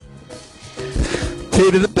T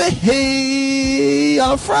to the B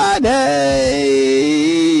on a Friday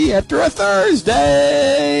after a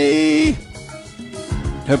Thursday.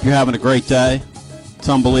 Hope you're having a great day. It's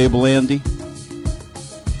unbelievable, Andy.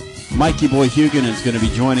 Mikey Boy Hugan is going to be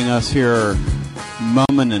joining us here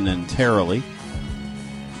momentarily.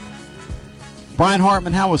 Brian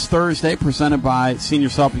Hartman, how was Thursday? Presented by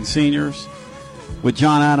Seniors Helping Seniors with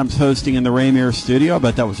John Adams hosting in the Rainier studio. I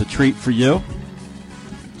bet that was a treat for you.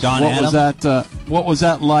 John Adams. What was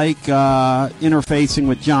that like interfacing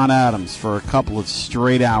with John Adams for a couple of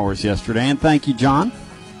straight hours yesterday? And thank you, John.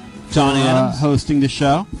 John Adams hosting the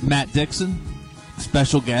show. Matt Dixon,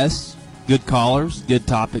 special guests, good callers, good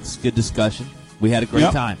topics, good discussion. We had a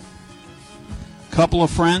great time. A couple of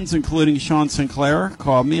friends, including Sean Sinclair,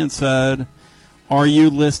 called me and said, "Are you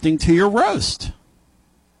listening to your roast?"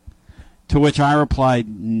 To which I replied,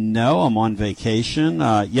 "No, I'm on vacation."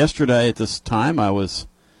 Yesterday at this time, I was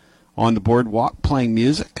on the boardwalk playing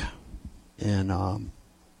music, and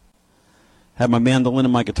had my mandolin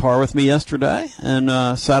and my guitar with me yesterday,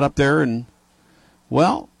 and sat up there and,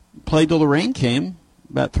 played till the rain came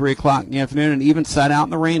about 3 o'clock in the afternoon, and even sat out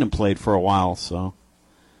in the rain and played for a while. So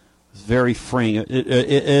it was very freeing.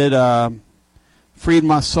 It freed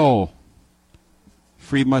my soul.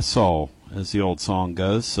 Freed my soul, as the old song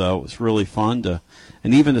goes. So it was really fun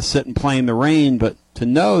and even to sit and play in the rain, but to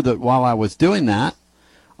know that while I was doing that,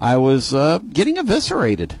 I was getting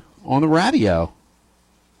eviscerated on the radio.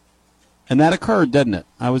 And that occurred, didn't it?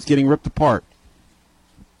 I was getting ripped apart.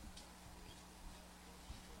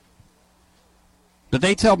 But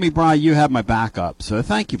they tell me, Bri, you have my backup. So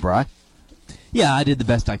thank you, Bri. Yeah, I did the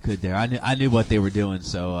best I could there. I knew what they were doing,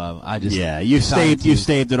 so I just you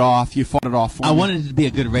staved it off. You fought it off for me. I wanted it to be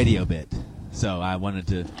a good radio bit, so I wanted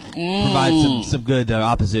to provide some good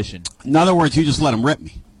opposition. In other words, you just let them rip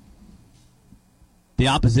me. The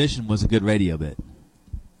opposition was a good radio bit.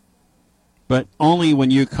 But only when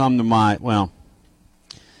you come to my,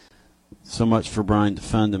 so much for Brian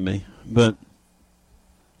defending me. But,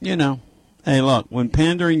 hey, look, when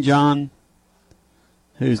Pandering John,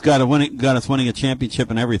 who's got us winning a championship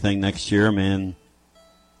and everything next year, man.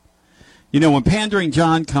 When Pandering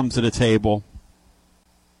John comes to the table,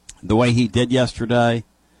 the way he did yesterday, I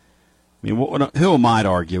mean, who am I to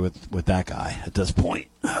argue with that guy at this point?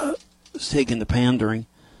 Who's taking the pandering?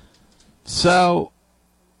 So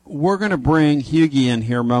we're going to bring Hughie in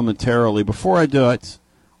here momentarily. Before I do it,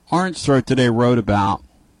 Orange Throat today wrote about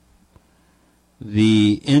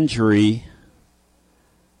the injury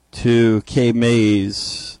to Kay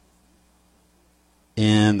Mays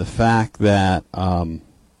and the fact that,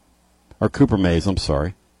 or Cooper Mays, I'm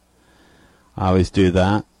sorry. I always do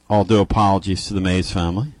that. I'll do apologies to the Mays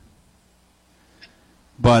family.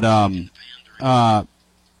 But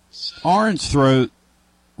Orange Throat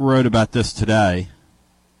wrote about this today.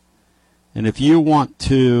 And if you want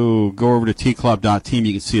to go over to tclub.team,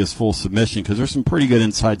 you can see his full submission because there's some pretty good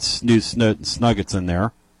inside news nuggets in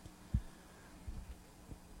there.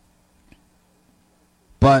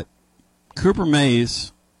 But Cooper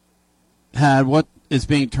Mays had what is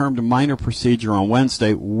being termed a minor procedure on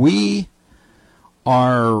Wednesday. We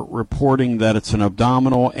are reporting that it's an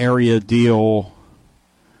abdominal area deal,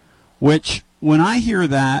 which when I hear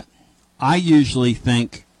that, I usually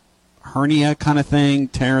think hernia kind of thing,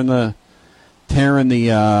 tearing the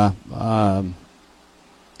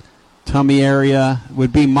tummy area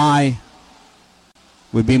would be my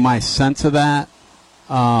sense of that.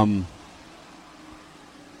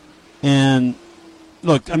 And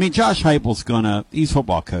look, I mean, Josh Heupel's he's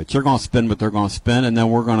football coach. They're going to spin what they're going to spin, and then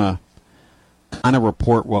we're going to kind of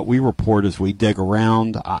report what we report as we dig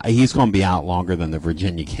around. He's going to be out longer than the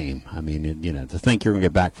Virginia game. I mean, to think you're going to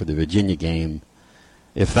get back for the Virginia game,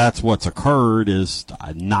 if that's what's occurred, is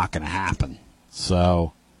not going to happen.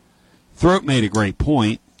 So, Throat made a great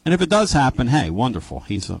point, and if it does happen, hey, wonderful.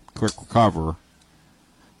 He's a quick recoverer.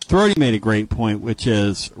 Throaty made a great point, which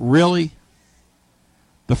is really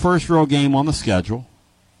the first real game on the schedule.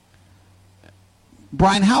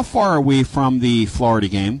 Brian, how far are we from the Florida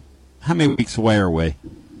game? How many weeks away are we?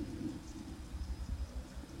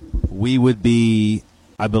 We would be,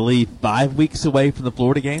 I believe, 5 weeks away from the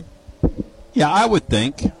Florida game. Yeah, I would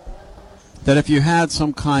think that if you had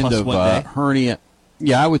some kind Plus of hernia,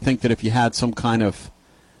 I would think that if you had some kind of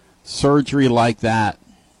surgery like that,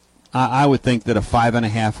 I would think that a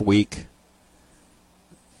 5.5 week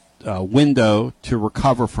window to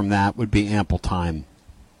recover from that would be ample time.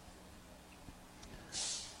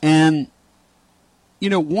 And,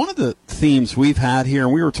 one of the themes we've had here,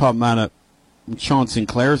 and we were talking about it in Sean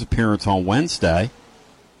Sinclair's appearance on Wednesday,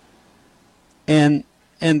 and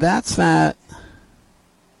that's that,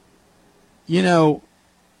 You know,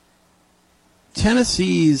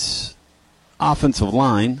 Tennessee's offensive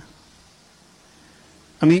line,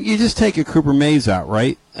 I mean, you just take a Cooper Mays out,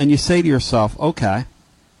 right? And you say to yourself, okay,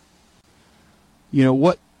 you know,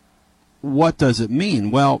 what does it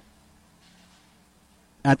mean? Well,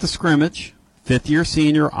 at the scrimmage, fifth-year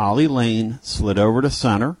senior Ollie Lane slid over to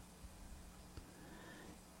center.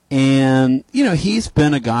 And, you know, he's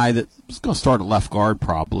been a guy that's going to start at left guard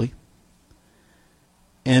probably.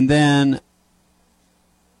 And then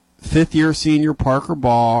fifth-year senior Parker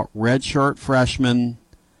Ball, redshirt freshman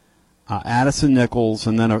Addison Nichols,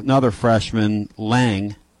 and then another freshman,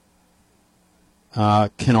 Lang,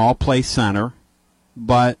 can all play center.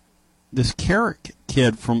 But this Carrick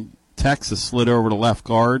kid from Texas slid over to left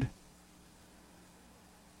guard.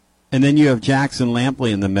 And then you have Jackson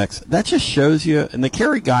Lampley in the mix. That just shows you, and the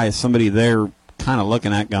Carrick guy is somebody they're kind of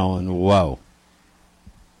looking at going, whoa.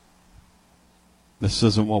 This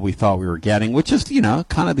isn't what we thought we were getting, which is, you know,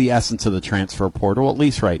 kind of the essence of the transfer portal, at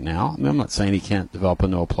least right now. I mean, I'm not saying he can't develop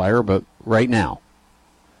into a player, but right now.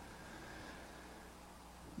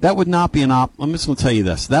 That would not be I'm just going to tell you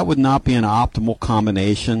this. That would not be an optimal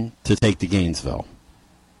combination to take to Gainesville.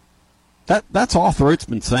 That's all Throat's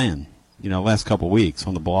been saying, you know, last couple of weeks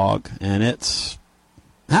on the blog, and it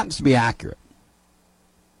happens to be accurate.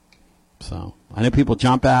 So I know people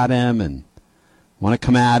jump at him and want to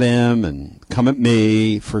come at him and come at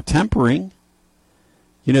me for tempering,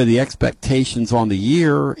 you know, the expectations on the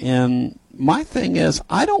year. And my thing is,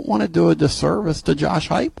 I don't want to do a disservice to Josh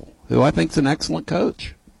Heupel, who I think is an excellent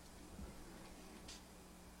coach.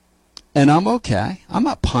 And I'm okay. I'm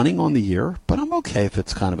not punting on the year, but I'm okay if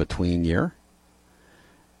it's kind of a tween year.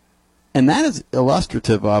 And that is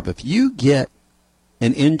illustrative of if you get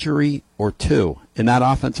an injury or two in that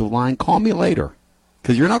offensive line, call me later,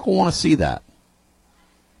 because you're not going to want to see that.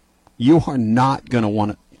 You are not going to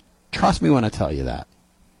want to. Trust me when I tell you that.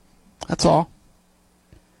 That's all.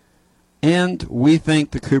 And we think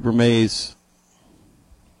the Cooper Mays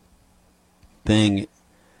thing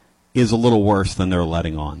is a little worse than they're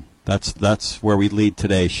letting on. That's where we lead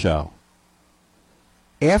today's show.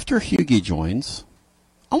 After Hughie joins,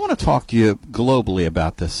 I want to talk to you globally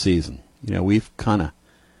about this season. You know, we've kind of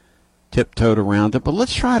tiptoed around it, but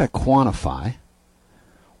let's try to quantify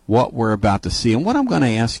what we're about to see. And what I'm going to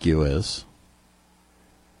ask you is,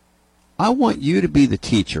 I want you to be the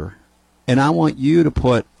teacher, and I want you to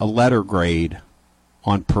put a letter grade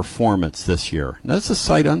on performance this year. Now, this is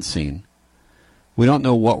sight unseen. We don't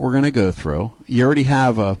know what we're going to go through. You already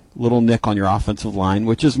have a little nick on your offensive line,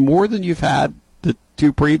 which is more than you've had the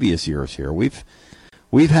two previous years here. We've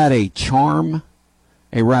had a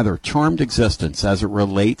rather charmed existence as it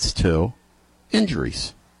relates to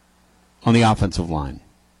injuries on the offensive line.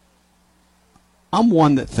 I'm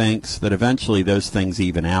one that thinks that eventually those things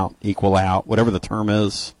equal out, whatever the term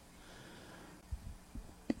is.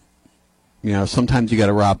 You know, sometimes you got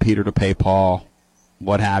to rob Peter to pay Paul,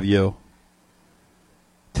 what have you.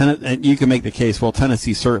 And you can make the case, well,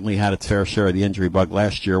 Tennessee certainly had its fair share of the injury bug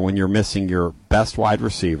last year when you're missing your best wide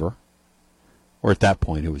receiver, or at that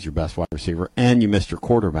point it was your best wide receiver, and you missed your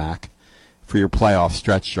quarterback for your playoff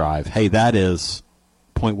stretch drive. Hey, that is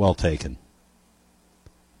point well taken.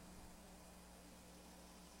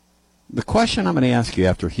 The question I'm going to ask you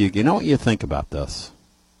after Hugh, you know what you think about this?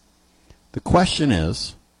 The question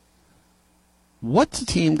is, what's the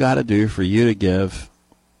team got to do for you to give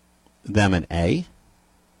them an A?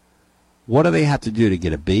 What do they have to do to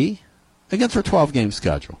get a B against our 12-game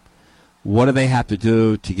schedule? What do they have to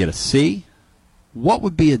do to get a C? What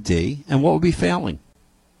would be a D, and what would be failing?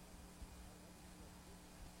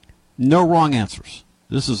 No wrong answers.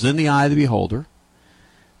 This is in the eye of the beholder.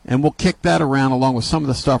 And we'll kick that around along with some of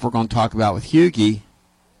the stuff we're going to talk about with Hughie.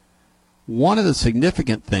 One of the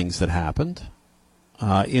significant things that happened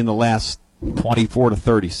in the last 24 to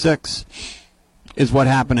 36 is what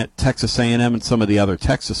happened at Texas A&M and some of the other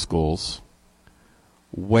Texas schools,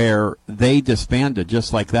 where they disbanded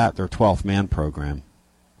just like that their 12th man program,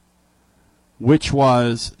 which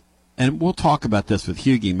was, and we'll talk about this with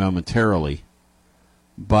Hughie momentarily,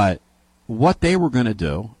 but what they were going to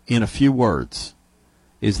do, in a few words,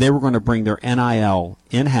 is they were going to bring their NIL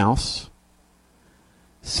in-house.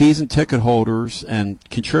 Season ticket holders and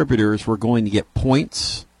contributors were going to get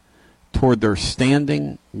points toward their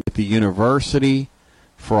standing with the university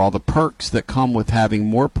for all the perks that come with having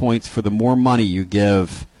more points for the more money you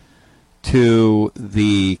give to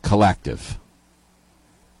the collective.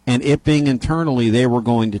 And it being internally, they were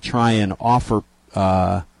going to try and offer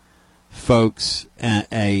folks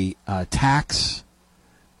a tax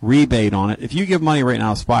rebate on it. If you give money right now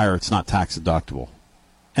to Aspire, it's not tax deductible.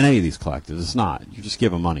 In any of these collectives, it's not. You're just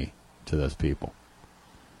giving money to those people,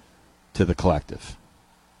 to the collective.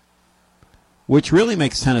 Which really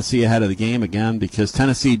makes Tennessee ahead of the game again, because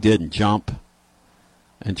Tennessee didn't jump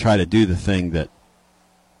and try to do the thing that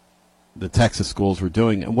the Texas schools were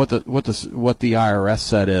doing. And what the IRS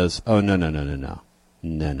said is, oh, no.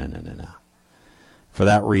 For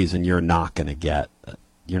that reason, you're not going to get a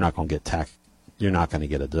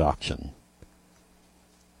deduction,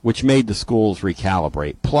 which made the schools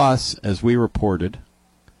recalibrate. Plus, as we reported,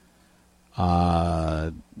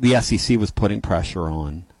 the SEC was putting pressure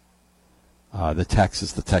on the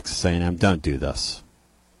Texas A&M. Don't do this.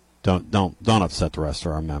 Don't upset the rest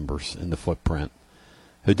of our members in the footprint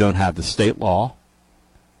who don't have the state law.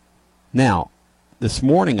 Now, this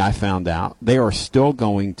morning I found out they are still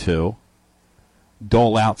going to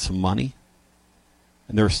dole out some money,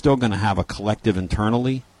 and they're still going to have a collective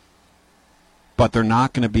internally, but they're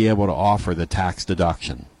not going to be able to offer the tax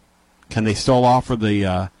deduction. Can they still offer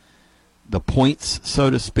the points,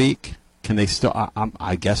 so to speak? Can they still?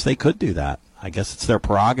 I guess they could do that. I guess it's their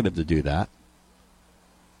prerogative to do that.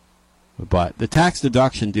 But the tax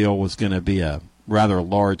deduction deal was going to be a rather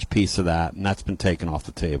large piece of that, and that's been taken off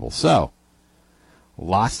the table. So,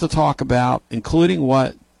 lots to talk about, including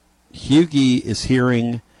what Hughie is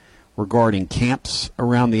hearing regarding camps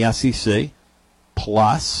around the SEC.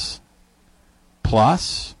 Plus,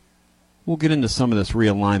 we'll get into some of this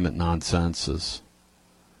realignment nonsense.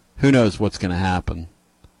 Who knows what's going to happen.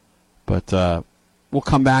 But we'll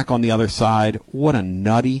come back on the other side. What a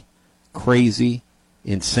nutty, crazy,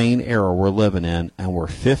 insane era we're living in, and we're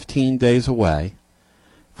 15 days away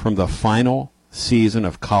from the final season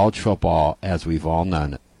of college football as we've all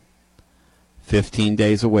known it. 15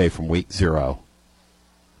 days away from week 0.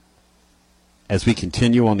 As we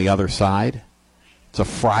continue on the other side, it's a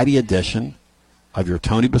Friday edition of your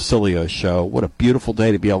Tony Basilio show. What a beautiful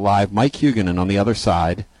day to be alive. Mike Huguenin on the other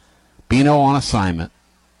side. Bino on assignment.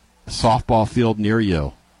 A softball field near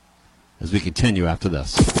you. As we continue after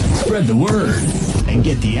this. Spread the word and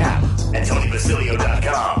get the app at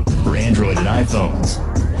TonyBasilio.com for Android and iPhones.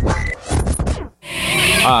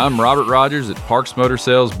 Hi, I'm Robert Rogers at Parks Motor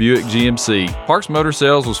Sales Buick GMC. Parks Motor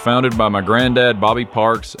Sales was founded by my granddad, Bobby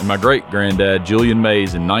Parks, and my great-granddad, Julian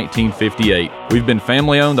Mays, in 1958. We've been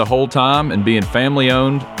family-owned the whole time, and being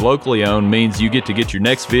family-owned, locally-owned means you get to get your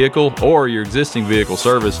next vehicle or your existing vehicle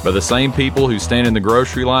serviced by the same people who stand in the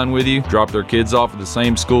grocery line with you, drop their kids off at the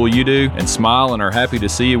same school you do, and smile and are happy to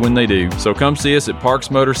see you when they do. So come see us at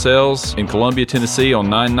Parks Motor Sales in Columbia, Tennessee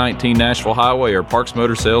on 919 Nashville Highway or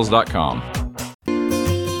parksmotorsales.com.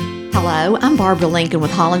 Hello, I'm Barbara Lincoln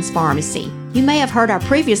with Holland's Pharmacy. You may have heard our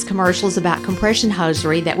previous commercials about compression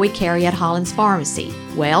hosiery that we carry at Holland's Pharmacy.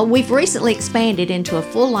 Well, we've recently expanded into a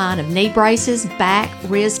full line of knee braces, back,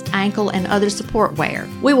 wrist, ankle, and other support wear.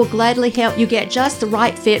 We will gladly help you get just the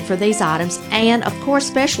right fit for these items and, of course,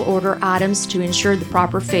 special order items to ensure the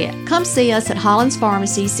proper fit. Come see us at Holland's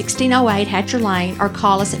Pharmacy, 1608 Hatcher Lane, or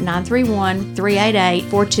call us at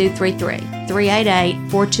 931-388-4233.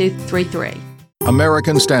 388-4233.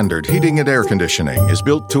 American Standard Heating and Air Conditioning is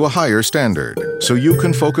built to a higher standard, so you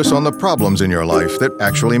can focus on the problems in your life that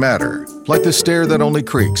actually matter, like the stair that only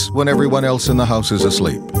creaks when everyone else in the house is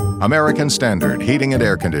asleep. American Standard Heating and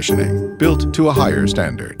Air Conditioning, built to a higher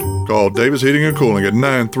standard. Call Davis Heating and Cooling at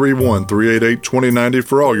 931-388-2090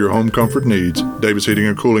 for all your home comfort needs. Davis Heating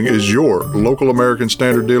and Cooling is your local American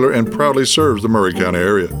Standard dealer and proudly serves the Murray County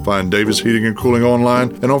area. Find Davis Heating and Cooling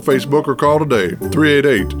online and on Facebook or call today,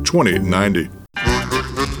 388-2090.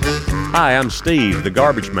 Hi, I'm Steve, the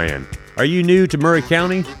Garbage Man. Are you new to Murray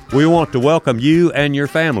County? We want to welcome you and your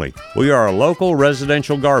family. We are a local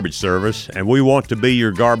residential garbage service, and we want to be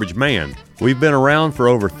your garbage man. We've been around for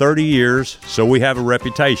over 30 years, so we have a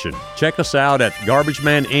reputation. Check us out at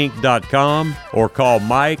garbagemaninc.com or call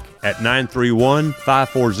Mike at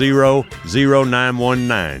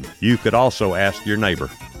 931-540-0919. You could also ask your neighbor.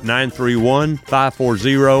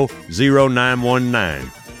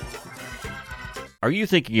 931-540-0919. Are you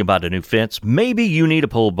thinking about a new fence? Maybe you need a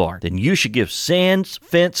pole barn. Then you should give Sands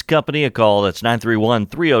Fence Company a call. That's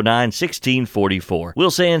 931-309-1644.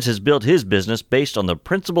 Will Sands has built his business based on the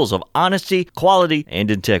principles of honesty, quality,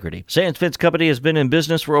 and integrity. Sands Fence Company has been in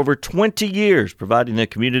business for over 20 years, providing the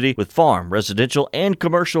community with farm, residential, and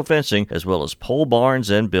commercial fencing, as well as pole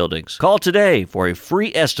barns and buildings. Call today for a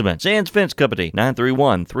free estimate. Sands Fence Company,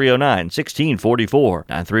 931-309-1644.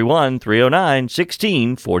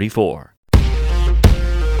 931-309-1644.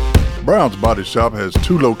 Brown's Body Shop has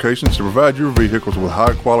 2 locations to provide your vehicles with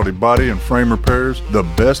high-quality body and frame repairs, the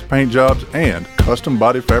best paint jobs, and custom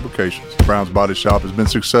body fabrications. Brown's Body Shop has been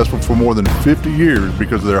successful for more than 50 years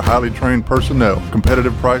because of their highly trained personnel,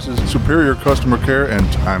 competitive prices, superior customer care,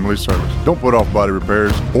 and timely service. Don't put off body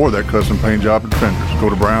repairs or that custom paint job and fenders. Go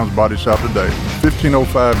to Brown's Body Shop today,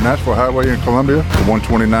 1505 Nashville Highway in Columbia, or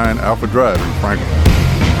 129 Alpha Drive in Franklin.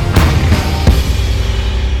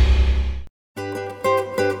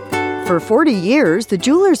 For 40 years, the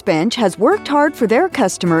Jewelers Bench has worked hard for their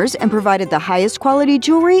customers and provided the highest quality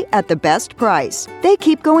jewelry at the best price. They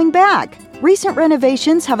keep going back. Recent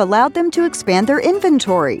renovations have allowed them to expand their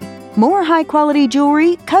inventory. More high-quality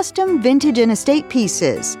jewelry, custom vintage and estate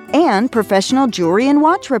pieces, and professional jewelry and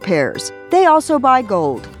watch repairs. They also buy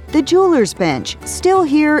gold. The Jewelers Bench, still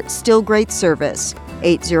here, still great service.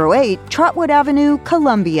 808 Trotwood Avenue,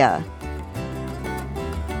 Columbia.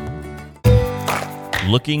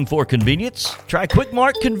 Looking for convenience? Try Quick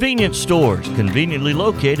Mart Convenience Stores, conveniently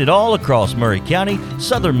located all across Murray County,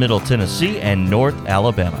 southern Middle Tennessee, and North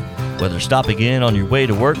Alabama. Whether stopping in on your way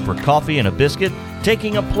to work for coffee and a biscuit,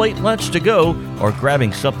 taking a plate lunch to go, or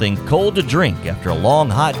grabbing something cold to drink after a long,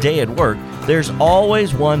 hot day at work, there's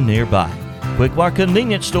always one nearby. Quick Mart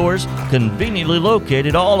Convenience Stores, conveniently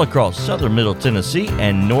located all across southern Middle Tennessee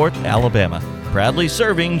and North Alabama. Proudly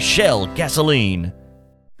serving Shell gasoline.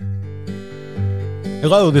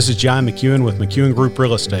 Hello, this is John McEwen with McEwen Group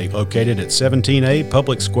Real Estate, located at 17A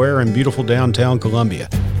Public Square in beautiful downtown Columbia.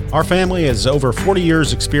 Our family has over 40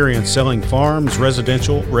 years experience selling farms,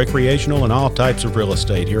 residential, recreational, and all types of real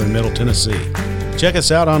estate here in Middle Tennessee. Check us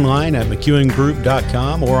out online at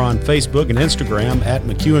McEwenGroup.com or on Facebook and Instagram at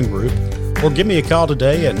McEwen Group, or give me a call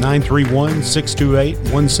today at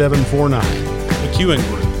 931-628-1749. McEwen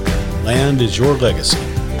Group. Land is your legacy.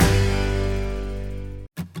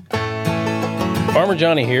 Farmer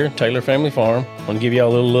Johnny here, Taylor Family Farm. I want to give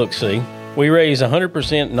y'all a little look-see. We raise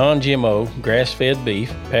 100% non-GMO, grass-fed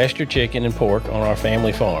beef, pasture chicken, and pork on our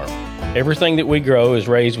family farm. Everything that we grow is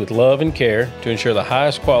raised with love and care to ensure the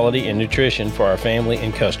highest quality and nutrition for our family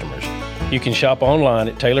and customers. You can shop online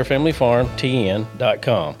at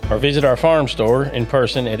TaylorFamilyFarmTN.com or visit our farm store in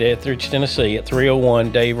person at Etheridge, Tennessee at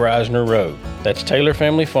 301 Dave Reisner Road. That's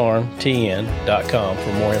TaylorFamilyFarmTN.com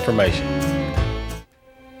for more information.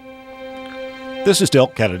 This is Del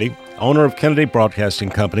Kennedy, owner of Kennedy Broadcasting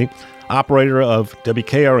Company, operator of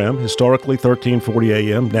WKRM, historically 1340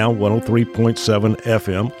 AM, now 103.7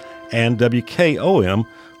 FM, and WKOM,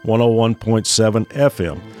 101.7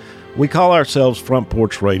 FM. We call ourselves Front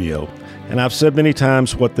Porch Radio, and I've said many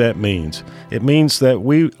times what that means. It means that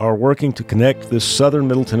we are working to connect this southern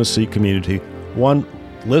Middle Tennessee community, one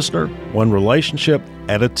listener, one relationship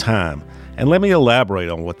at a time. And let me elaborate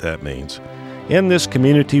on what that means. In this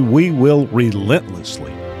community, we will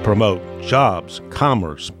relentlessly promote jobs,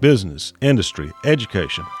 commerce, business, industry,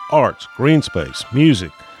 education, arts, green space,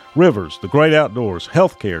 music, rivers, the great outdoors,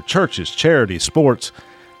 healthcare, churches, charities, sports,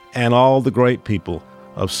 and all the great people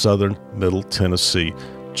of southern Middle Tennessee.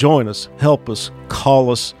 Join us, help us, call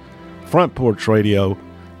us. Front Porch Radio,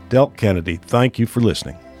 Del Kennedy, thank you for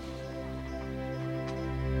listening.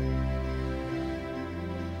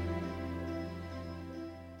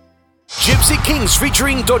 Gypsy Kings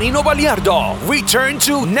featuring Tonino Baliardo return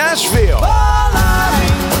to Nashville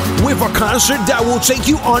with a concert that will take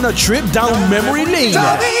you on a trip down memory lane.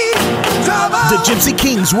 The Gypsy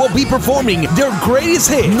Kings will be performing their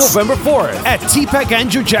greatest hits November 4th at TPAC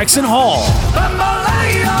Andrew Jackson Hall.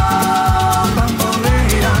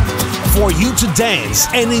 For you to dance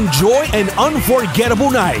and enjoy an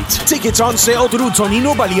unforgettable night. Tickets on sale through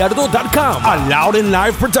ToninoBaliardo.com. A Loud and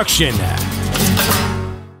Live production.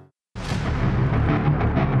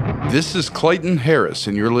 This is Clayton Harris,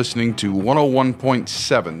 and you're listening to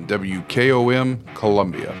 101.7 WKOM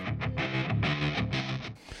Columbia.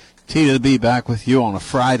 T to the B back with you on a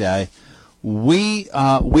Friday. We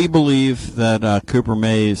believe that Cooper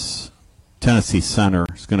Mays, Tennessee center,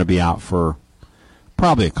 is going to be out for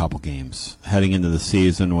probably a couple games heading into the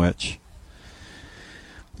season, which,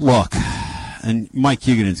 look, and Mike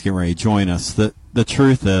Huguenin's getting ready to join us, the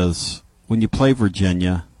truth is, when you play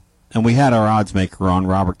Virginia, and we had our odds maker on,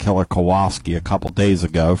 Robert Keller Kowalski, a couple days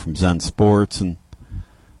ago from Zen Sports, and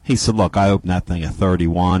he said, look, I opened that thing at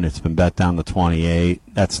 31. It's been bet down to 28.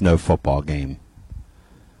 That's no football game.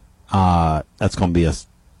 That's going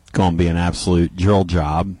to be an absolute drill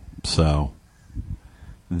job. So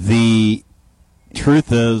the truth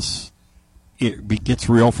is, it gets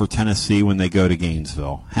real for Tennessee when they go to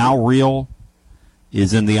Gainesville. How real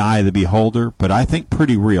is in the eye of the beholder, but I think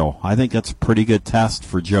pretty real. I think that's a pretty good test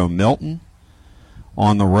for Joe Milton.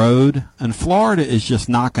 on the road, and Florida is just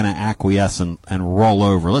not going to acquiesce and roll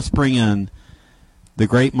over. Let's bring in the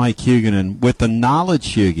great Mike Huguenin with the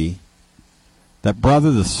knowledge, Hugie, that,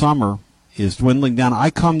 brother, the summer is dwindling down. I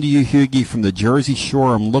come to you, Hugie, from the Jersey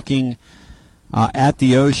Shore. I'm looking at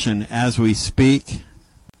the ocean as we speak,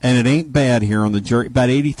 and it ain't bad here on the Jersey. About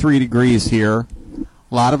 83 degrees here.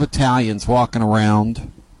 A lot of Italians walking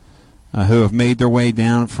around who have made their way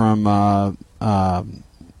down from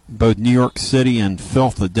both New York City and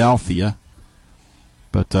Philadelphia.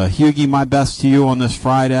 But, Hugie, my best to you on this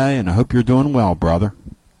Friday, and I hope you're doing well, brother.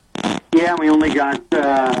 Yeah, we only got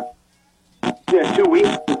 2 weeks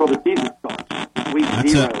before the season starts. Week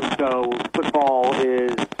That's 0. it. So football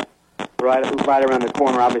is right around the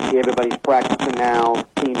corner. Obviously, everybody's practicing now.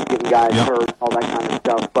 Teams getting guys hurt, all that kind of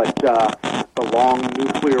stuff. But the long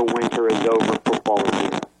nuclear winter is over. Football is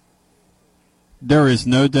here. There is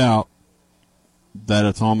no doubt that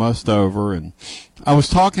it's almost over. And I was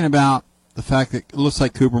talking about the fact that it looks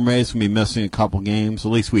like Cooper Mays going to be missing a couple games.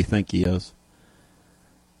 At least we think he is.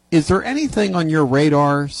 Is there anything on your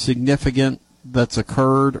radar significant that's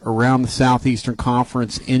occurred around the Southeastern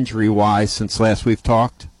Conference injury-wise since last we've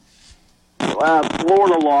talked?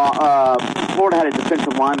 Florida had a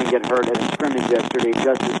defensive lineman get hurt at a scrimmage yesterday,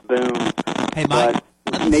 Justice Boone. Hey, Mike.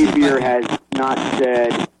 But Napier has not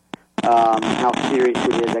said how serious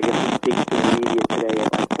it is. I guess he speaks to the media today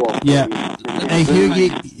at like 12:30. Yeah. Hey,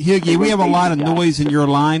 Hugie, we have a lot of noise in your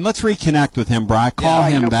line. Let's reconnect with him, Bri. Call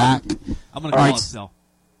him back. I'm going to call him still.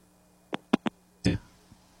 Yeah.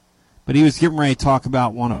 But he was getting ready to talk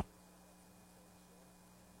about one of.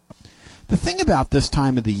 The thing about this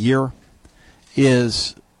time of the year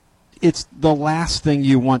is it's the last thing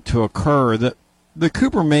you want to occur. The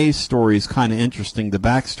Cooper Mays story is kind of interesting, the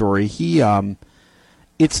backstory.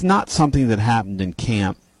 It's not something that happened in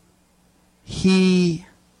camp. He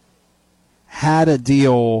had a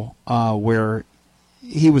deal where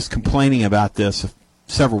he was complaining about this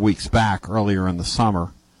several weeks back earlier in the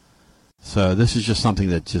summer. So this is just something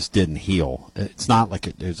that just didn't heal. It's not like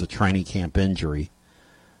it was a training camp injury.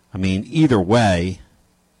 I mean, either way,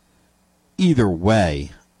 it's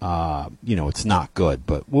not good.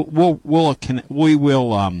 But we will attempt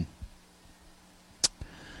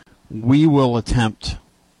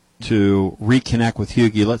to reconnect with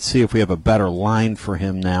Hugie. Let's see if we have a better line for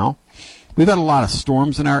him now. We've had a lot of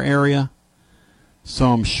storms in our area,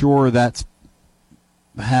 so I'm sure that's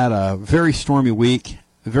had a very stormy week.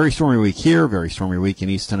 A very stormy week here, very stormy week in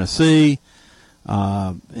East Tennessee,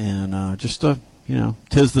 and just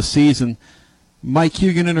 'tis the season. Mike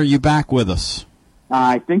Huguenin, are you back with us?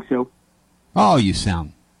 I think so. Oh,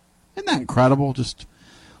 isn't that incredible? Just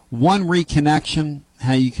one reconnection,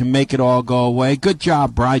 how you can make it all go away. Good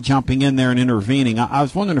job, Bri, jumping in there and intervening. I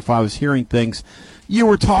was wondering if I was hearing things. You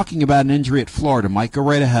were talking about an injury at Florida, Mike. Go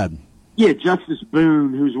right ahead. Yeah, Justice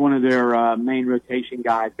Boone, who's one of their main rotation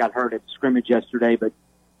guys, got hurt at scrimmage yesterday, but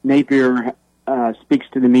Napier speaks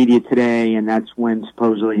to the media today, and that's when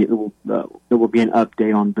supposedly there will be an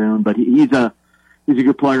update on Boone. But he's a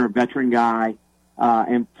good player, a veteran guy,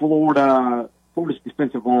 and Florida's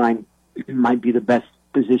defensive line might be the best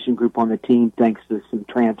position group on the team thanks to some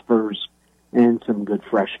transfers and some good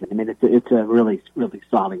freshmen. I mean, it's a really, really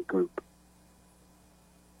solid group.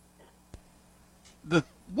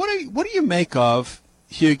 What do you make of,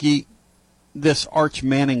 Hugie, this Arch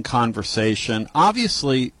Manning conversation?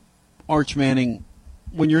 Obviously, Arch Manning,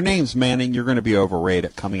 when your name's Manning, you're going to be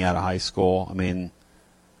overrated coming out of high school. I mean,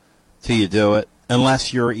 till you do it,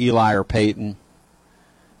 unless you're Eli or Peyton.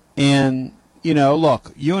 And,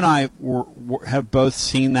 look, you and I have both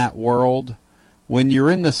seen that world. When you're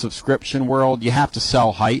in the subscription world, you have to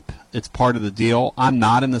sell hype. It's part of the deal. I'm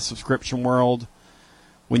not in the subscription world.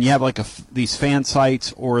 When you have like these fan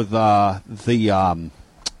sites or the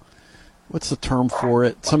what's the term for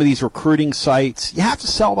it? Some of these recruiting sites, you have to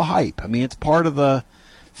sell the hype. I mean, it's part of the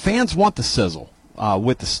fans want the sizzle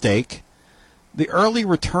with the steak. The early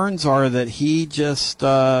returns are that he just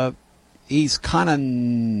he's kind of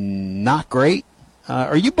not great.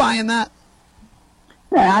 Are you buying that?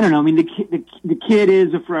 Yeah, I don't know. I mean, the kid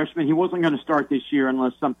is a freshman. He wasn't going to start this year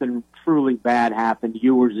unless something truly bad happened.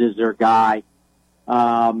 Ewers is their guy.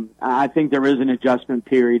 I think there is an adjustment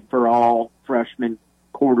period for all freshman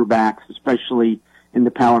quarterbacks, especially in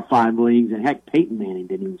the Power 5 leagues. And heck, Peyton Manning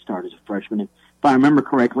didn't even start as a freshman. And if I remember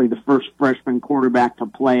correctly, the first freshman quarterback to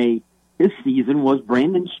play his season was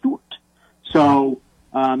Brandon Stewart. So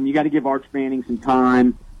you got to give Arch Manning some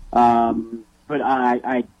time. But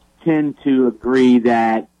I tend to agree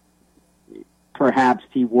that perhaps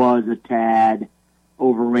he was a tad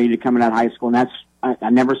overrated coming out of high school. And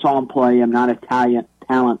I never saw him play. I'm not a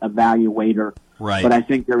talent evaluator. Right. But I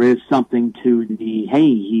think there is something to the,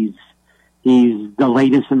 hey, he's the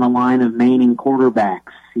latest in the line of Manning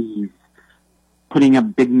quarterbacks. He's putting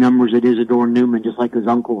up big numbers at Isidore Newman just like his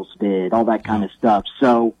uncles did, all that kind of stuff.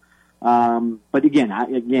 So, but again,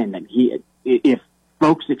 if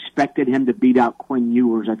folks expected him to beat out Quinn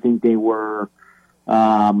Ewers, I think they were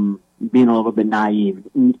being a little bit naive.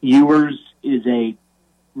 Ewers is a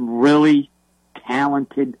really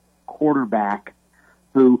talented quarterback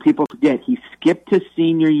who people forget he skipped his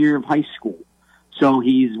senior year of high school. So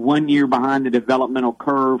he's 1 year behind the developmental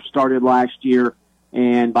curve, started last year,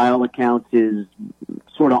 and by all accounts is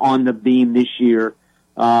sort of on the beam this year,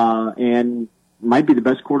 and might be the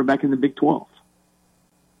best quarterback in the Big 12.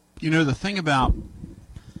 You know, the thing about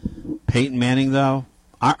Peyton Manning, though,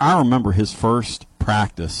 I remember his first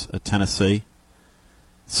practice at Tennessee.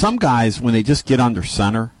 Some guys, when they just get under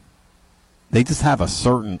center, they just have a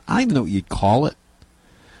certain, I don't even know what you'd call it,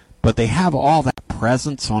 but they have all that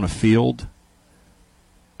presence on a field.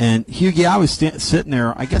 And Hughie, I was sitting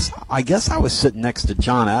there. I guess I was sitting next to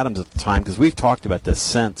John Adams at the time because we've talked about this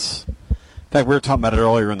since. In fact, we were talking about it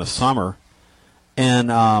earlier in the summer,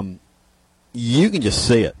 and you can just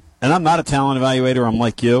see it. And I'm not a talent evaluator. I'm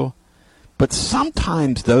like you, but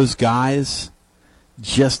sometimes those guys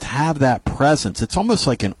just have that presence. It's almost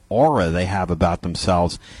like an aura they have about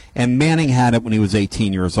themselves. And Manning had it when he was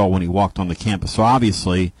 18 years old when he walked on the campus. So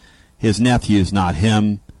obviously, his nephew's not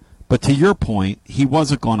him. But to your point, he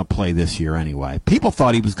wasn't going to play this year anyway. People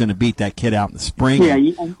thought he was going to beat that kid out in the spring.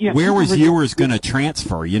 Yeah, where was Ewers going to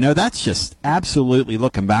transfer? You know, that's just absolutely,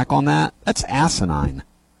 looking back on that, that's asinine.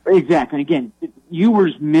 Exactly. And again,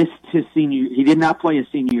 Ewers missed his senior. He did not play his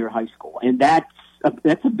senior year of high school, and that's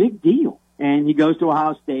a big deal. And he goes to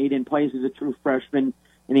Ohio State and plays as a true freshman,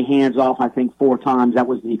 and he hands off, I think, 4 times. That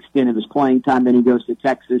was the extent of his playing time. Then he goes to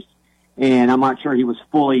Texas, and I'm not sure he was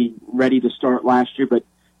fully ready to start last year, but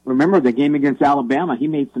remember the game against Alabama, he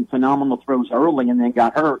made some phenomenal throws early and then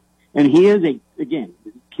got hurt. And he is the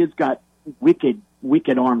kid's got wicked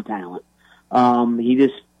arm talent.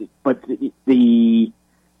 But the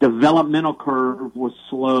developmental curve was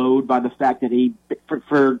slowed by the fact that he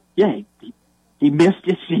missed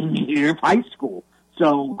his senior year of high school.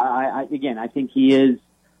 So I think he is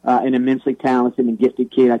an immensely talented and gifted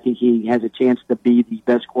kid. I think he has a chance to be the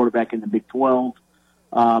best quarterback in the Big 12.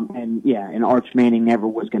 And Arch Manning never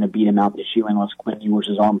was going to beat him out this year unless Quinn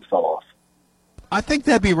Ewers' arm fell off. I think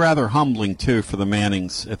that'd be rather humbling, too, for the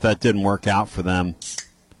Mannings if that didn't work out for them.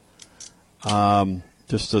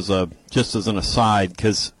 Just as an aside,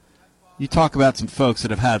 because you talk about some folks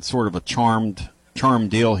that have had sort of a charmed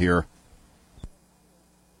deal here.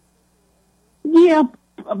 Yeah,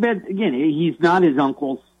 but again, he's not his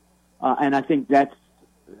uncle's, and I think that's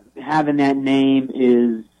having that name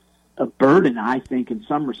is a burden, I think, in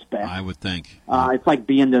some respects. I would think. It's like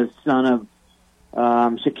being the son of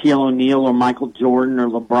Shaquille O'Neal or Michael Jordan or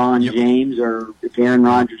LeBron James, or if Aaron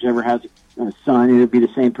Rodgers ever has a son, it would be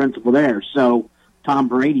the same principle there. So Tom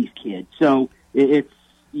Brady's kid. So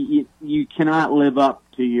you cannot live up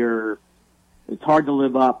to your. It's hard to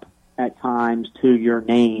live up at times to your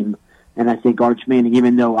name, and I think Arch Manning,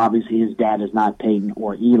 even though obviously his dad is not Peyton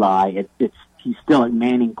or Eli, he's still a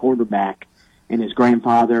Manning quarterback. And his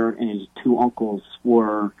grandfather and his 2 uncles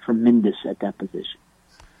were tremendous at that position.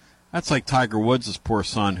 That's like Tiger Woods' poor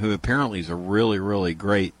son, who apparently is a really, really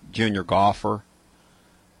great junior golfer.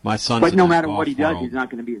 My son's but no matter what he does, he's not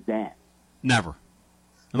going to be his dad. Never.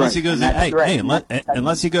 Unless he goes out,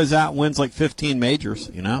 unless he goes out and wins like 15 majors,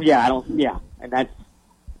 you know? And that's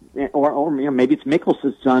or maybe it's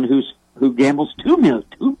Mickelson's son who gambles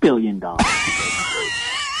 $2 billion.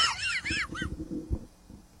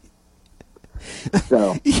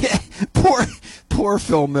 So yeah, poor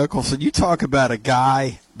Phil Mickelson. You talk about a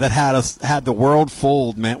guy that had the world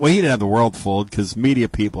fooled, man. Well, he didn't have the world fooled because media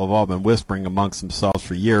people have all been whispering amongst themselves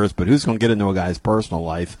for years. But who's going to get into a guy's personal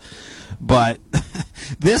life? But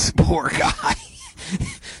this poor guy,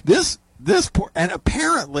 this poor, and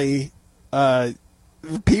apparently,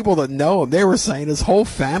 people that know him, they were saying his whole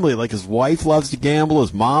family, like his wife loves to gamble,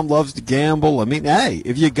 his mom loves to gamble. I mean, hey,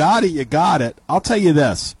 if you got it, you got it. I'll tell you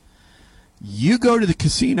this. You go to the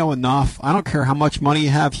casino enough, I don't care how much money you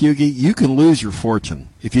have, Hughie, you can lose your fortune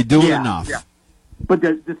if you do it enough. Yeah. But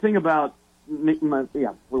the thing about,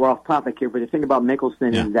 we're off topic here, but the thing about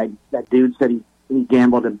Mickelson is that dude said he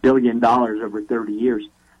gambled $1 billion over 30 years.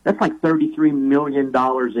 That's like $33 million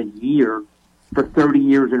a year for 30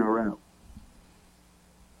 years in a row.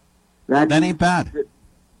 That ain't bad.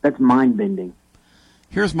 That's mind-bending.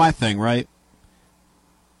 Here's my thing, right?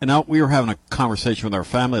 And we were having a conversation with our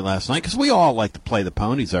family last night because we all like to play the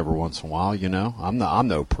ponies every once in a while. You know, I'm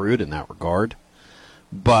no prude in that regard,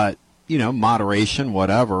 but moderation,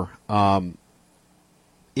 whatever.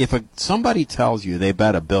 If somebody tells you they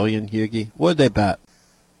bet $1 billion, Hughie, what did they bet?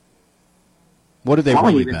 What did they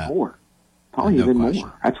really bet? Probably even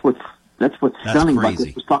more. That's what's stunning. Like,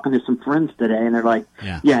 I was talking to some friends today, and they're like,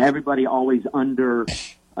 "Yeah, everybody always under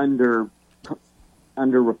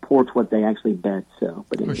reports what they actually bet." So,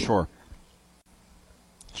 but anyway. Sure.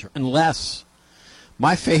 Unless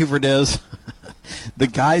my favorite is the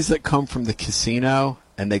guys that come from the casino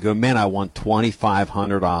and they go, "Man, I won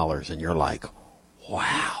 $2,500," and you're like,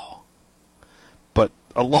 "Wow!" But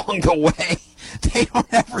along the way, they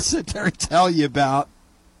don't ever sit there and tell you about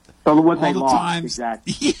what they all the lost. times.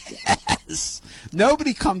 Exactly. Yes.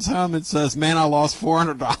 Nobody comes home and says, "Man, I lost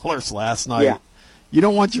 $400 last night." Yeah. You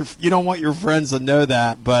don't want your friends to know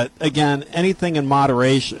that. But again, anything in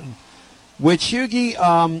moderation. Which, Hughie,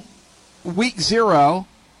 week zero.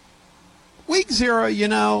 Week zero,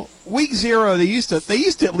 they used to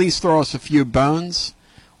at least throw us a few bones.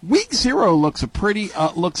 Week zero looks a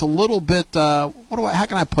little bit. How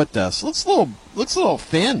can I put this? Looks a little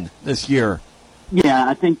thin this year. Yeah,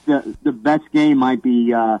 I think the best game might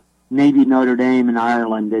be Navy Notre Dame in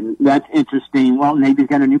Ireland, and that's interesting. Well, Navy's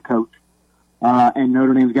got a new coach, and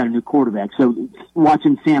Notre Dame's got a new quarterback. So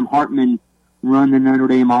watching Sam Hartman run the Notre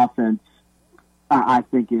Dame offense, I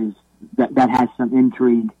think that has some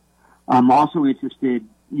intrigue. I'm also interested.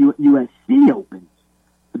 USC opens,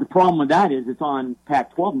 but the problem with that is it's on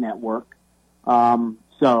Pac-12 network.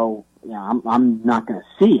 So yeah, I'm not going to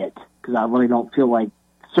see it because I really don't feel like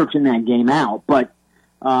searching that game out. But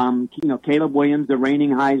Caleb Williams, the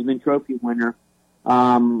reigning Heisman Trophy winner,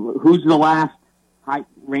 who's the last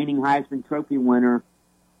reigning Heisman Trophy winner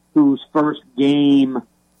whose first game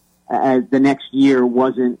the next year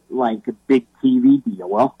wasn't like a big TV deal?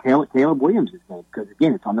 Well, Caleb Williams' name, because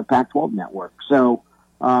again, it's on the Pac-12 network. So,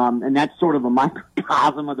 and that's sort of a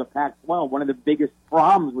microcosm of the Pac-12. One of the biggest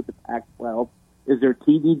problems with the Pac-12 is their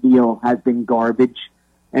TV deal has been garbage.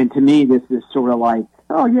 And to me, this is sort of like,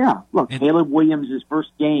 oh yeah, look, Caleb Williams'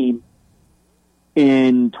 first game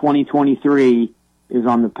in 2023 is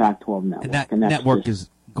on the Pac-12 network. And that network is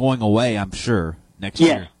going away, I'm sure, next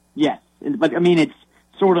year. Yes. But I mean, it's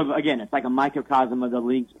sort of, again, it's like a microcosm of the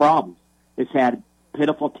league's problems. It's had a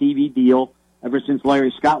pitiful TV deal ever since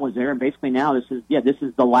Larry Scott was there, and basically now this is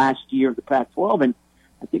the last year of the Pac-12. And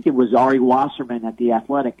I think it was Ari Wasserman at The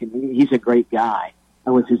Athletic, and he's a great guy.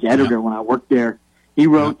 I was his editor when I worked there. He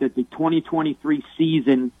wrote that the 2023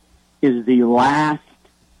 season is the last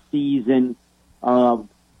season of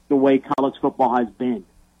the way college football has been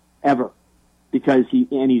ever, because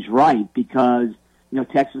he's right, because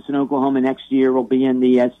Texas and Oklahoma next year will be in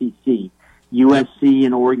the SEC. USC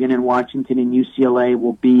and Oregon and Washington and UCLA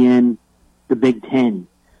will be in the Big Ten.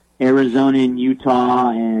 Arizona and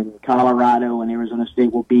Utah and Colorado and Arizona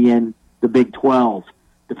State will be in the Big 12.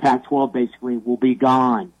 The Pac-12 basically will be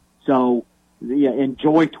gone. So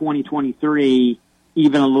enjoy 2023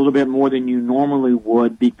 even a little bit more than you normally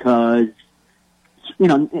would, because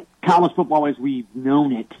college football as we've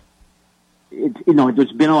known it,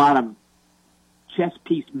 there's been a lot of chess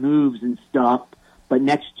piece moves and stuff, but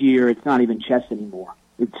next year it's not even chess anymore.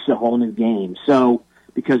 It's a whole new game. So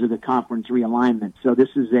because of the conference realignment. So this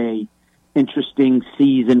is a interesting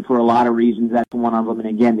season for a lot of reasons. That's one of them. And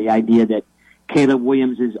again, the idea that Caleb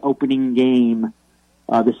Williams' opening game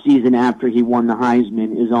the season after he won the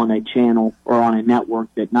Heisman is on a channel or on a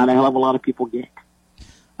network that not a hell of a lot of people get.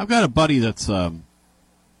 I've got a buddy that's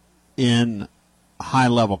in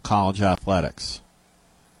high-level college athletics.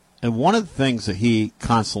 And one of the things that he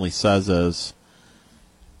constantly says is,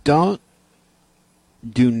 do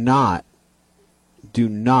not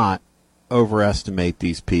overestimate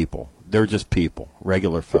these people. They're just people,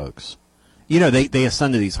 regular folks. They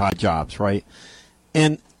ascend to these high jobs, right?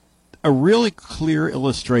 And a really clear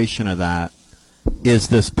illustration of that is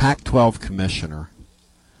this Pac-12 commissioner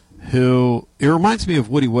who, it reminds me of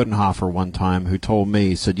Woody Woodenhofer one time, who told me,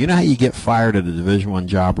 he said, you know how you get fired at a Division I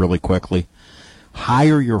job really quickly?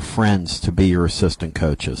 Hire your friends to be your assistant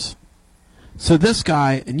coaches. So this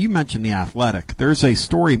guy, and you mentioned The Athletic, there's a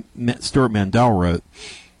story Stuart Mandel wrote,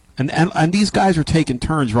 and these guys are taking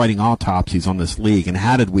turns writing autopsies on this league, and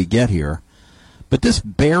how did we get here? But this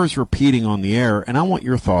bears repeating on the air, and I want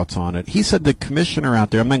your thoughts on it. He said the commissioner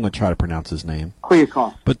out there, I'm not going to try to pronounce his name.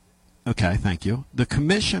 Kuyakov. But, okay, thank you. The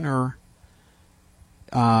commissioner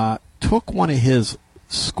took one of his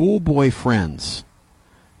schoolboy friends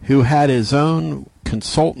who had his own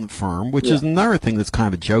consultant firm, which is another thing that's kind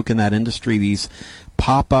of a joke in that industry, these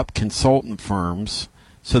pop-up consultant firms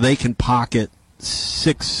so they can pocket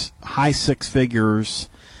high six figures.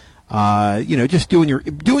 Just doing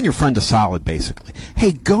your friend a solid, basically.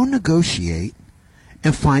 Hey, go negotiate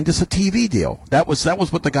and find us a TV deal. That was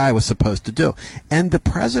what the guy was supposed to do. And the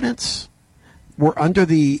presidents were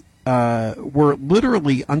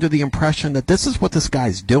literally under the impression that this is what this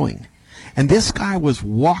guy's doing. And this guy was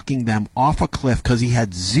walking them off a cliff because he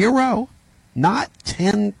had zero, not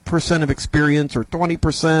 10% of experience or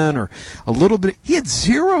 20% or a little bit. He had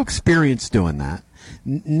zero experience doing that.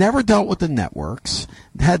 Never dealt with the networks,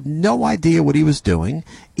 had no idea what he was doing.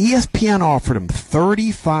 ESPN offered him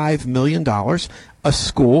 $35 million, a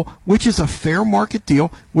school, which is a fair market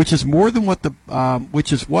deal, which is more than what the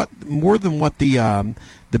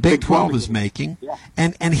Big 12 is making. Yeah.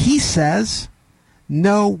 And he says,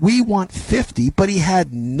 no, we want 50, but he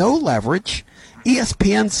had no leverage.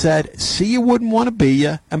 ESPN said, see, you wouldn't want to be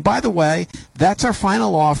you. And by the way, that's our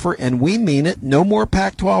final offer, and we mean it. No more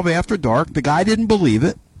Pac-12 after dark. The guy didn't believe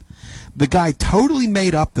it. The guy totally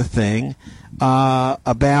made up the thing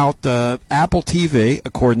about Apple TV,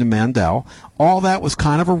 according to Mandel. All that was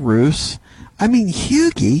kind of a ruse. I mean,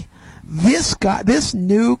 Hughie, this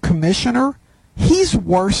new commissioner, he's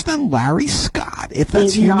worse than Larry Scott, if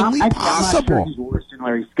that's humanly possible. I'm not sure he's worse than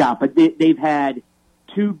Larry Scott, but they've had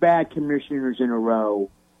two bad commissioners in a row,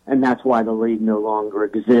 and that's why the league no longer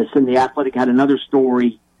exists. And the Athletic had another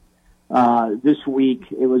story this week.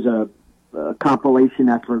 It was a compilation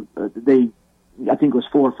effort. I think it was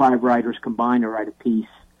 4 or 5 writers combined to write a piece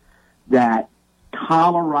that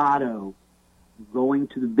Colorado going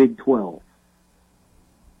to the Big 12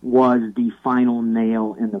 was the final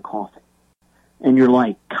nail in the coffin. And you're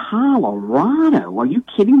like, Colorado? Are you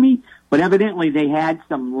kidding me? But evidently they had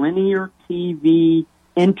some linear TV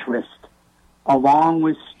interest along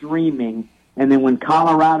with streaming. And then when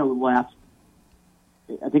Colorado left,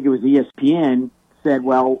 I think it was ESPN, said,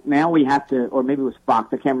 well, now we have to, or maybe it was Fox,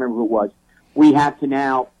 I can't remember who it was, we have to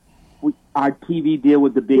now, our TV deal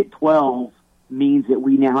with the Big 12 means that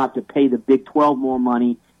we now have to pay the Big 12 more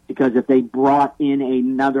money, because if they brought in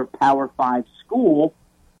another Power 5 school,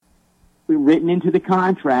 written into the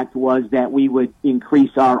contract was that we would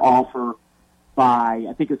increase our offer by,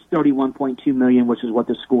 I think it's $31.2 million, which is what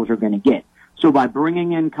the schools are going to get. So by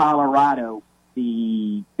bringing in Colorado,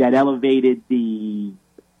 that elevated the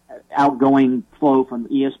outgoing flow from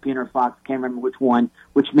ESPN or Fox, can't remember which one,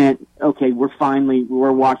 which meant, okay,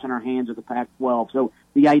 we're washing our hands of the Pac-12. So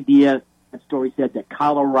the idea, that story said, that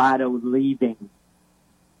Colorado leaving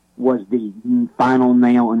was the final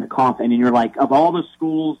nail in the coffin. And you're like, of all the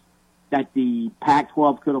schools that the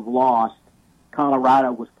Pac-12 could have lost,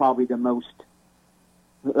 Colorado was probably the most,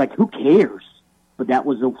 like, who cares? But that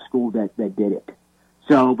was the school that did it.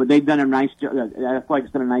 So, but they've done a nice job.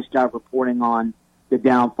 Athletics done a nice job reporting on the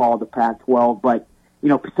downfall of the Pac-12. But,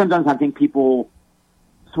 sometimes I think people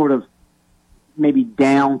sort of maybe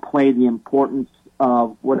downplay the importance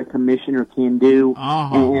of what a commissioner can do.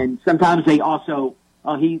 Uh-huh. And sometimes they also,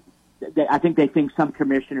 I think they think some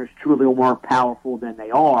commissioners truly are more powerful than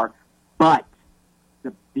they are. But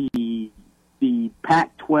the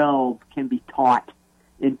Pac-12 can be taught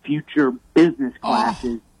in future business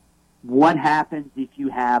classes. What happens if you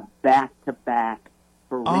have back-to-back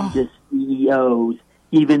horrendous CEOs,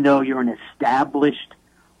 even though you're an established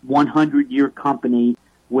 100-year company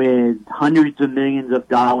with hundreds of millions of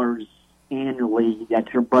dollars annually,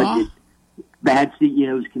 that's your budget. Bad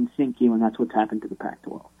CEOs can sink you, and that's what's happened to the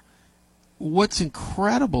Pac-12. What's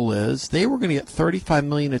incredible is they were going to get $35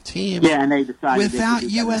 million a team. Yeah, and they decided without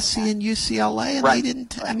USC and UCLA, and they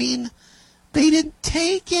didn't. They didn't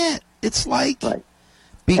take it. It's like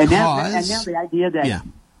because and now the idea that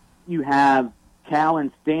you have Cal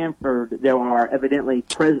and Stanford, there are evidently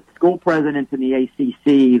school presidents in the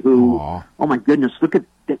ACC who, oh my goodness, look at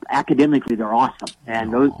academically they're awesome,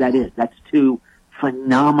 and that's two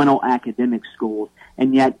phenomenal academic schools,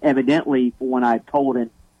 and yet evidently, from what I've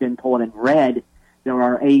been told and read, there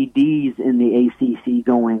are ADs in the ACC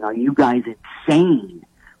going, are you guys insane?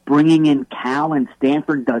 Bringing in Cal and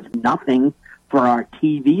Stanford does nothing for our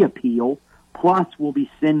TV appeal. Plus, we'll be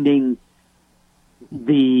sending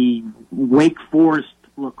the Wake Forest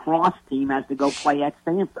lacrosse team has to go play at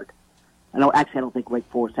Stanford. I don't think Wake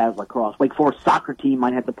Forest has lacrosse. Wake Forest soccer team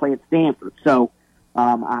might have to play at Stanford. So,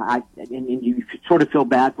 and you sort of feel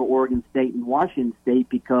bad for Oregon State and Washington State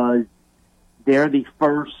because they're the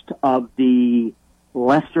first of the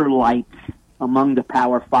lesser lights among the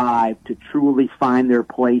Power Five to truly find their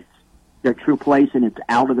true place, and it's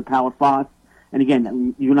out of the Power Five. And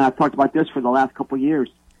again, you and I have talked about this for the last couple of years.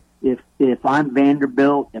 If I'm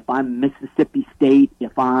Vanderbilt, if I'm Mississippi State,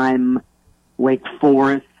 if I'm Wake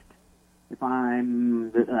Forest, if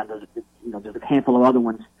I'm, there's a handful of other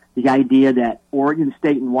ones. The idea that Oregon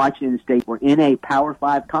State and Washington State were in a Power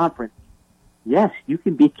 5 conference, yes, you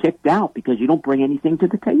can be kicked out because you don't bring anything to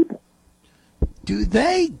the table. Do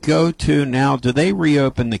they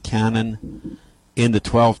reopen the canon in the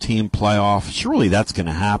 12-team playoff? Surely that's going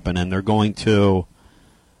to happen, and they're going to,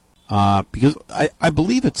 because I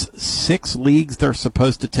believe it's 6 leagues they're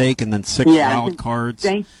supposed to take, and then 6 wild cards,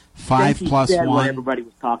 5 plus 1. What everybody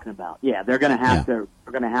was talking about. Yeah, they're going to have to.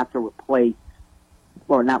 They're going to have to replace,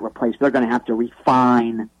 or not replace. They're going to have to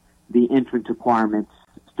refine the entrance requirements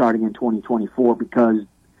starting in 2024 because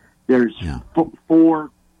there's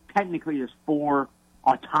 4. Technically, there's 4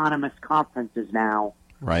 autonomous conferences now.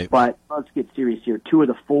 Right. But let's get serious here. 2 of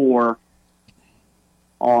the 4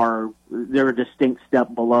 they're a distinct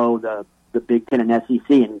step below the Big Ten and SEC.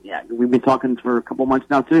 And we've been talking for a couple months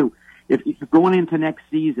now too. If you're going into next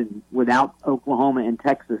season without Oklahoma and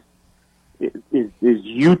Texas, is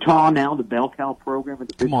Utah now the bell cow program of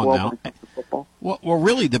the Big 12 when it comes to football? Well,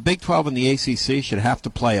 really, the Big 12 and the ACC should have to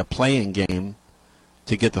play a play-in game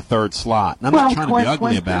to get the 3rd slot. And I'm not trying to be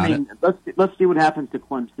ugly about it. Let's see what happens to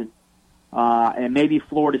Clemson. And maybe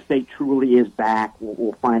Florida State truly is back.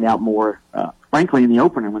 We'll find out more, frankly, in the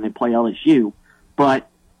opener when they play LSU. But,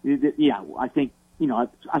 I think,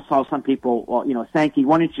 I saw some people, Sankey,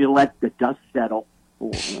 why don't you let the dust settle?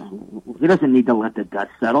 He doesn't need to let the dust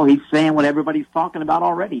settle. He's saying what everybody's talking about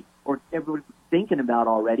already, or everybody's thinking about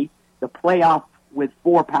already. The playoff with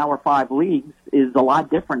 4 Power 5 leagues is a lot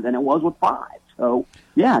different than it was with 5. So,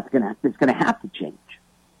 it's gonna have to change.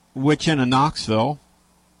 Which in Knoxville,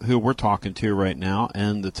 who we're talking to right now,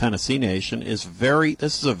 and the Tennessee Nation, this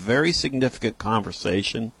is a very significant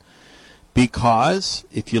conversation because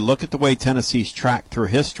if you look at the way Tennessee's tracked through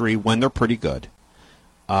history when they're pretty good,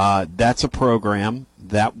 that's a program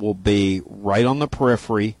that will be right on the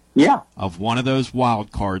periphery of one of those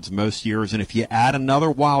wild cards most years. And if you add another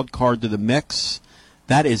wild card to the mix,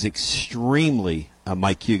 that is extremely,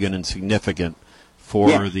 Mike Hugan, and significant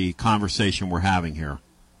for the conversation we're having here.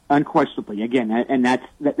 Unquestionably, again, and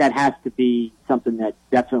that has to be something that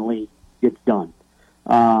definitely gets done.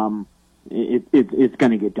 It's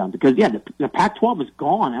going to get done because the Pac-12 is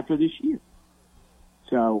gone after this year.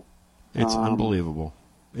 So it's unbelievable.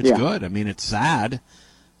 It's good. I mean, it's sad.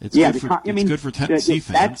 It's good for Tennessee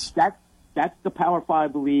fans. That's the Power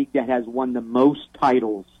 5 league that has won the most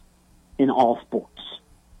titles in all sports.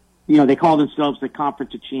 They call themselves the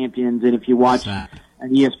Conference of Champions, and if you watch an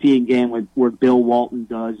ESPN game where Bill Walton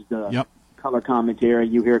does the color commentary,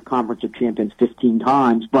 you hear Conference of Champions 15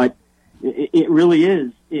 times. But it really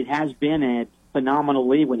is. It has been a phenomenal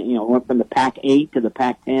league. When went from the Pac-8 to the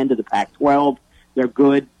Pac-10 to the Pac-12. They're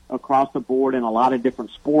good across the board in a lot of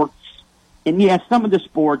different sports. And some of the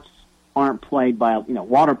sports aren't played by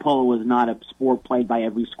water polo is not a sport played by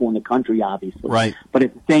every school in the country, obviously. Right. But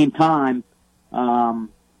at the same time,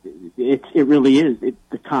 it really is. It's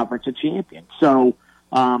the Conference of Champions. So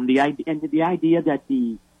the idea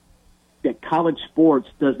that college sports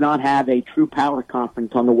does not have a true power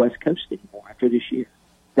conference on the West Coast anymore after this year,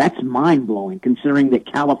 that's mind blowing. Considering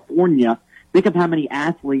that California, think of how many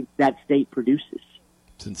athletes that state produces.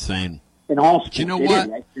 It's insane. In all sports, but you know what?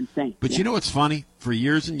 It's insane. But you know what's funny? For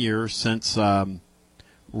years and years, since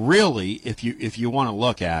really, if you want to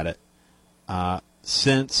look at it.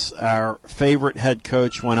 Since our favorite head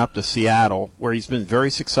coach went up to Seattle, where he's been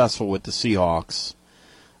very successful with the Seahawks,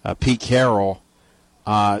 Pete Carroll,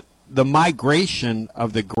 the migration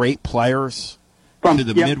of the great players to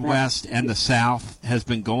the Midwest and the South has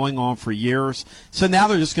been going on for years. So now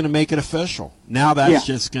they're just going to make it official. Now that's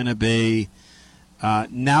just going to be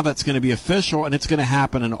official, and it's going to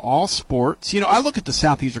happen in all sports. I look at the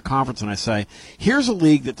Southeastern Conference and I say, here's a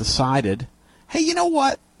league that decided, hey, you know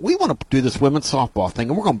what? We want to do this women's softball thing,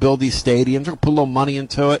 and we're going to build these stadiums. We're going to put a little money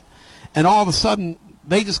into it. And all of a sudden,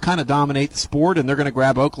 they just kind of dominate the sport, and they're going to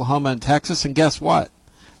grab Oklahoma and Texas. And guess what?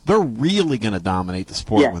 They're really going to dominate the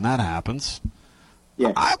sport when that happens.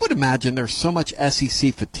 Yeah. I would imagine there's so much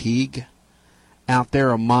SEC fatigue out there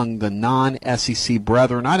among the non-SEC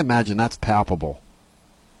brethren. I'd imagine that's palpable.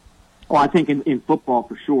 Well, I think in football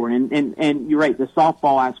for sure. And you're right, the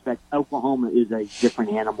softball aspect, Oklahoma is a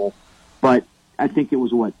different animal. But I think it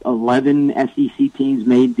was, 11 SEC teams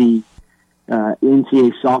made the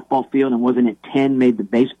NCAA softball field, and wasn't it 10 made the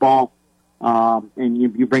baseball? And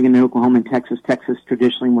you bring in Oklahoma and Texas. Texas,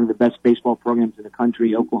 traditionally one of the best baseball programs in the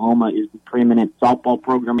country. Oklahoma is the preeminent softball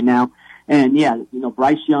program right now. And,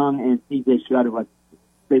 Bryce Young and C.J. Stroud,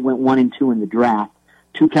 they went 1 and 2 in the draft.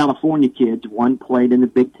 2 California kids, one played in the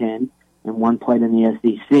Big Ten and one played in the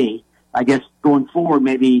SEC. I guess going forward,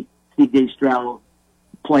 maybe C.J. Stroud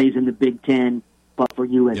plays in the Big Ten, but for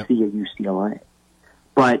USC or UCLA.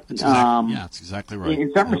 But that's exactly right.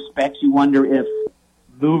 In some respects, you wonder if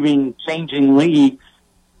changing leagues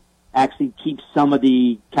actually keeps some of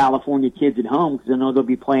the California kids at home, because I know they'll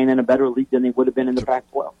be playing in a better league than they would have been in the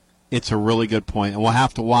Pac-12. It's a really good point, and we'll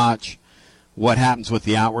have to watch what happens with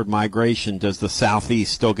the outward migration. Does the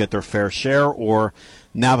Southeast still get their fair share, or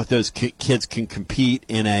now that those kids can compete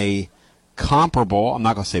in a comparable, I'm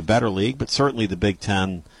not going to say better league, but certainly the Big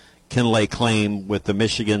Ten can lay claim with the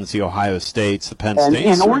Michigans, the Ohio States, the Penn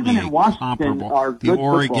States, and Oregon and Washington are good the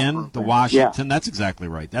Oregon, the Washington. Yeah. That's exactly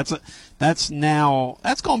right. That's going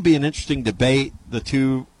to be an interesting debate. The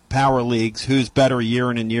two power leagues, who's better year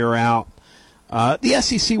in and year out. The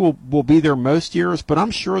SEC will be there most years, but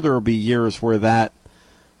I'm sure there will be years where that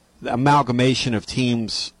amalgamation of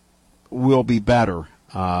teams will be better.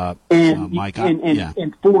 Mike,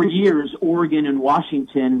 in 4 years, Oregon and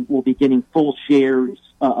Washington will be getting full shares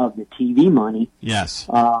of the TV money. Yes.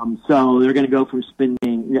 So they're going to go from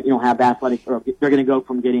spending, they're going to go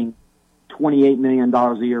from getting $28 million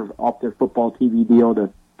a year off their football TV deal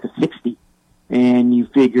to 60. And you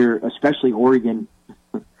figure, especially Oregon,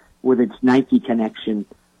 with its Nike connection,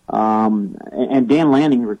 and Dan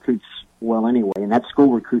Lanning recruits well anyway, and that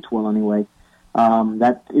school recruits well anyway.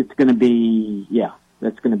 It's going to be,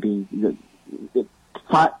 that's going to be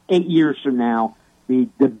 8 years from now. The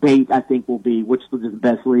debate, I think, will be which is the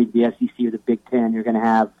best league, the SEC or the Big Ten.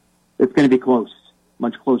 It's going to be close,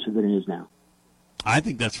 much closer than it is now. I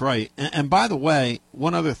think that's right. And by the way,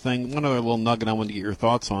 one other little nugget I wanted to get your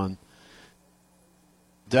thoughts on.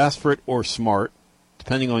 Desperate or smart,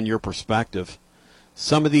 depending on your perspective,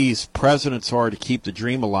 some of these presidents are to keep the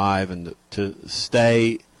dream alive and to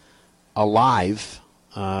stay alive,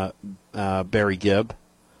 Barry Gibb.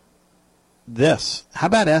 How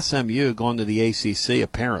about SMU going to the ACC,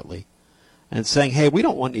 apparently, and saying, hey, we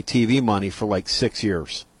don't want any TV money for like 6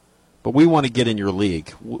 years, but we want to get in your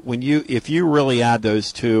league. If you really add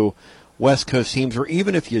those two West Coast teams, or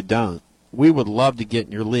even if you don't, we would love to get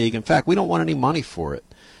in your league. In fact, we don't want any money for it.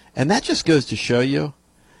 And that just goes to show you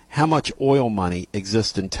how much oil money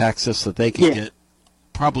exists in Texas that they can get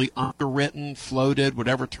probably underwritten, floated,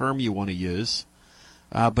 whatever term you want to use.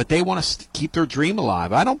 But they want to keep their dream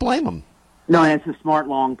alive. I don't blame them. No, it's a smart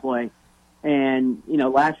long play. And,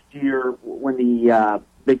 last year when the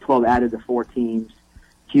Big 12 added the 4 teams,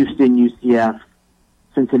 Houston, UCF,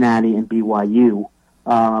 Cincinnati, and BYU,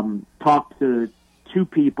 talked to 2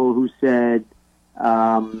 people who said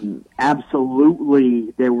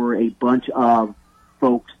absolutely there were a bunch of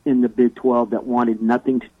folks in the Big 12 that wanted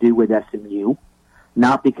nothing to do with SMU,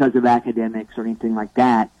 not because of academics or anything like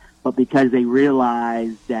that, but because they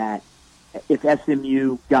realized that if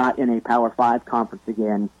SMU got in a Power 5 conference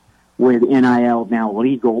again, with NIL now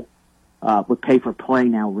legal, with pay-for-play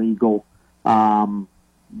now legal,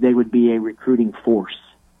 they would be a recruiting force.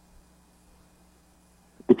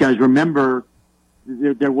 Because remember,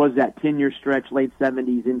 there was that 10-year stretch, late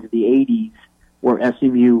 70s into the 80s, where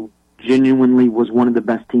SMU genuinely was one of the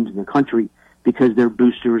best teams in the country because their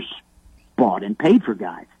boosters bought and paid for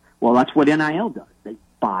guys. Well, that's what NIL does. They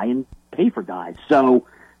buy and pay for guys. So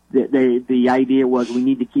the idea was we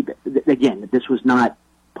need to keep it. Again, this was not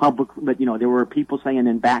public, but there were people saying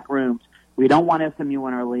in back rooms, we don't want SMU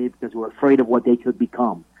in our league because we're afraid of what they could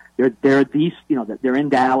become. They're they're in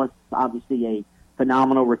Dallas, obviously a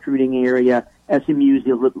phenomenal recruiting area. SMU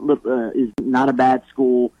is not a bad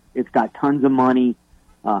school. It's got tons of money,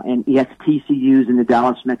 and yes, TCU's in the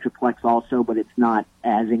Dallas Metroplex also, but it's not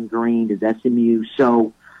as ingrained as SMU.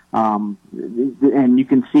 So, and you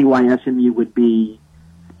can see why SMU would be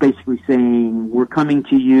basically saying, we're coming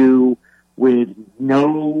to you with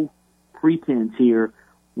no pretense here.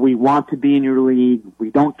 We want to be in your league. We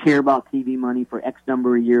don't care about TV money for X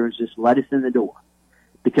number of years. Just let us in the door.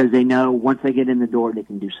 Because they know once they get in the door, they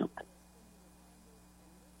can do something.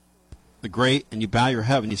 The great, and you bow your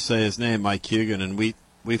head when you say his name, Mike Hugan, and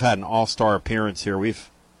we've had an all-star appearance here. We've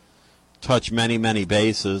touched many, many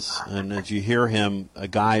bases, and as you hear him, a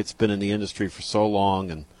guy that's been in the industry for so long,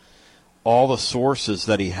 and all the sources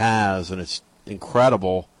that he has, and it's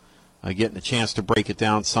incredible getting a chance to break it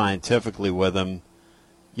down scientifically with him.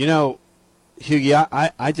 Hughie,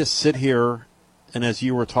 I just sit here, and as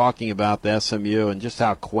you were talking about the SMU and just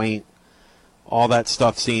how quaint all that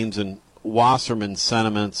stuff seems, and Wasserman's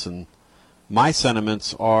sentiments and my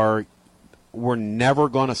sentiments are, we're never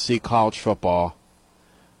going to see college football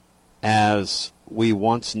as we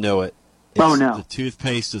once knew it. Oh, no. The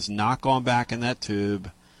toothpaste is not going back in that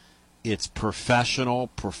tube. It's professional,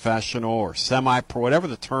 or semi-pro, whatever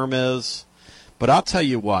the term is. But I'll tell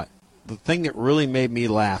you what, the thing that really made me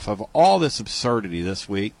laugh of all this absurdity this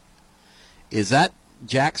week is that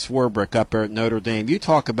Jack Swarbrick up there at Notre Dame. You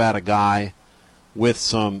talk about a guy with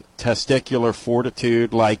some testicular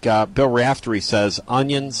fortitude, like Bill Raftery says,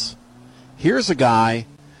 onions. Here's a guy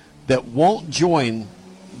that won't join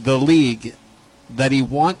the league that he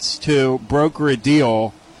wants to broker a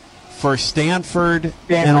deal for Stanford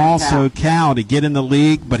and also Cal to get in the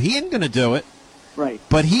league, but he ain't going to do it. Right.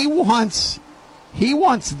 But he wants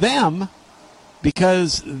them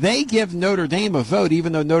because they give Notre Dame a vote,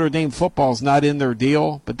 even though Notre Dame football is not in their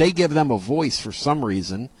deal, but they give them a voice for some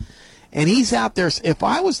reason. And he's out there. If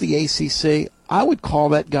I was the ACC, I would call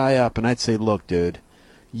that guy up and I'd say, look, dude,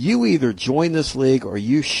 you either join this league or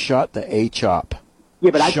you shut the H up.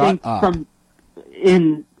 Yeah, but I think from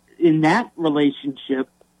in that relationship,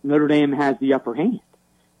 Notre Dame has the upper hand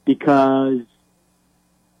because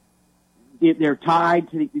they're tied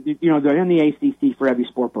to they're in the ACC for every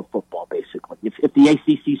sport but football, basically. If the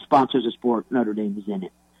ACC sponsors a sport, Notre Dame is in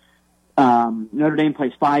it. Notre Dame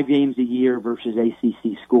plays 5 games a year versus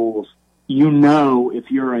ACC schools. If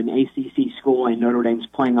you're an ACC school and Notre Dame's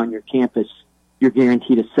playing on your campus, you're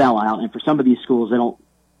guaranteed a sellout. And for some of these schools,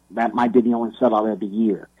 that might be the only sellout every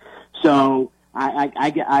year. So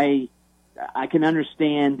I can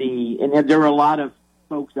understand and there are a lot of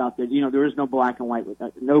folks out there. There is no black and white,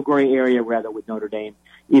 no gray area rather with Notre Dame.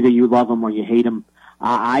 Either you love them or you hate them.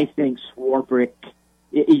 I think Swarbrick,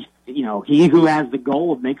 he who has the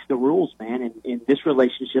gold makes the rules, man. And in this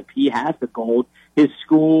relationship, he has the gold. His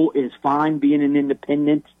school is fine being an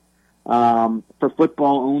independent for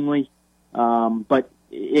football only. But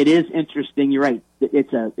it is interesting. You're right.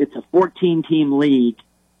 It's a 14-team league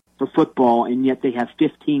for football, and yet they have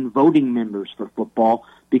 15 voting members for football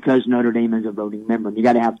because Notre Dame is a voting member. And you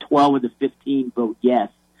got to have 12 of the 15 vote yes,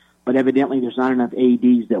 but evidently there's not enough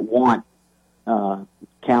ADs that want Cal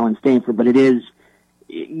and Stanford. But you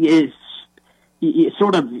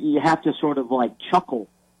have to sort of like chuckle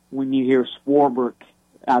when you hear Swarbrick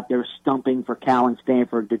out there stumping for Cal and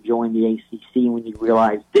Stanford to join the ACC when you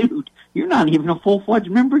realize, dude, you're not even a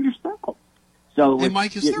full-fledged member yourself. So, hey,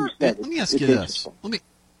 Mike, let me ask you this.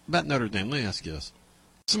 About Notre Dame, let me ask you this.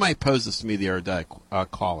 Somebody posed this to me the other day,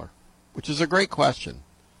 caller, which is a great question.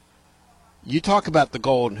 You talk about the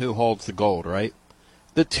gold and who holds the gold, right?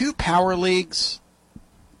 The two power leagues,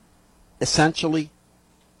 essentially,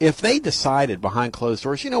 if they decided behind closed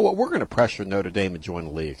doors, you know what, we're going to pressure Notre Dame to join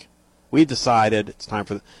the league. We decided it's time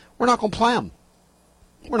for we're not going to play them.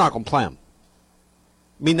 We're not going to play them.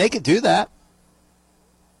 I mean, they could do that.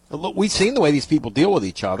 Look, we've seen the way these people deal with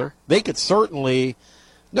each other. They could certainly.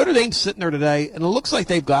 Notre Dame's sitting there today, and it looks like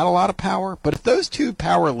they've got a lot of power. But if those two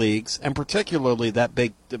power leagues, and particularly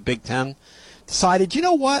the Big Ten, decided, you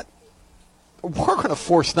know what, we're going to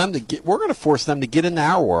force them to get into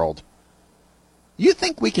our world. You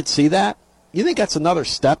think we could see that? You think that's another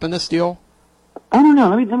step in this deal? I don't know.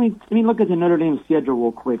 Let me look at the Notre Dame schedule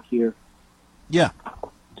real quick here. Yeah.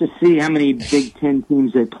 To see how many Big Ten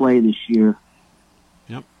teams they play this year.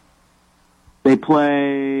 Yep. They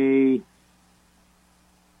play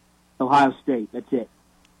Ohio State. That's it.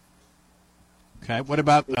 Okay. What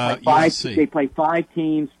about USC? They play 5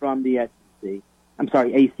 teams from the SEC. I'm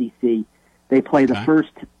sorry, ACC. They play the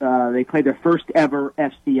first. They play their first ever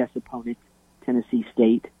FCS opponent, Tennessee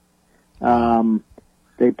State.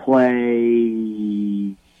 They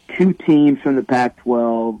play 2 teams from the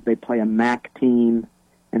Pac-12. They play a MAC team,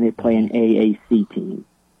 and they play an AAC team.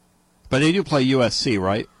 But they do play USC,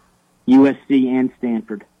 right? USC and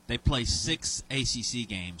Stanford. They play 6 ACC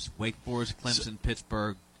games: Wake Forest, Clemson,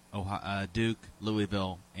 Pittsburgh, Ohio, Duke,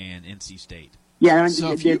 Louisville, and NC State. Yeah,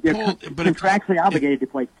 so they're contractually obligated to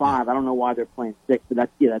play 5. I don't know why they're playing 6, but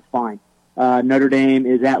that's fine. Notre Dame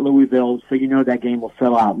is at Louisville, so you know that game will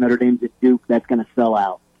sell out. Notre Dame's at Duke, that's going to sell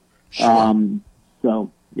out. Sure.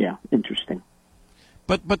 So, yeah, interesting.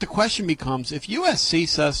 But the question becomes, if USC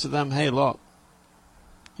says to them, hey, look,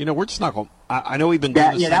 we're just not going to – I know we've been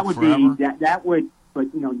doing this thing forever. That would – but,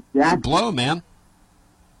 that would blow, man.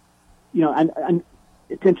 And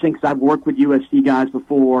it's interesting because I've worked with USC guys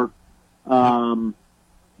before, USC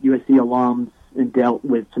alums, and dealt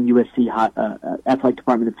with some USC athletic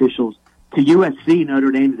department officials. To USC,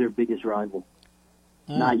 Notre Dame is their biggest rival,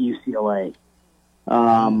 not UCLA.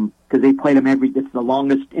 Because they played them it's the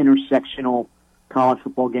longest intersectional college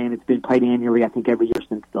football game. It's been played annually, I think, every year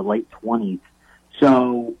since the late 20s.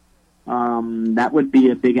 So that would be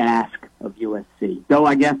a big ask of USC. Though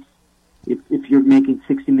I guess if you're making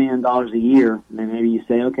 $60 million a year, then maybe you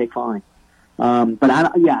say, okay, fine. But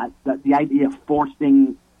the idea of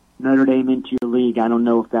forcing Notre Dame into your league, I don't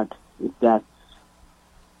know if that's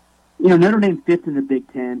Notre Dame fits in the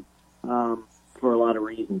Big Ten. for a lot of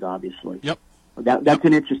reasons, obviously. Yep. That's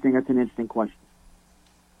an interesting question.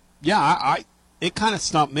 Yeah, it kind of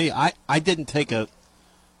stumped me. I didn't take the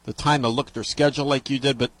time to look at their schedule like you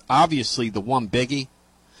did, but obviously the one biggie,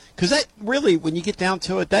 because that really, when you get down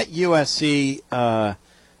to it, that USC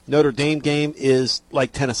Notre Dame game is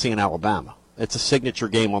like Tennessee and Alabama. It's a signature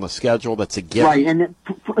game on the schedule. That's a given. Right, and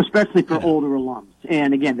especially for older alums.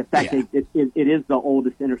 And again, the fact that it is the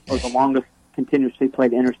oldest or the longest continuously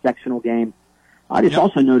played intersectional game. I just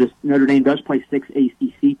also noticed Notre Dame does play 6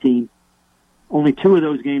 ACC teams. Only 2 of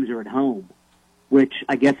those games are at home, which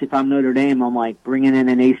I guess if I'm Notre Dame, I'm like, bringing in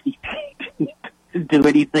an ACC to do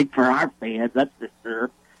anything for our fans, that's for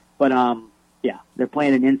sure. But, they're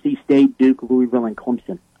playing an NC State, Duke, Louisville, and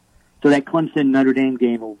Clemson. So that Clemson-Notre Dame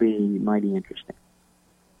game will be mighty interesting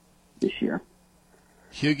this year.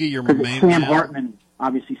 Hughie, your main Sam man. Hartman,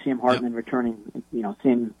 obviously Sam Hartman returning,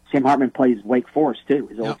 Sam Hartman plays Wake Forest too,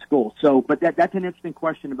 his old school. So, but that's an interesting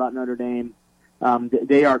question about Notre Dame.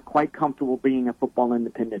 They are quite comfortable being a football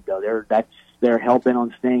independent, though. They're hell bent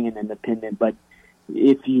on staying an independent. But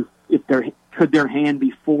could their hand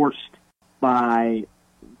be forced by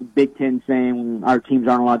the Big Ten saying our teams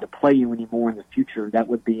aren't allowed to play you anymore in the future? That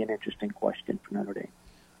would be an interesting question for Notre Dame.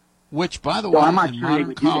 Which, by the way, I'm not in sure they modern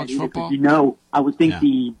would do that college either, football, because, I would think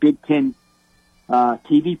the Big Ten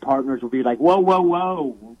TV partners will be like,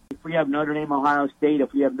 whoa. If we have Notre Dame, Ohio State,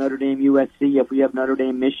 if we have Notre Dame, USC, if we have Notre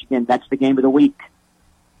Dame, Michigan, that's the game of the week.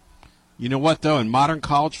 you know what, though? In modern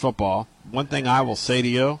college football, one thing I will say to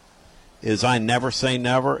you is I never say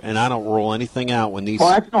never, and I don't rule anything out when these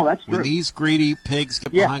that's when true. these greedy pigs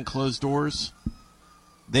get behind closed doors.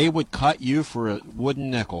 They would cut you for a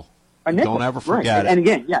wooden nickel. A nickel, Don't ever right. forget it. And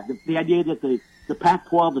again, the idea that the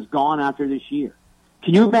Pac-12 is gone after this year.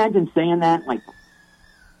 Can you imagine saying that? Like,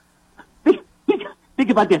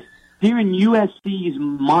 think about this. During USC's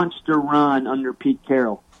monster run under Pete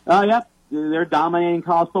Carroll. Oh, yep, they're dominating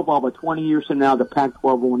college football, but 20 years from now, the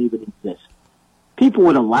Pac-12 won't even exist. People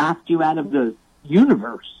would have laughed you out of the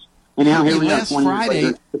universe. And now here we are 20 years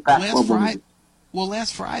later, the Pac-12 won't exist.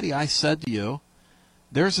 Last Friday I said to you,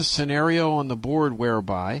 there's a scenario on the board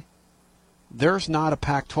whereby there's not a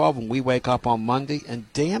Pac-12 when we wake up on Monday,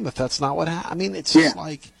 and damn if that's not what happened. I mean, it's just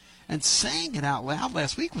like, and saying it out loud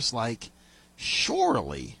last week was like,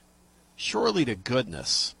 surely to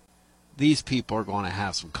goodness, these people are going to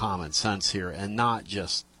have some common sense here and not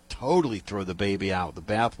just totally throw the baby out with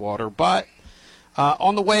the bathwater. But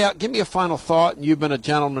on the way out, give me a final thought, and you've been a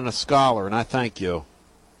gentleman, a scholar, and I thank you.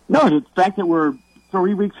 No, the fact that we're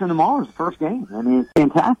 3 weeks from tomorrow is the first game. I mean, it's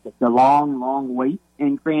fantastic. The long wait.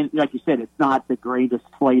 And like you said, it's not the greatest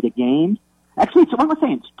slate of games. Actually, what am I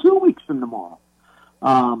saying? It's 2 weeks from tomorrow.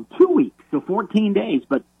 2 weeks, so 14 days.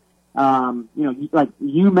 But, like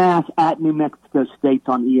UMass at New Mexico State's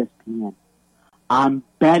on ESPN. I'm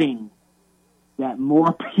betting that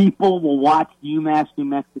more people will watch UMass New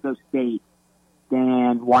Mexico State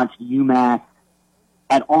than watch UMass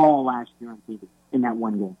at all last year on TV in that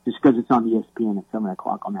one game, just because it's on ESPN at 7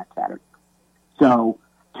 o'clock on that Saturday. So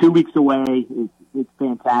 2 weeks away, it's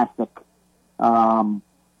fantastic. I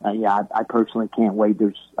personally can't wait.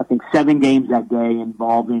 There's, I think, 7 games that day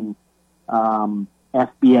involving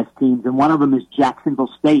FBS teams, and one of them is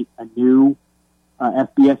Jacksonville State, a new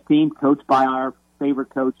FBS team coached by our favorite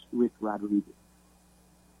coach, Rich Rodriguez.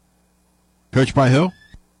 Coached by who?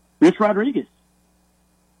 Rich Rodriguez.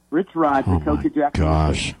 Rich Rod, the coach of Jacksonville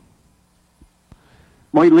Gosh. State.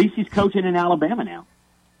 Well, at least he's coaching in Alabama now.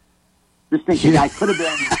 Just think the guy could have been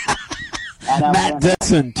at Alabama. Matt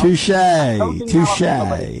Dixon, touche.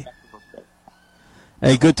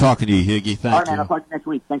 Hey, good talking to you, Higgy. Thank All right, you. man, I'll talk to you next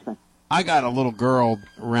week. Thanks, man. I got a little girl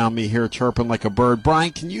around me here chirping like a bird.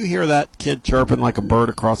 Brian, can you hear that kid chirping like a bird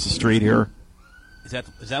across the street here? Is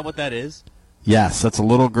that what that is? Yes, that's a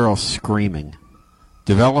little girl screaming,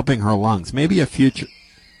 developing her lungs. Maybe a future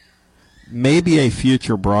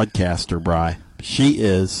broadcaster, Bri. She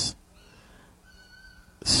is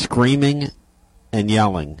screaming and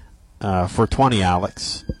yelling for 20,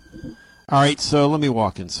 Alex. All right, so let me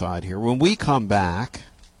walk inside here. When we come back,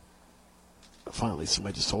 finally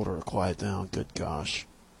somebody just told her to quiet down. Good gosh.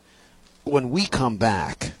 When we come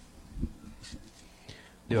back,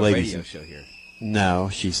 do a radio show here. No,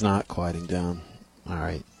 she's not quieting down. All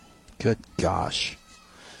right. Good gosh.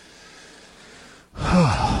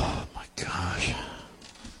 Oh, my gosh.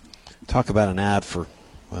 Talk about an ad for,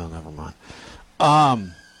 well, never mind.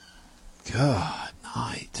 Good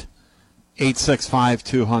night.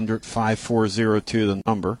 865-200-5402, the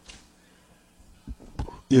number.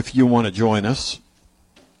 If you want to join us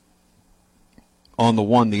on the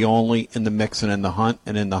one, the only, in the mix and in the hunt.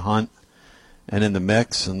 And in the hunt, and in the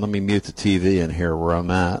mix. And let me mute the TV in here where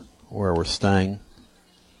I'm at, where we're staying.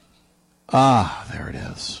 Ah, there it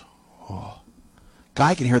is. Oh.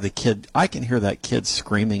 I can hear the kid. I can hear that kid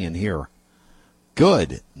screaming in here.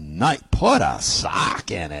 Good night. Put a sock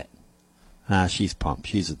in it. Ah, she's pumped.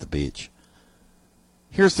 She's at the beach.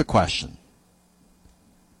 Here's the question.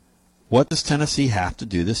 What does Tennessee have to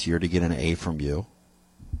do this year to get an A from you?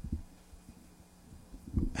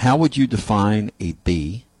 How would you define a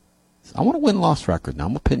B? I want a win-loss record now.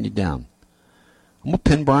 I'm going to pin you down. I'm going to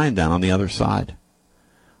pin Brian down on the other side.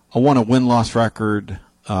 I want a win-loss record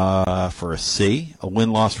for a C, a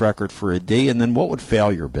win-loss record for a D, and then what would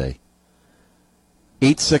failure be?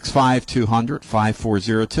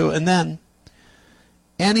 865-200-5402. And then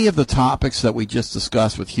any of the topics that we just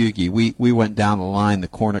discussed with Hughie, we went down the line, the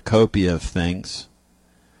cornucopia of things,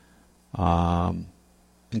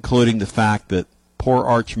 including the fact that poor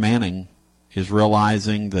Arch Manning is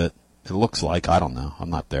realizing that it looks like, I don't know, I'm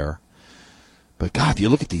not there. But, God, if you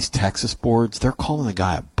look at these Texas boards, they're calling the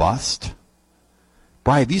guy a bust.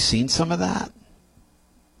 Brian, have you seen some of that?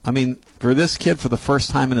 I mean, for this kid, for the first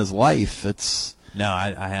time in his life, it's... No,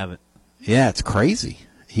 I haven't. Yeah, it's crazy.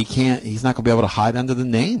 He's not going to be able to hide under the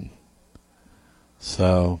name.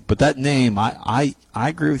 So, but that name, I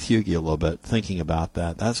agree with Hughie a little bit, thinking about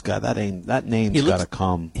that. That name's got to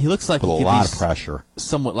come. He looks like with a lot of pressure.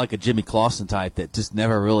 Somewhat like a Jimmy Clausen type that just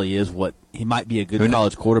never really is what he might be a good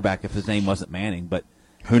college quarterback if his name wasn't Manning, but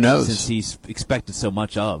who knows? Since he's expected so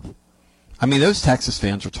much of. I mean, those Texas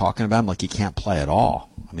fans are talking about him like he can't play at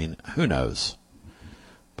all. I mean, who knows?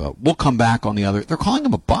 But we'll come back on the other. They're calling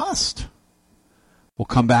him a bust. We'll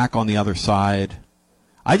come back on the other side.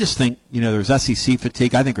 I just think, there's SEC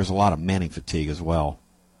fatigue. I think there's a lot of Manning fatigue as well.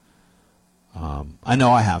 I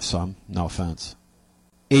know I have some. No offense.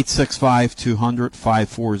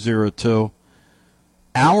 865-200-5402.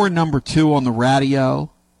 Hour number 2 on the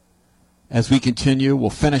radio. As we continue, we'll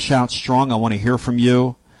finish out strong. I want to hear from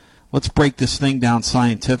you. Let's break this thing down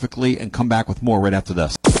scientifically and come back with more right after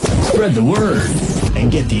this. Spread the word and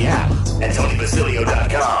get the app at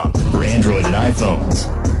TonyBasilio.com for Android and iPhones.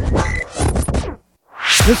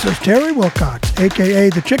 This is Terry Wilcox,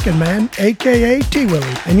 a.k.a. The Chicken Man, a.k.a.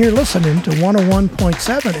 T-Willie, and you're listening to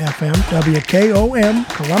 101.7 FM WKOM,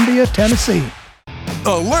 Columbia, Tennessee.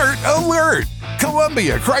 Alert, alert!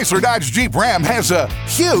 Columbia Chrysler Dodge Jeep Ram has a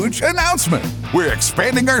huge announcement. We're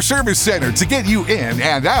expanding our service center to get you in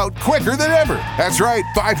and out quicker than ever. That's right,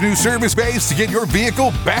 5 new service bays to get your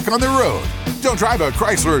vehicle back on the road. Don't drive a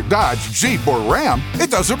Chrysler, Dodge, Jeep, or Ram. It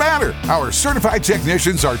doesn't matter. Our certified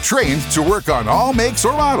technicians are trained to work on all makes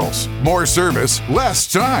or models. More service,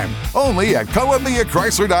 less time. Only at Columbia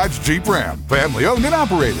Chrysler Dodge Jeep Ram. Family owned and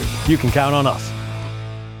operated. You can count on us.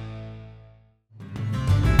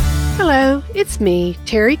 Hello, it's me,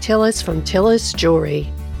 Terry Tillis from Tillis Jewelry.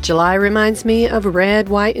 July reminds me of red,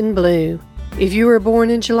 white, and blue. If you were born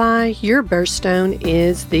in July, your birthstone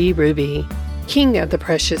is the ruby, king of the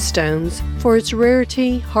precious stones, for its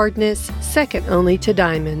rarity, hardness, second only to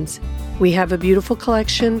diamonds. We have a beautiful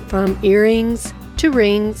collection from earrings to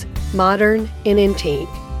rings, modern and antique.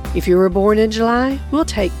 If you were born in July, we'll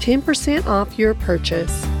take 10% off your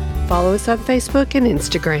purchase. Follow us on Facebook and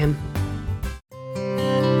Instagram.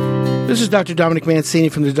 This is Dr. Dominic Mancini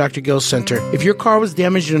from the Dr. Gill Center. If your car was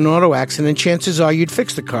damaged in an auto accident, chances are you'd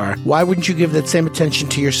fix the car. Why wouldn't you give that same attention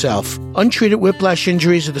to yourself? Untreated whiplash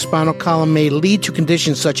injuries of the spinal column may lead to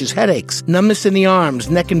conditions such as headaches, numbness in the arms,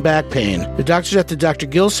 neck and back pain. The doctors at the Dr.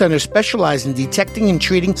 Gill Center specialize in detecting and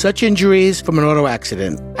treating such injuries from an auto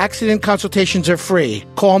accident. Accident consultations are free.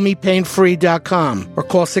 Call mepainfree.com or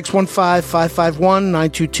call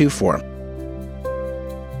 615-551-9224.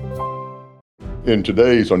 In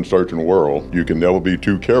today's uncertain world, you can never be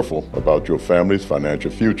too careful about your family's financial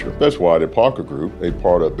future. That's why the Parker Group, a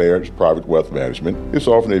part of Baird's Private Wealth Management, is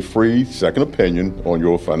offering a free second opinion on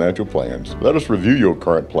your financial plans. Let us review your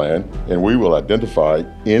current plan, and we will identify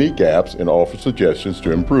any gaps and offer suggestions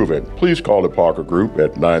to improve it. Please call the Parker Group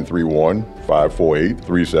at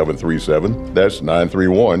 931-548-3737. That's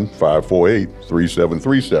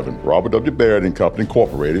 931-548-3737. Robert W. Baird & Company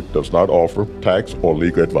Incorporated does not offer tax or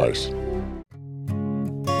legal advice.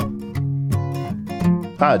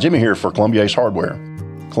 Hi, Jimmy here for Columbia Ace Hardware.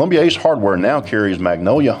 Columbia Ace Hardware now carries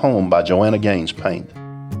Magnolia Home by Joanna Gaines paint.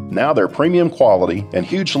 Now their premium quality and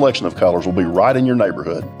huge selection of colors will be right in your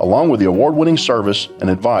neighborhood. Along with the award-winning service and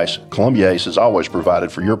advice Columbia Ace has always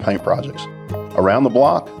provided for your paint projects. Around the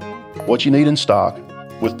block, what you need in stock,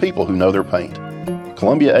 with people who know their paint.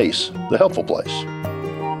 Columbia Ace, the helpful place.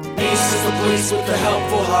 Ace is the place with the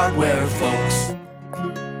helpful hardware, folks.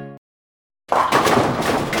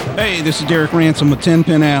 Hey, this is Derek Ransom with 10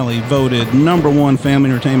 Pin Alley, voted #1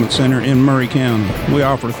 family entertainment center in Murray County. We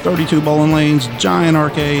offer 32 bowling lanes, giant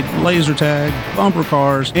arcade, laser tag, bumper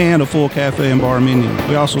cars, and a full cafe and bar menu.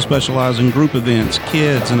 We also specialize in group events,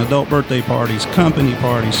 kids and adult birthday parties, company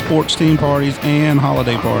parties, sports team parties, and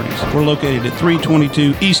holiday parties. We're located at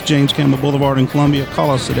 322 East James Campbell Boulevard in Columbia.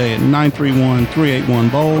 Call us today at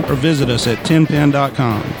 931-381-BOWL or visit us at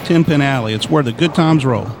 10pin.com. 10 Pin Alley, it's where the good times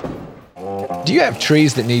roll. Do you have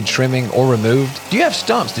trees that need trimming or removed? Do you have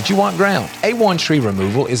stumps that you want ground? A1 Tree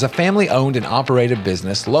Removal is a family-owned and operated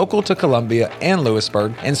business local to Columbia and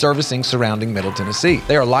Lewisburg and servicing surrounding Middle Tennessee.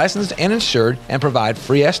 They are licensed and insured and provide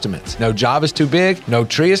free estimates. No job is too big, no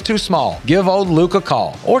tree is too small. Give old Luke a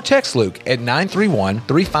call or text Luke at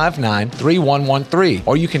 931-359-3113,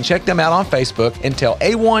 or you can check them out on Facebook and tell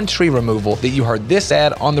A1 Tree Removal that you heard this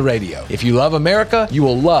ad on the radio. If you love America, you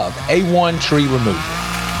will love A1 Tree Removal.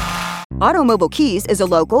 Automobile Keys is a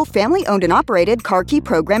local, family-owned and operated car key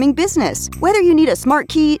programming business. Whether you need a smart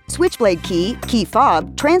key, switchblade key, key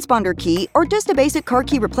fob, transponder key, or just a basic car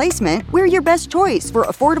key replacement, we're your best choice for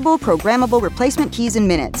affordable, programmable replacement keys in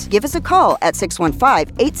minutes. Give us a call at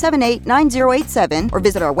 615-878-9087 or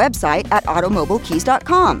visit our website at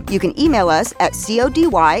automobilekeys.com. You can email us at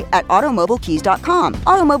cody@automobilekeys.com.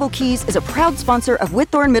 Automobile Keys is a proud sponsor of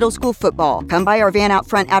Whitthorne Middle School football. Come by our van out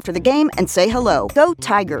front after the game and say hello. Go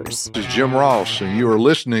Tigers! This is Jim Ross, and you are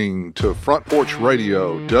listening to Front Porch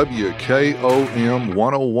Radio, WKOM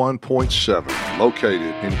 101.7,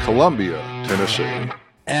 located in Columbia, Tennessee.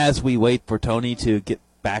 As we wait for Tony to get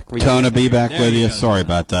back. Tony, be back with you. Sorry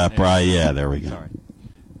about that, Brian. Yeah, there we go. Sorry.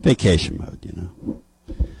 Vacation mode, you know.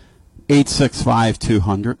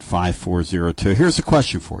 865-200-5402. Here's a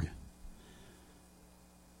question for you.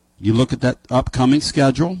 You look at that upcoming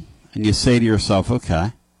schedule, and you say to yourself,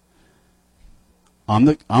 okay, I'm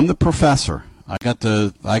the professor. I got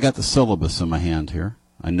the syllabus in my hand here.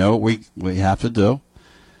 I know what we have to do,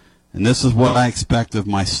 and this is what I expect of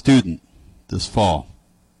my student this fall.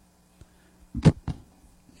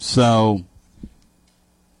 So,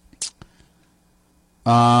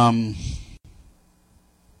 Ewad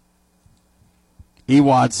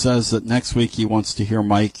says that next week he wants to hear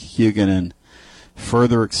Mike Huguenin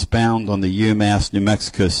further expound on the UMass New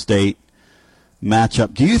Mexico State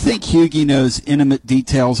matchup. Do you think Hughie knows intimate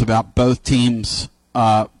details about both teams,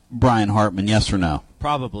 Brian Hartman, yes or no?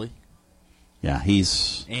 Probably. Yeah,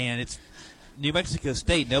 and it's New Mexico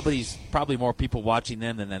State. Probably more people watching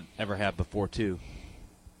them than ever have before, too.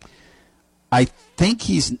 I think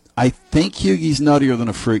Hughie's nuttier than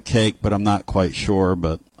a fruitcake, but I'm not quite sure,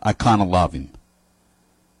 but I kind of love him.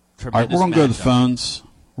 All right, we're going to go to the phones.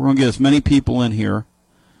 We're going to get as many people in here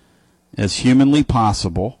as humanly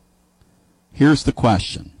possible. Here's the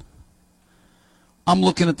question. I'm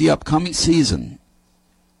looking at the upcoming season,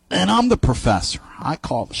 and I'm the professor. I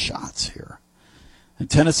call the shots here. And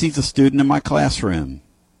Tennessee's a student in my classroom.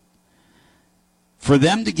 For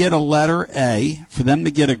them to get a letter A, for them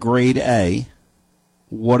to get a grade A,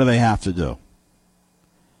 what do they have to do?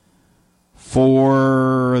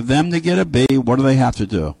 For them to get a B, what do they have to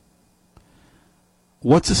do?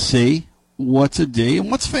 What's a C? What's a D?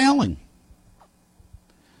 And what's failing?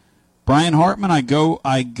 Brian Hartman, I go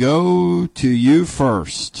to you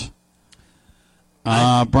first.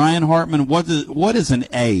 Brian Hartman, what is an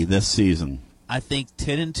A this season? I think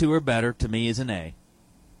 10-2 or better to me is an A.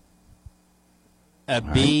 A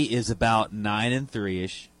B is about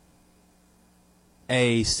 9-3ish.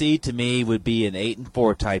 A C to me would be an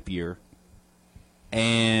 8-4 type year,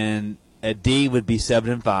 and a D would be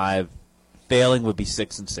 7-5. Failing would be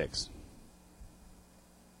 6-6.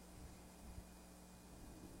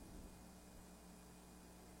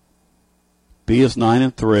 B is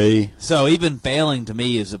 9-3. So even failing to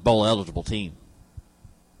me is a bowl eligible team.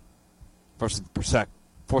 For some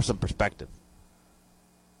perspective.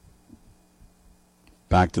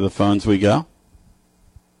 Back to the phones we go.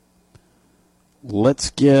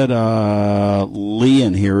 Let's get Lee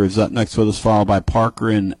in here, who's up next with us, followed by Parker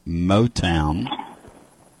in Motown.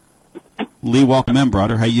 Lee, welcome in,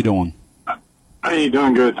 brother. How you doing? Hey,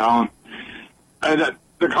 doing good, Tom. The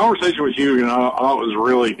conversation with you, I thought was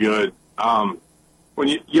really good. When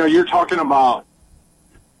you're talking about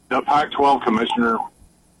the Pac-12 commissioner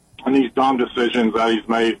and these dumb decisions that he's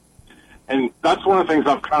made, and that's one of the things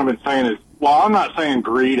I've kind of been saying is, while I'm not saying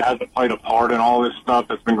greed hasn't played a part in all this stuff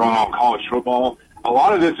that's been going on in college football, a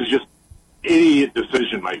lot of this is just idiot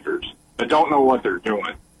decision makers that don't know what they're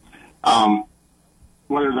doing.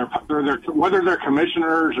 Whether they're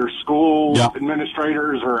commissioners or school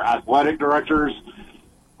administrators or athletic directors,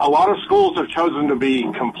 a lot of schools have chosen to be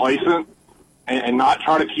complacent and not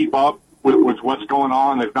try to keep up with what's going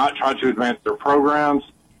on. They've not tried to advance their programs.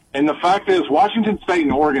 And the fact is, Washington State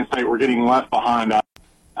and Oregon State were getting left behind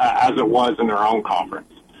as it was in their own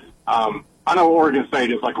conference. I know Oregon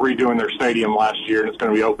State is like redoing their stadium last year, and it's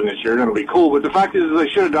going to be open this year, and it'll be cool. But the fact is they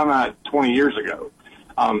should have done that 20 years ago.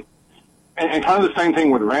 And kind of the same thing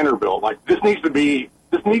with Vanderbilt. Like, this needs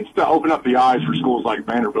to open up the eyes for schools like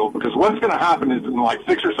Vanderbilt, because what's going to happen is in like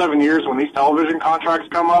 6 or 7 years when these television contracts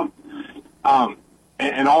come up,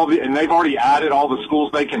 and they've already added all the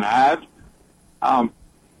schools they can add, and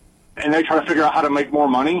they try to figure out how to make more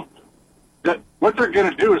money. That what they're going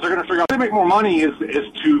to do is they're going to figure out how to make more money is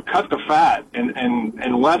to cut the fat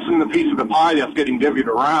and lessen the piece of the pie that's getting divvied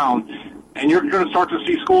around. And you're going to start to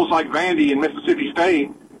see schools like Vandy and Mississippi State,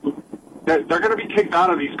 they're going to be kicked out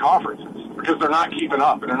of these conferences because they're not keeping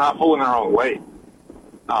up and they're not pulling their own weight.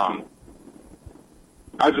 I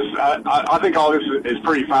think all this is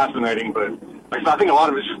pretty fascinating, but like I said, I think a lot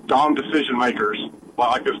of it's just dumb decision makers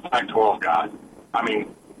like this Pac-12 guy. I mean,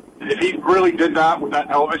 if he really did that with that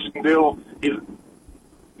television deal, he's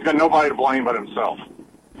got nobody to blame but himself.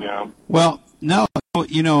 You know? Well, no,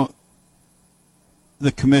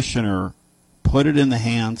 the commissioner put it in the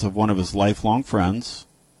hands of one of his lifelong friends,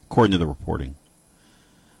 according to the reporting.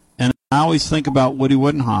 And I always think about Woody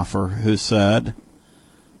Woodenhofer, who said,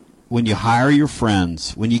 when you hire your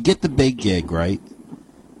friends, when you get the big gig, right,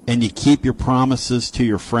 and you keep your promises to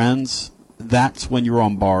your friends, that's when you're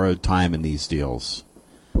on borrowed time in these deals.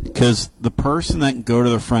 Because the person that can go to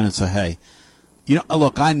their friend and say, hey,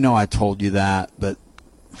 look, I know I told you that, but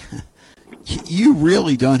you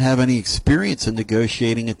really don't have any experience in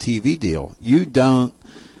negotiating a TV deal. You don't.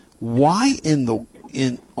 Why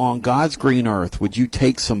on God's green earth would you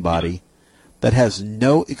take somebody that has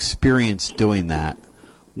no experience doing that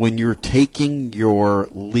when you're taking your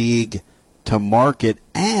league to market,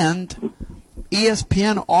 and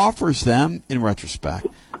ESPN offers them, in retrospect,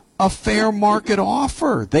 a fair market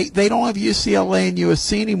offer? They don't have UCLA and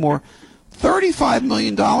USC anymore. $35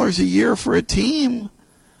 million a year for a team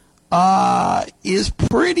is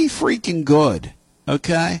pretty freaking good,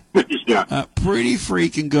 okay? Yeah. Pretty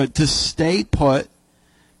freaking good. To stay put,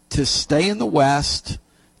 to stay in the West,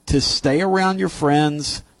 to stay around your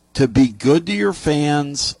friends, to be good to your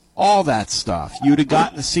fans, all that stuff. You'd have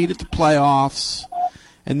gotten a seat at the playoffs.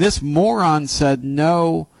 And this moron said,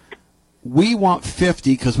 no, we want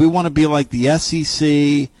 50 because we want to be like the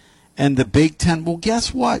SEC and the Big Ten. Well,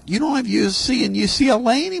 guess what? You don't have USC and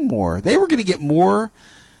UCLA anymore. They were going to get more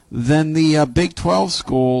than the Big 12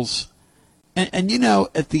 schools. And at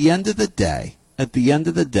the end of the day, and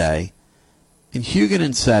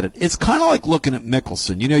Huguenin said it, it's kind of like looking at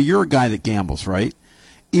Mickelson. You're a guy that gambles, right?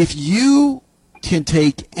 If you can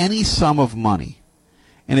take any sum of money,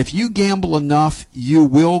 and if you gamble enough, you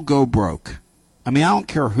will go broke. I mean, I don't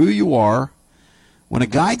care who you are. When a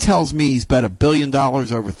guy tells me he's bet $1 billion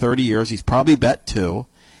over 30 years, he's probably bet $2.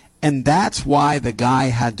 And that's why the guy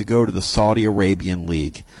had to go to the Saudi Arabian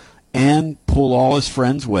League and pull all his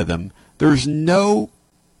friends with him. There's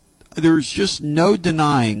just no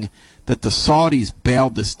denying that the Saudis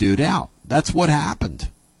bailed this dude out. That's what happened.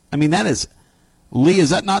 I mean, Lee, is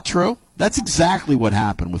that not true? That's exactly what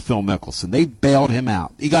happened with Phil Mickelson. They bailed him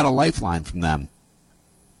out. He got a lifeline from them.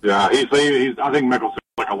 Yeah, I think Mickelson's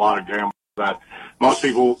like a lot of gamblers. That most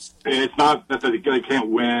people, it's not that they can't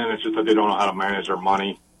win, it's just that they don't know how to manage their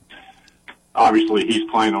money. Obviously, he's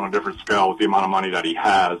playing on a different scale with the amount of money that he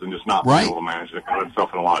has and just not being able to manage it. He got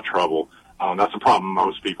himself in a lot of trouble. That's a problem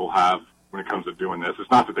most people have when it comes to doing this.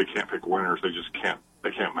 It's not that they can't pick winners, they just can't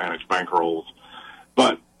manage bankrolls.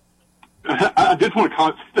 But I did want to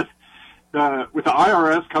comment, with the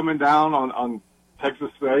IRS coming down on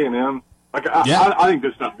Texas A&M, I think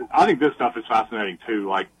this stuff is fascinating too.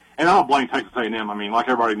 Like, and I don't blame Texas A&M. I mean, like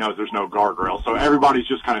everybody knows, there's no guardrail, so everybody's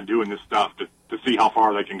just kind of doing this stuff to see how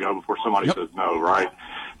far they can go before somebody says no, right?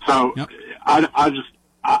 So I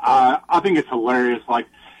think it's hilarious. Like,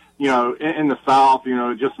 in the South,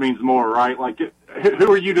 it just means more, right? Like,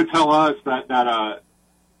 who are you to tell us that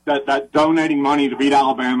donating money to beat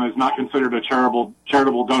Alabama is not considered a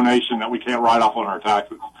charitable donation that we can't write off on our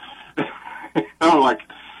taxes?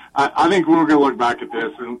 I think we're going to look back at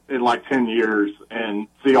this in like 10 years and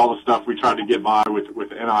see all the stuff we tried to get by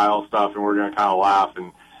with NIL stuff, and we're going to kind of laugh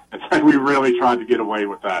and say we really tried to get away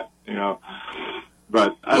with that,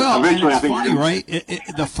 But eventually, I think funny, right?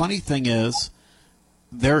 The funny thing is,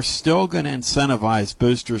 they're still going to incentivize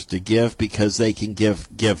boosters to give because they can give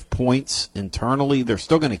points internally. They're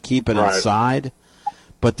still going to keep it inside.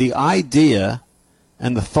 But the idea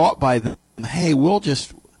and the thought by them, hey, we'll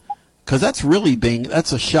just because that's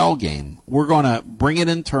a shell game. We're going to bring it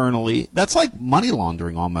internally. That's like money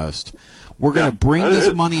laundering almost. We're going to bring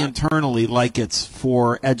this money internally like it's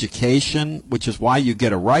for education, which is why you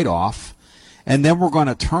get a write-off. And then we're going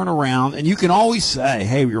to turn around, and you can always say,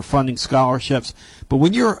 hey, you're funding scholarships. But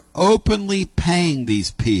when you're openly paying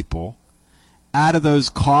these people out of those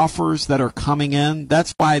coffers that are coming in,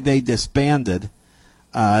 that's why they disbanded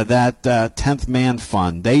that 10th Man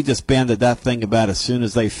Fund. They disbanded that thing about as soon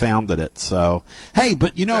as they founded it. So, hey,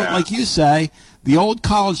 but, like you say, the old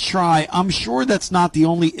college try, I'm sure that's not the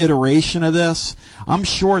only iteration of this. I'm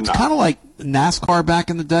sure it's kind of like NASCAR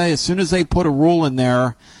back in the day. As soon as they put a rule in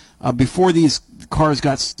there, before these cars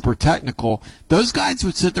got super technical, those guys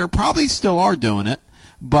would sit there, probably still are doing it,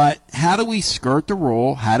 but how do we skirt the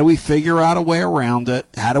rule? How do we figure out a way around it?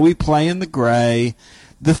 How do we play in the gray?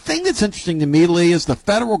 The thing that's interesting to me, Lee, is the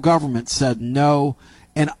federal government said no,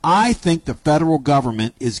 and I think the federal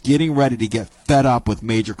government is getting ready to get fed up with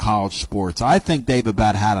major college sports. I think they've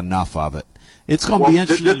about had enough of it. It's going to be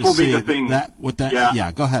interesting this to will see be the thing.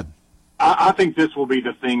 Yeah, go ahead. I think this will be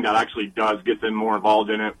the thing that actually does get them more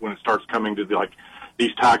involved in it when it starts coming to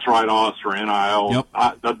these tax write-offs or NIL.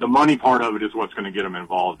 Yep. The money part of it is what's going to get them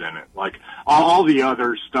involved in it. Like all the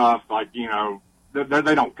other stuff, they don't.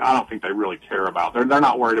 I don't think they really care about. They're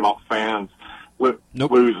not worried about fans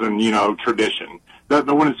losing, tradition. But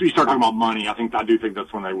when you start talking about money, I do think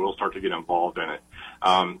that's when they will start to get involved in it.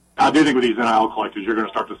 I do think with these NIL collectors, you're going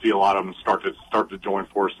to start to see a lot of them start to join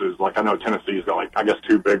forces. Like I know Tennessee's got I guess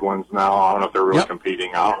 2 big ones now. I don't know if they're really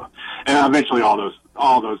competing out. And eventually all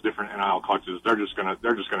those different NIL collectors, they're just going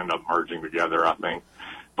to end up merging together, I think.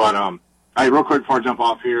 But hey, real quick before I jump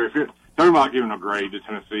off here, if you're talking about giving a grade to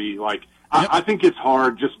Tennessee, I think it's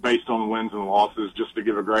hard just based on the wins and losses just to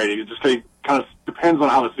give a grade. It just kind of depends on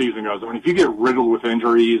how the season goes. I mean, if you get riddled with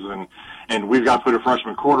injuries and we've got to put a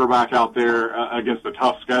freshman quarterback out there against a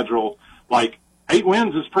tough schedule, 8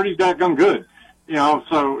 wins is pretty daggone good.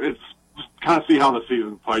 So it's just kind of see how the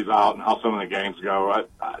season plays out and how some of the games go.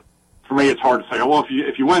 For me, it's hard to say, well,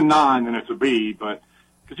 if you win 9, then it's a B, but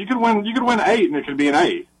because you could win 8 and it could be an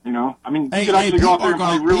A. I mean, you could actually go out there and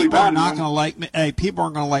play really bad. People are not going to like me. Hey, people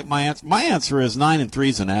aren't going to like my answer. My answer is 9 and 3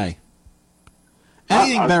 is an A.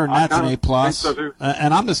 Anything better than that's an A plus. So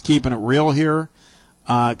and I'm just keeping it real here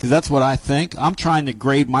because that's what I think. I'm trying to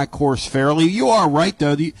grade my course fairly. You are right,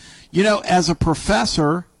 though. As a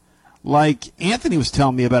professor, like Anthony was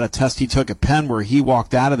telling me about a test he took at Penn where he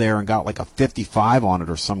walked out of there and got a 55 on it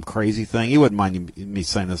or some crazy thing. He wouldn't mind me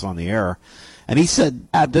saying this on the air. And he said,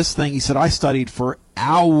 I studied for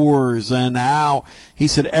hours and hours. He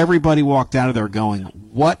said, everybody walked out of there going,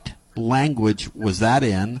 what language was that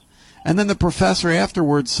in? And then the professor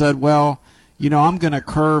afterwards said, well, I'm going to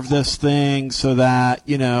curve this thing so that,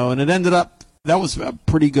 and it ended up, that was a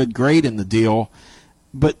pretty good grade in the deal.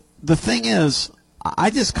 But the thing is,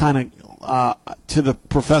 I just kind of, to the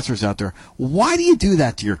professors out there, why do you do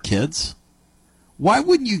that to your kids? Why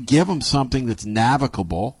wouldn't you give them something that's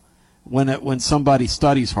navigable when somebody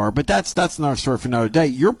studies hard? But that's another story for another day.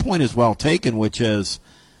 Your point is well taken, which is,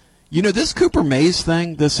 this Cooper Mays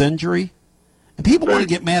thing, this injury, and people want to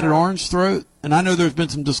get mad at Orange Throat, and I know there's been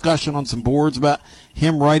some discussion on some boards about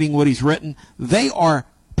him writing what he's written. They are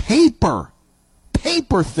paper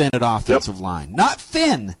thin at offensive line, not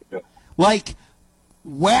thin, like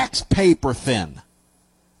wax paper thin.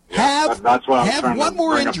 Have one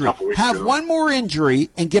more injury. Have one more injury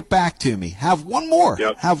and get back to me. Have one more.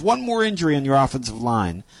 Have one more injury on your offensive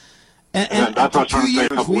line. And that's what I was for 2 trying to say a years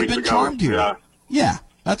couple we've weeks been ago. charmed here. Yeah,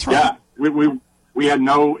 that's right. Yeah, we had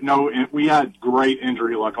we had great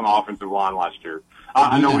injury luck on the offensive line last year.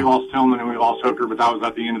 I know we lost Tillman and we lost Hooker, but that was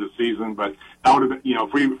at the end of the season. But that would have been,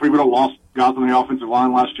 if we would have lost guys on the offensive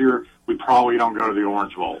line last year, we probably don't go to the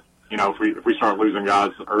Orange Bowl. If we start losing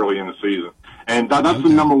guys early in the season. And that's the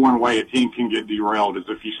number one way a team can get derailed is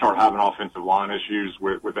if you start having offensive line issues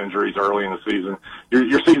with injuries early in the season.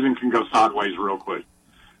 Your season can go sideways real quick.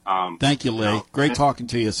 Thank you, Lee. Great talking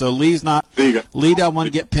to you. So Lee doesn't want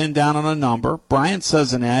to get pinned down on a number. Brian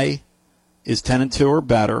says an A is 10 and 2 or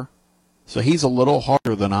better. So he's a little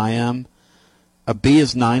harder than I am. A B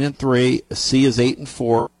is 9 and 3. A C is 8 and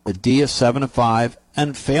 4. A D is 7 and 5.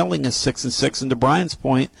 And failing is 6 and 6. And to Brian's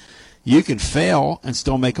point, you can fail and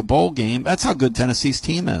still make a bowl game. That's how good Tennessee's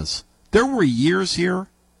team is. There were years here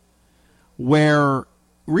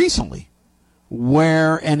recently,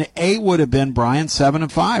 where an A would have been Brian 7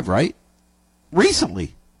 and 5, right?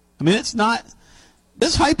 Recently. I mean, it's not,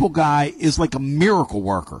 this Heupel guy is like a miracle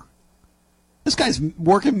worker. This guy's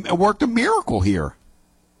worked a miracle here.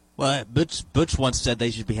 Well, Butch once said they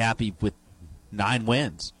should be happy with 9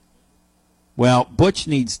 wins. Well, Butch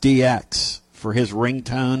needs DX for his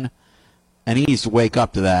ringtone, and he needs to wake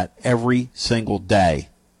up to that every single day.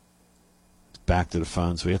 Back to the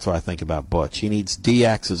phone, so that's what I think about Butch. He needs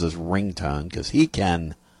DX as his ringtone because he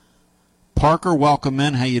can. Parker, welcome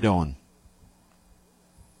in. How you doing?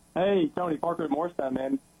 Hey, Tony, Parker at Morristown,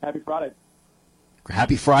 man. Happy Friday.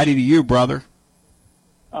 Happy Friday to you, brother.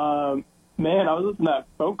 Man, I was listening to that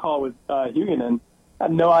phone call with Hugan, and I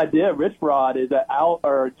had no idea Rich Rod is at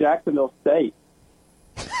Jacksonville State.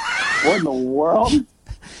 What in the world?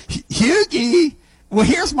 Hugie, well,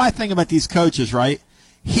 here's my thing about these coaches, right?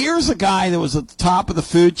 Here's a guy that was at the top of the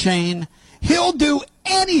food chain. He'll do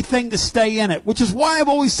anything to stay in it, which is why I've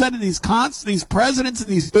always said to these presidents and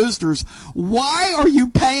these boosters, why are you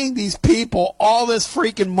paying these people all this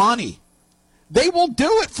freaking money? They will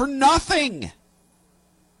do it for nothing.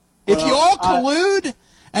 If you all collude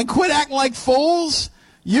and quit acting like fools,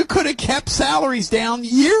 you could have kept salaries down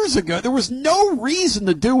years ago. There was no reason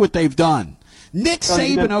to do what they've done. Nick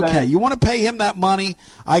Saban, okay, you want to pay him that money?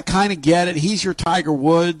 I kind of get it. He's your Tiger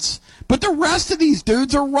Woods. But the rest of these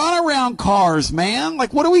dudes are runaround cars, man.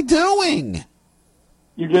 Like, what are we doing?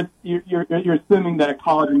 You're assuming that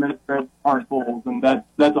college administrators aren't fools, and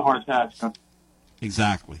that's a hard task.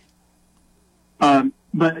 Exactly.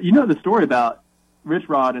 But you know the story about Rich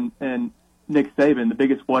Rod and Nick Saban, the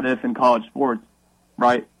biggest what if in college sports,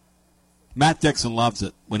 right? Matt Dixon loves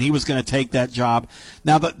it when he was going to take that job.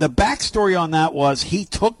 Now, the backstory on that was he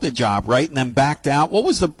took the job, right, and then backed out. What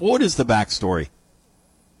is the backstory?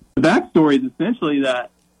 The backstory is essentially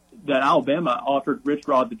that Alabama offered Rich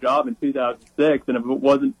Rod the job in 2006, and if it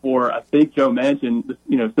wasn't for, I think, Joe Manchin,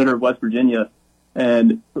 senator of West Virginia,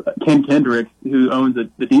 and Ken Kendricks, who owns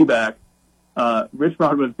the D-back, Rich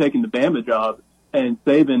Rod would have taken the Bama job, and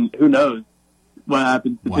Saban, who knows what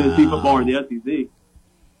happens to Tennessee football or the SEC.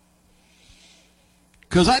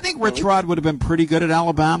 Because I think Rich Rod would have been pretty good at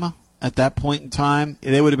Alabama at that point in time.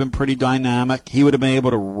 They would have been pretty dynamic. He would have been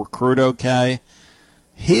able to recruit okay.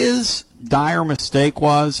 His dire mistake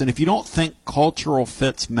was, and if you don't think cultural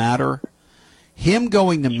fits matter, him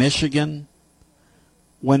going to Michigan,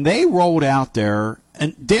 when they rolled out there,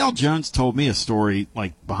 and Dale Jones told me a story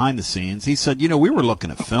like behind the scenes. He said, we were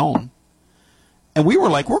looking at film, and we were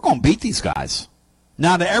like, we're going to beat these guys.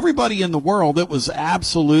 Now, to everybody in the world, it was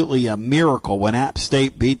absolutely a miracle when App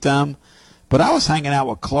State beat them. But I was hanging out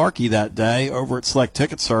with Clarkie that day over at Select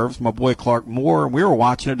Ticket Service, my boy Clark Moore, and we were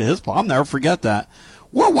watching it at his place. I'll never forget that.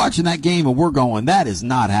 We're watching that game, and we're going, that is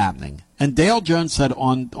not happening. And Dale Jones said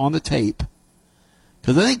on the tape,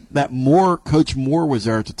 because I think that Coach Moore was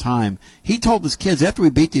there at the time, he told his kids, after we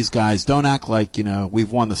beat these guys, don't act like,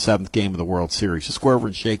 we've won the 7th game of the World Series. Just go over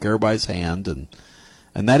and shake everybody's hand. And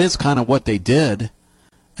that is kind of what they did.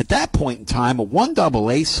 At that point in time, a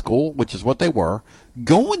 1AA school, which is what they were,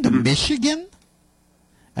 going to Michigan,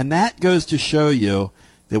 and that goes to show you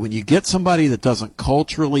that when you get somebody that doesn't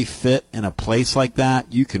culturally fit in a place like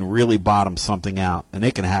that, you can really bottom something out, and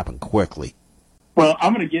it can happen quickly. Well,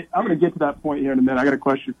 I'm gonna get to that point here in a minute. I got a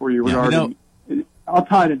question for you regarding. I'll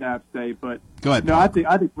tie it into App State, but go ahead. No, I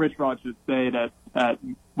think Rich Rod should stay at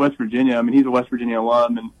West Virginia. I mean, he's a West Virginia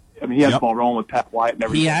alum, and he had the ball rolling with Pat White and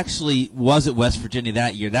everything. He actually was at West Virginia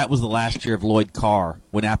that year. That was the last year of Lloyd Carr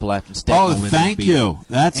when Appalachian State. Oh, thank you.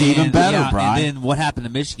 That's even better, Brian. And then what happened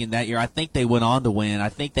to Michigan that year? I think they went on to win. I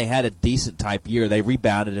think they had a decent type year. They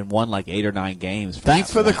rebounded and won like 8 or 9 games.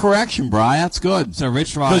 Thanks for the correction, Brian. That's good. So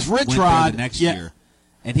Rich Rod went there the next year,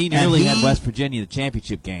 and he nearly had West Virginia the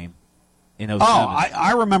championship game. In 07.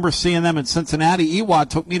 I remember seeing them in Cincinnati. Ewad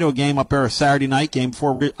took me to a game up there, a Saturday night game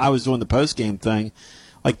before I was doing the post-game thing.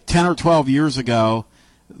 Like 10 or 12 years ago,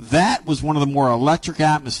 that was one of the more electric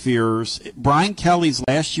atmospheres. Brian Kelly's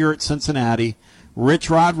last year at Cincinnati,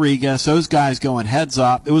 Rich Rodriguez, those guys going heads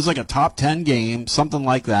up. It was like a top 10 game, something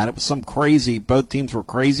like that. It was some crazy, both teams were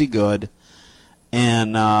crazy good.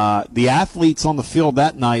 And the athletes on the field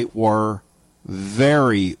that night were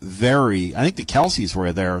very, very, I think the Kelseys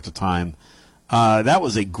were there at the time. That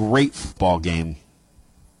was a great football game.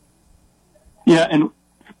 Yeah, and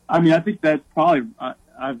I mean, I think that's probably, I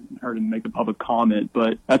haven't heard him make a public comment,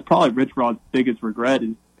 but that's probably Rich Rod's biggest regret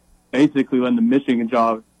is basically when the Michigan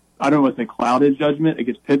job, I don't want to say clouded judgment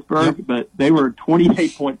against Pittsburgh, but they were a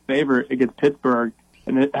 28-point favorite against Pittsburgh,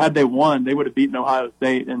 and had they won, they would have beaten Ohio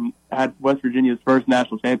State and had West Virginia's first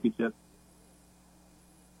national championship.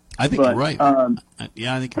 I think you're right.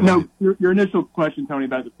 Yeah, I think you're right. Your initial question, Tony,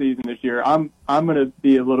 about the season this year, I'm going to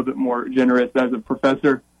be a little bit more generous as a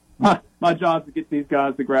professor. My job is to get these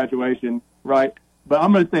guys to graduation, right? But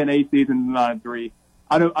I'm going to say an A season is 9-3.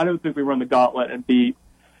 I don't think we run the gauntlet and beat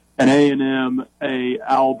an A&M, a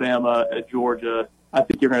Alabama, a Georgia, I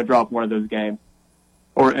think you're going to drop one of those games,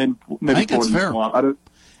 and maybe I think it's fair. I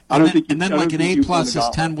don't think. And then like an A+ is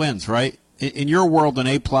 10 wins, right? In your world, an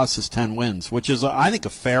A+ is 10 wins, which is, I think, a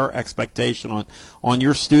fair expectation on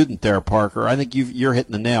your student there, Parker. I think you're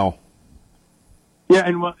hitting the nail. Yeah,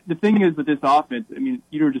 and the thing is with this offense, I mean,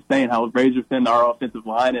 you were just saying how razor thin our offensive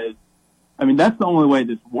line is. I mean, that's the only way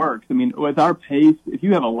this works. I mean, with our pace, if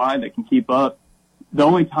you have a line that can keep up, the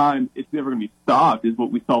only time it's ever going to be stopped is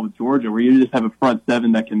what we saw with Georgia, where you just have a front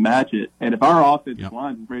seven that can match it. And if our offensive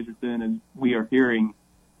line is razor thin, as we are hearing,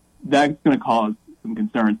 that's going to cause some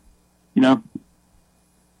concerns. You know?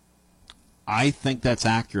 I think that's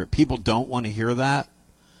accurate. People don't want to hear that.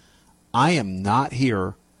 I am not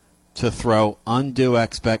here to throw undue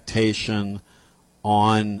expectation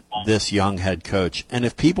on this young head coach. And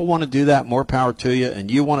if people want to do that, more power to you.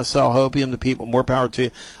 And you want to sell hopium to people, more power to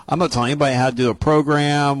you. I'm not telling anybody how to do a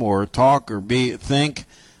program or talk or think.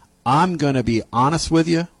 I'm going to be honest with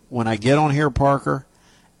you when I get on here, Parker.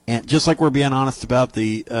 And just like we're being honest about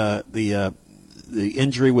the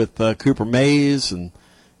injury with Cooper Mays, and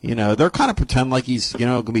they're kind of pretend like he's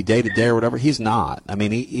going to be day to day or whatever. He's not. I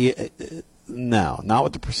mean, no, not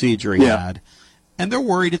with the procedure he had. And they're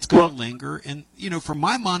worried it's going to linger. And, for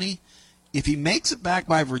my money, if he makes it back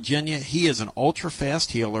by Virginia, he is an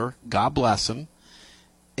ultra-fast healer. God bless him.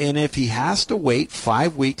 And if he has to wait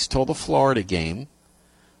 5 weeks till the Florida game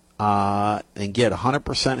and get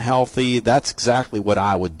 100% healthy, that's exactly what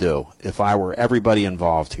I would do if I were everybody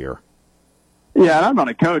involved here. Yeah, and I'm not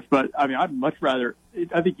a coach, but, I mean, I'd much rather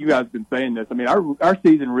 – I think you guys have been saying this. I mean, our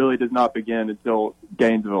season really does not begin until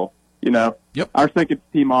Gainesville. Yep. Our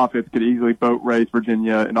second-team offense could easily boat race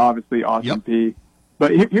Virginia and obviously Austin Peay. But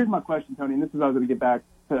here's my question, Tony, and this is how I was going to get back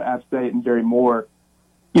to App State and Jerry Moore.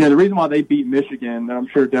 The reason why they beat Michigan, that I'm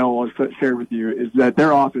sure Dell will share with you, is that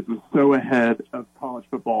their offense was so ahead of college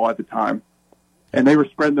football at the time. And they were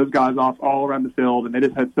spreading those guys off all around the field, and they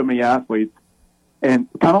just had so many athletes. And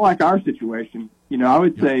kind of like our situation, I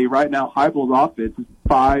would say right now Heupel's offense is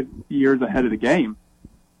 5 years ahead of the game.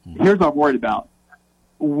 Here's what I'm worried about.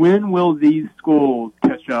 When will these schools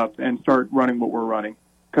catch up and start running what we're running?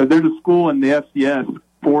 Because there's a school in the FCS,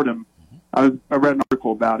 Fordham. I read an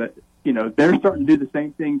article about it. They're starting to do the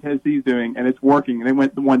same thing Tennessee's doing, and it's working. They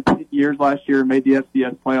won 10 years last year and made the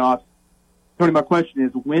FCS playoffs. Tony, my question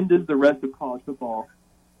is, when does the rest of college football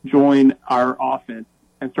join our offense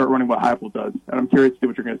and start running what Heupel does? And I'm curious to see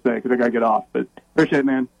what you're going to say because I got to get off. But appreciate it,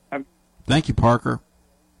 man. Thank you, Parker.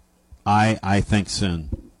 I think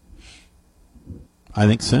soon. I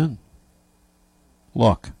think soon.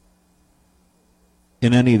 Look,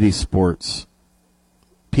 in any of these sports,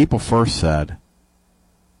 people first said,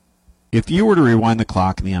 if you were to rewind the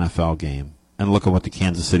clock in the NFL game and look at what the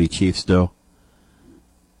Kansas City Chiefs do,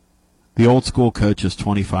 the old school coaches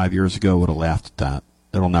 25 years ago would have laughed at that.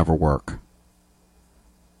 It'll never work.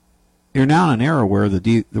 You're now in an era where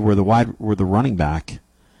the running back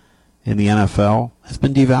in the NFL has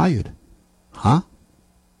been devalued. Huh?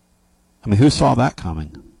 I mean, who saw that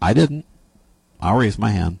coming? I didn't. I'll raise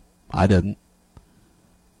my hand. I didn't.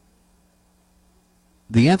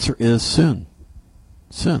 The answer is soon.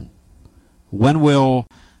 Soon. When will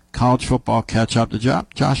college football catch up to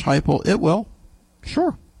Josh Heupel? It will.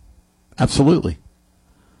 Sure. Absolutely.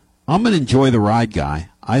 I'm an enjoy the ride guy.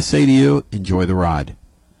 I say to you, enjoy the ride.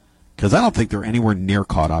 Because I don't think they're anywhere near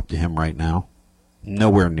caught up to him right now.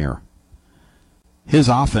 Nowhere near. His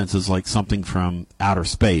offense is like something from outer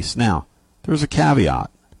space. Now, there's a caveat.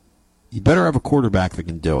 You better have a quarterback that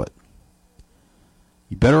can do it.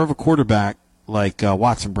 You better have a quarterback like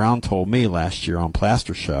Watson Brown told me last year on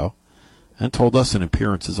Plaster Show and told us in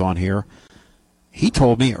appearances on here. He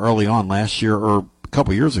told me early on last year or a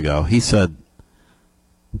couple years ago, he said,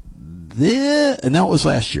 and that was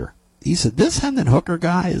last year, he said, this Hendon Hooker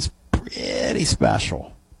guy is pretty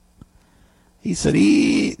special. He said,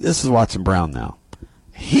 this is Watson Brown now.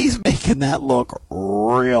 He's making that look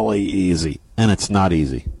really easy, and it's not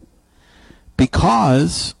easy.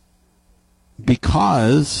 Because,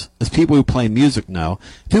 as people who play music know,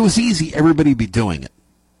 if it was easy, everybody would be doing it.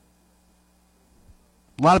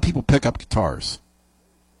 A lot of people pick up guitars.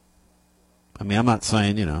 I mean, I'm not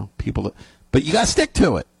saying, people, but you got to stick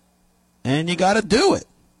to it, and you got to do it.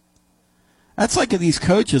 That's like these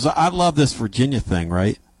coaches. I love this Virginia thing,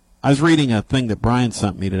 right? I was reading a thing that Brian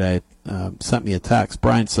sent me today. Sent me a text.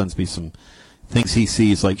 Brian sends me some things he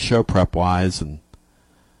sees, like show prep wise,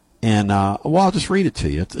 and I'll just read it to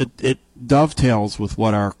you. It dovetails with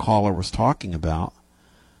what our caller was talking about,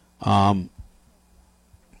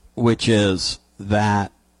 which is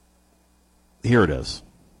that here it is.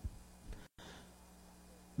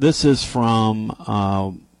 This is from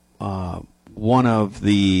one of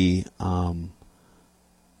the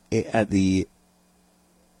at the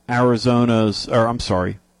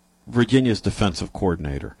Virginia's defensive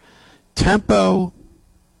coordinator. Tempo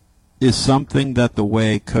is something that the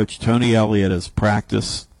way Coach Tony Elliott has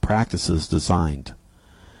practices designed.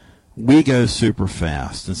 We go super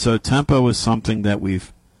fast, and so tempo is something that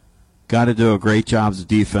we've got to do a great job as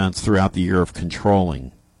defense throughout the year of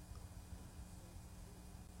controlling.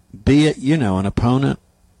 Be it, an opponent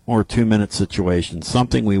or a 2-minute situation,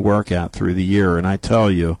 something we work at through the year. And I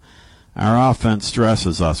tell you, our offense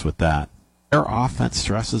stresses us with that. Their offense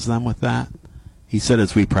stresses them with that. He said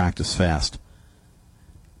as we practice fast.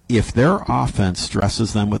 If their offense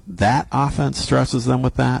stresses them with that,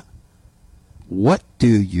 what do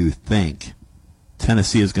you think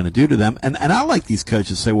Tennessee is going to do to them? And I like these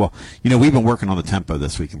coaches to say, well, we've been working on the tempo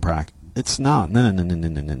this week in practice. It's not.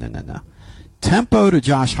 No. Tempo to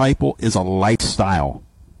Josh Heupel is a lifestyle.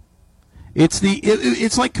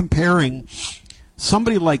 It's like comparing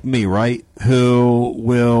somebody like me, right, who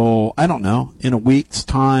will, I don't know, in a week's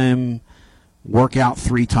time work out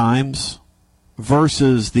 3 times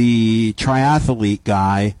versus the triathlete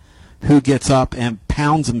guy who gets up and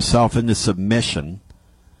pounds himself into submission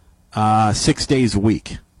 6 days a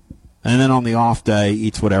week, and then on the off day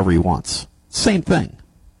eats whatever he wants. Same thing.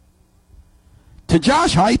 To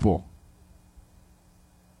Josh Heupel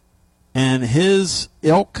and his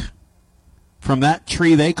ilk, from that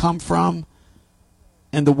tree they come from,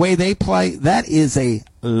 and the way they play, that is a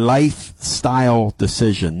lifestyle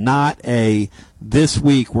decision, not a this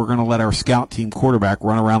week we're going to let our scout team quarterback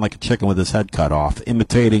run around like a chicken with his head cut off,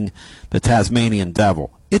 imitating the Tasmanian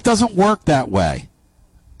devil. It doesn't work that way.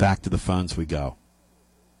 Back to the phones we go.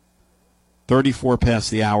 34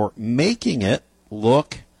 past the hour, making it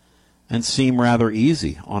look and seem rather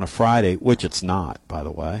easy on a Friday, which it's not, by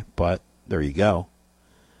the way, but there you go.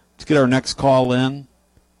 Let's get our next call in.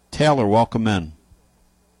 Taylor, welcome in.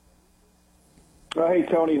 Hey,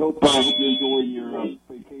 Tony. Hope you enjoy your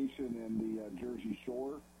vacation in the Jersey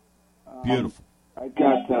Shore. Beautiful. I've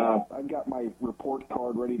got my report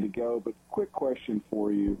card ready to go, but quick question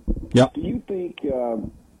for you. Yep. Do you think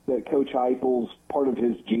that Coach Heupel's part of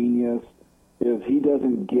his genius is he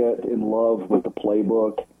doesn't get in love with the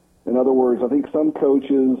playbook? In other words, I think some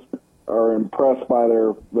coaches are impressed by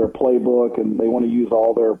their playbook and they want to use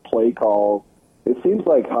all their play calls. It seems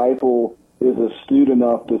like Heupel is astute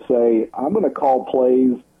enough to say, I'm going to call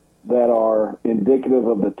plays that are indicative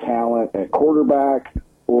of the talent at quarterback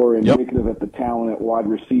or indicative of the talent at wide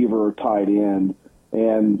receiver or tight end.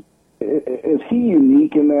 And is he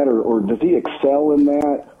unique in that, or does he excel in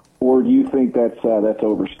that, or do you think that's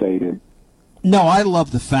overstated? No, I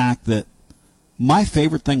love the fact that my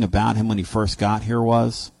favorite thing about him when he first got here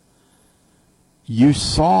was you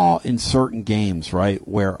saw in certain games, right,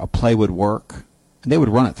 where a play would work, and they would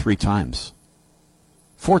run it 3 times,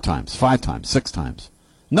 4 times, 5 times, 6 times.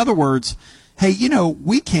 In other words, hey,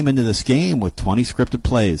 we came into this game with 20 scripted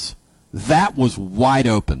plays. That was wide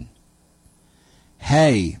open.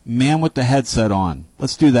 Hey, man with the headset on,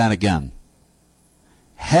 let's do that again.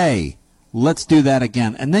 Hey, let's do that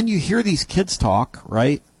again. And then you hear these kids talk,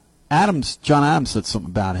 right? John Adams said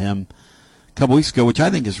something about him a couple weeks ago, which I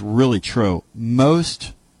think is really true.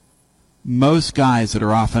 Most guys that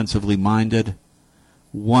are offensively minded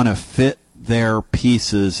want to fit their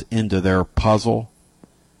pieces into their puzzle,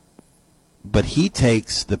 but he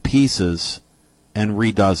takes the pieces and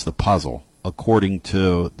redoes the puzzle according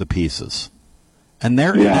to the pieces. And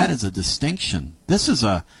that is a distinction. This is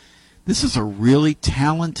a really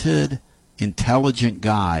talented, intelligent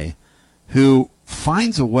guy who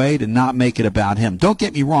finds a way to not make it about him. Don't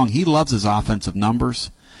get me wrong, he loves his offensive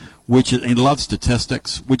numbers, he loves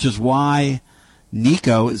statistics, which is why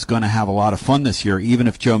Nico is going to have a lot of fun this year, even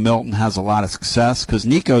if Joe Milton has a lot of success, because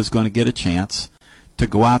Nico is going to get a chance to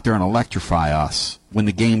go out there and electrify us when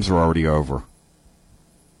the games are already over.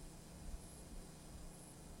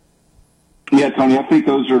 Yeah, Tony, I think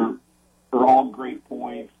those are all great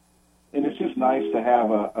points. And it's just nice to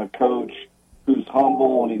have a coach who's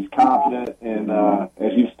humble and he's confident. And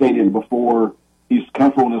as you stated before, he's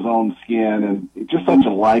comfortable in his own skin. And just such a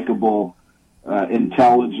likable,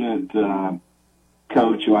 intelligent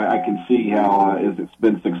coach who I can see how it's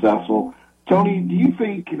been successful. Tony, do you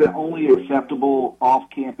think the only acceptable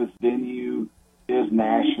off-campus venue is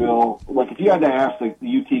Nashville? Like, if you had to ask the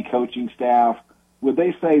UT coaching staff, would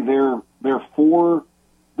they say they're for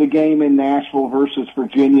the game in Nashville versus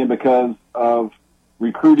Virginia because of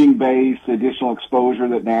recruiting base, additional exposure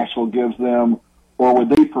that Nashville gives them, or would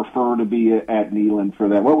they prefer to be at Neyland for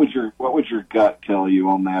that? What would your gut tell you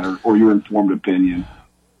on that, or your informed opinion?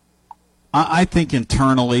 I think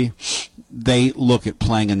internally they look at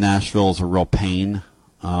playing in Nashville as a real pain.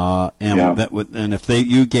 And if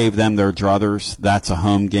you gave them their druthers, that's a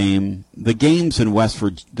home game. The games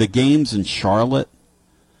in Charlotte,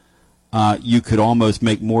 you could almost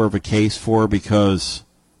make more of a case for because,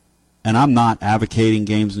 and I'm not advocating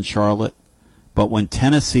games in Charlotte, but when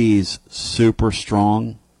Tennessee's super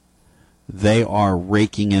strong, they are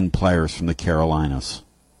raking in players from the Carolinas.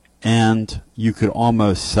 And you could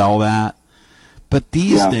almost sell that. But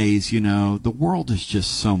these days, the world is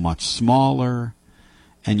just so much smaller,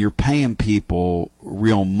 and you're paying people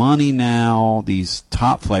real money now, these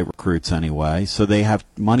top flight recruits anyway, so they have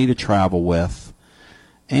money to travel with,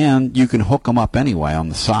 and you can hook them up anyway on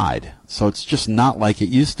the side. So it's just not like it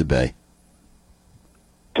used to be.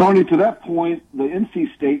 Tony, to that point, the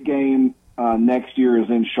NC State game next year is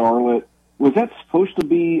in Charlotte. Was that supposed to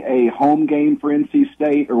be a home game for NC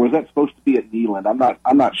State, or was that supposed to be at Neyland?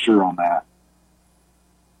 I'm not sure on that.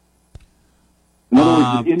 In other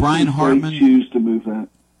words, did Brian NC Hartman State choose to move that?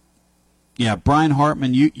 Yeah, Brian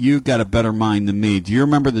Hartman, you got a better mind than me. Do you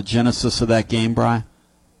remember the genesis of that game, Brian?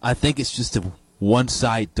 I think it's just a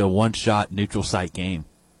one-site to one-shot neutral site game.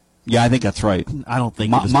 Yeah, I think that's right. I don't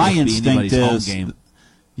think it was my instinct is home game.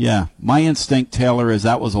 Yeah, my instinct, Taylor, is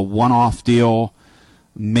that was a one-off deal,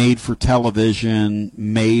 made for television,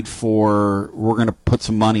 made for we're going to put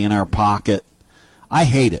some money in our pocket. I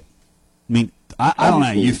hate it. I mean, I don't know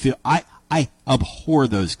how you feel. I abhor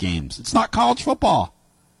those games. It's not college football.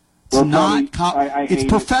 It's not. It's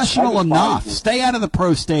professional enough. Stay out of the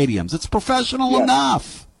pro stadiums. It's professional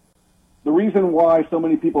enough. The reason why so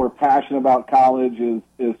many people are passionate about college is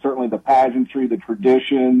certainly the pageantry, the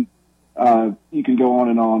tradition. You can go on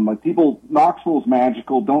and on. Like Knoxville's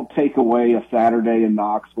magical. Don't take away a Saturday in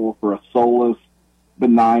Knoxville for a soulless,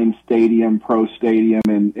 benign stadium, pro stadium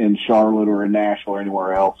in Charlotte or in Nashville or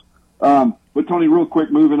anywhere else. But Tony, real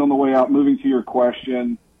quick, moving to your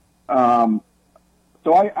question.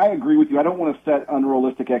 So I agree with you. I don't want to set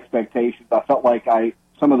unrealistic expectations. I felt like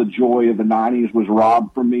some of the joy of the 90s was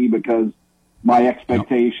robbed from me because my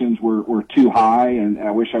expectations were too high, and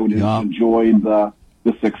I wish I would have enjoyed the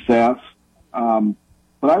success.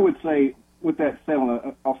 But I would say, with that said,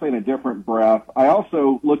 I'll say in a different breath, I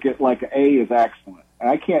also look at like A is excellent. And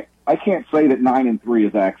I can't say that 9-3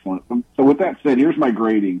 is excellent. So with that said, here's my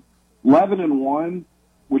grading: 11-1.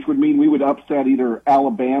 Which would mean we would upset either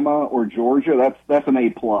Alabama or Georgia. That's an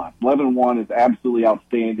A+. 11-1 is absolutely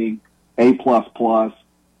outstanding, A++.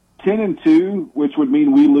 10-2, which would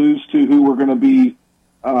mean we lose to who we're going to be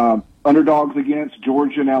underdogs against,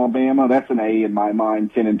 Georgia and Alabama. That's an A in my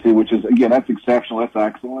mind. 10-2, which is, again, that's exceptional. That's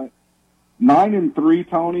excellent. 9-3,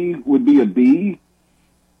 Tony, would be a B,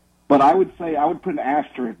 but I would say I would put an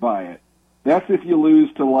asterisk by it. That's if you lose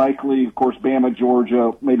to likely, of course, Bama,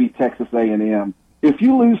 Georgia, maybe Texas A&M. If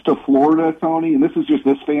you lose to Florida, Tony, and this is just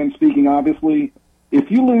this fan speaking, obviously,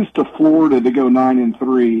 if you lose to Florida to go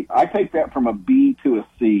 9-3, I take that from a B to a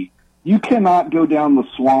C. You cannot go down the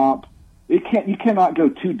swamp. You cannot go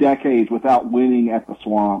 2 decades without winning at the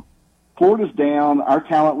swamp. Florida's down. Our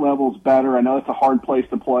talent level's better. I know it's a hard place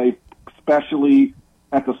to play, especially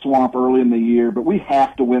at the swamp early in the year, but we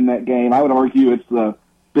have to win that game. I would argue it's the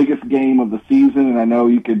biggest game of the season, and I know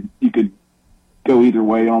you could go either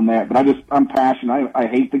way on that, but I'm passionate. I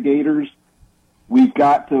hate the Gators. We've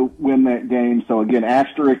got to win that game. So again,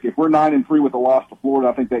 asterisk. If we're 9-3 with a loss to Florida,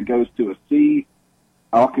 I think that goes to a C.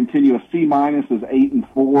 I'll continue. A C- is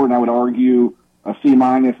 8-4, and I would argue a C-.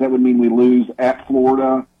 That would mean we lose at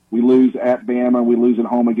Florida, we lose at Bama, we lose at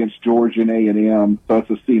home against Georgia and A&M. So it's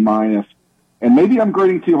a C-. And maybe I'm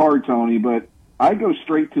grading too hard, Tony, but I go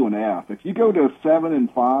straight to an F. If you go to a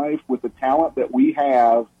 7-5 with the talent that we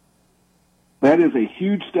have, that is a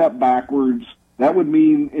huge step backwards. That would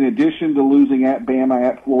mean, in addition to losing at Bama,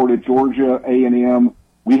 at Florida, Georgia, A&M,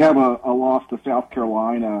 we have a loss to South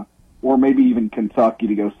Carolina or maybe even Kentucky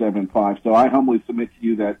to go 7-5. So I humbly submit to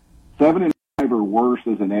you that 7-5 or worse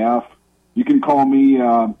is an F. You can call me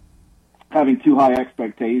having too high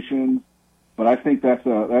expectations, but I think that's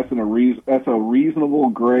a reasonable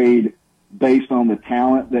grade based on the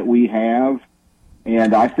talent that we have.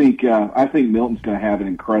 And I think Milton's going to have an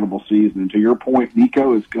incredible season. And to your point,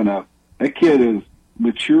 Nico is that kid is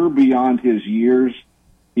mature beyond his years.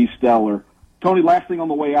 He's stellar. Tony, last thing on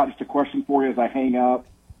the way out, just a question for you as I hang up.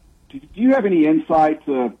 Do you have any insight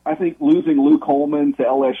to, I think losing Luke Holman to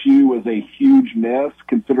LSU was a huge miss,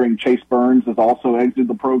 considering Chase Burns has also exited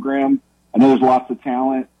the program. I know there's lots of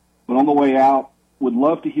talent, but on the way out, would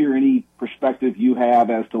love to hear any perspective you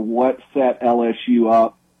have as to what set LSU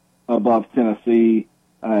up above Tennessee,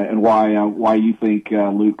 and why you think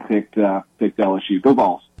Luke picked LSU. Go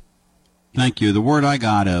Vols. Thank you. The word I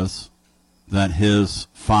got is that his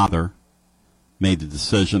father made the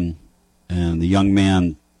decision, and the young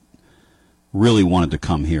man really wanted to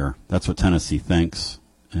come here. That's what Tennessee thinks.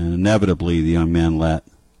 And inevitably, the young man let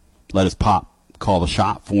his pop call the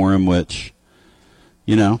shot for him, which,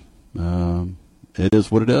 it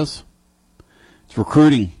is what it is. It's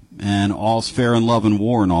recruiting, and all's fair in love and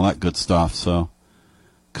war and all that good stuff. So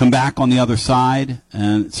come back on the other side,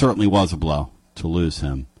 and it certainly was a blow to lose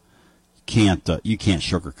him. You can't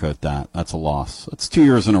sugarcoat that. That's a loss. It's 2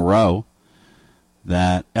 years in a row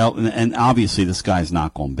that, and obviously this guy's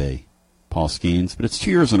not going to be Paul Skeens, but it's 2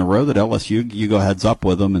 years in a row that LSU, you go heads up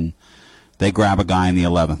with them, and they grab a guy in the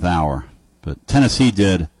 11th hour. But Tennessee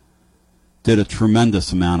did a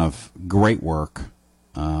tremendous amount of great work,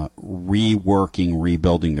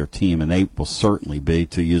 rebuilding their team, and they will certainly be,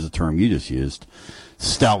 to use a term you just used,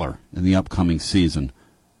 stellar in the upcoming season.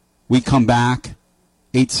 We come back,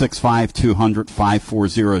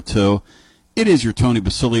 865-200-5402. It is your Tony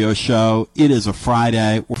Basilio show. It is a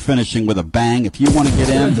Friday. We're finishing with a bang. If you want to get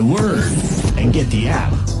in, Spread the word and get the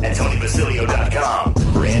app at TonyBasilio.com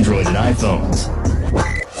for Android and iPhones.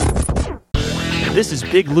 This is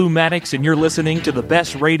Big Lou Maddox, and you're listening to the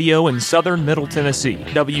best radio in southern Middle Tennessee.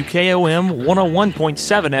 WKOM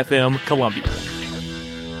 101.7 FM, Columbia.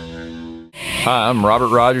 Hi, I'm Robert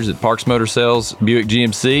Rogers at Parks Motor Sales Buick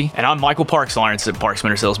GMC. And I'm Michael Parks Lawrence at Parks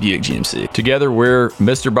Motor Sales Buick GMC. Together, we're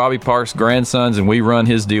Mr. Bobby Parks' grandsons, and we run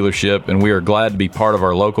his dealership, and we are glad to be part of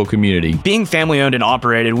our local community. Being family-owned and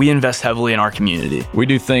operated, we invest heavily in our community. We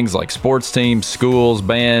do things like sports teams, schools,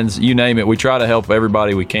 bands, you name it. We try to help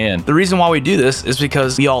everybody we can. The reason why we do this is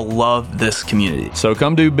because we all love this community. So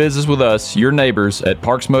come do business with us, your neighbors, at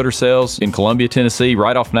Parks Motor Sales in Columbia, Tennessee,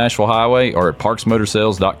 right off Nashville Highway, or at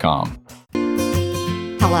parksmotorsales.com.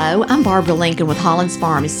 Hello, I'm Barbara Lincoln with Holland's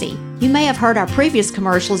Pharmacy. You may have heard our previous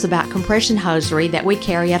commercials about compression hosiery that we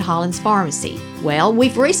carry at Holland's Pharmacy. Well,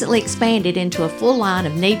 we've recently expanded into a full line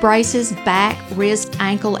of knee braces, back, wrist,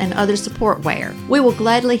 ankle, and other support wear. We will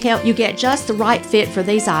gladly help you get just the right fit for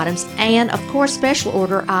these items and, of course, special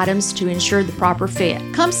order items to ensure the proper fit.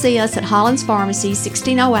 Come see us at Holland's Pharmacy,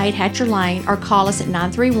 1608 Hatcher Lane, or call us at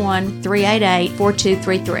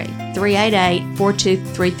 931-388-4233.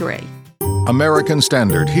 388-4233. American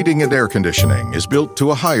Standard Heating and Air Conditioning is built to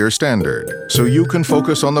a higher standard, so you can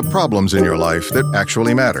focus on the problems in your life that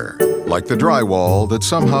actually matter, like the drywall that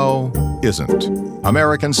somehow isn't.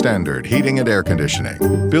 American Standard Heating and Air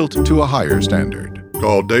Conditioning, built to a higher standard.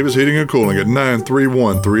 Call Davis Heating and Cooling at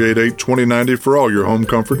 931-388-2090 for all your home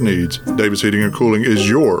comfort needs. Davis Heating and Cooling is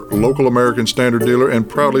your local American Standard dealer and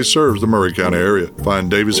proudly serves the Murray County area. Find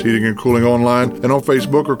Davis Heating and Cooling online and on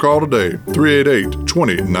Facebook, or call today,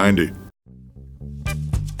 388-2090.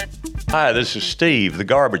 Hi, this is Steve, the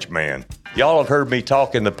garbage man. Y'all have heard me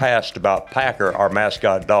talk in the past about Packer, our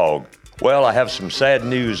mascot dog. Well, I have some sad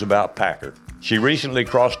news about Packer. She recently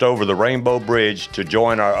crossed over the Rainbow Bridge to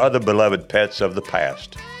join our other beloved pets of the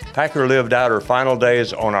past. Packer lived out her final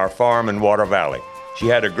days on our farm in Water Valley. She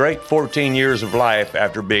had a great 14 years of life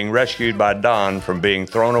after being rescued by Don from being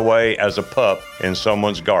thrown away as a pup in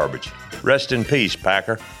someone's garbage. Rest in peace,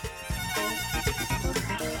 Packer.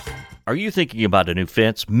 Are you thinking about a new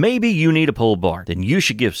fence? Maybe you need a pole barn. Then you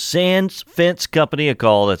should give Sands Fence Company a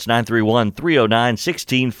call. That's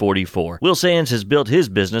 931-309-1644. Will Sands has built his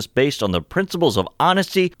business based on the principles of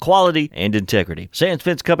honesty, quality, and integrity. Sands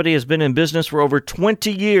Fence Company has been in business for over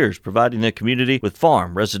 20 years, providing the community with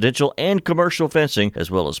farm, residential, and commercial fencing,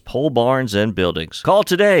 as well as pole barns and buildings. Call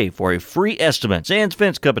today for a free estimate. Sands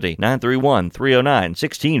Fence Company,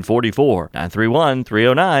 931-309-1644.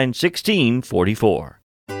 931-309-1644.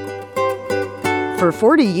 For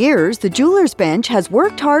 40 years, the Jewelers Bench has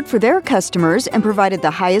worked hard for their customers and provided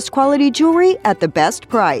the highest quality jewelry at the best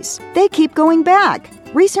price. They keep going back.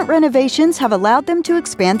 Recent renovations have allowed them to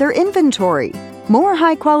expand their inventory. More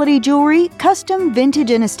high-quality jewelry, custom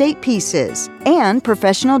vintage and estate pieces, and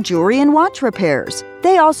professional jewelry and watch repairs.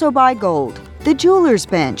 They also buy gold. The Jewelers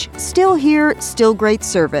Bench, still here, still great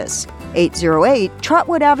service. 808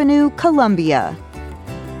 Trotwood Avenue, Columbia.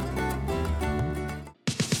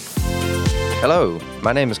 Hello,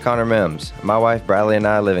 my name is Connor Mims. My wife Bradley and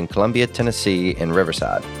I live in Columbia, Tennessee in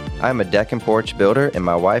Riverside. I am a deck and porch builder, and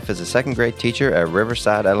my wife is a second grade teacher at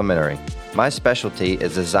Riverside Elementary. My specialty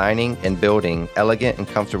is designing and building elegant and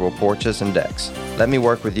comfortable porches and decks. Let me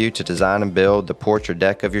work with you to design and build the porch or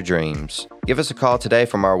deck of your dreams. Give us a call today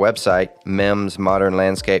from our website,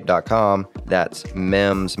 mimsmodernlandscape.com. That's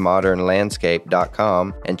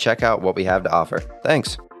mimsmodernlandscape.com, and check out what we have to offer.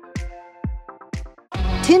 Thanks.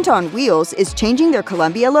 Tint on Wheels is changing their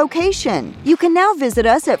Columbia location. You can now visit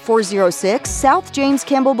us at 406 South James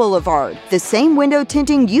Campbell Boulevard. The same window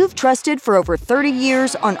tinting you've trusted for over 30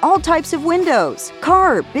 years on all types of windows,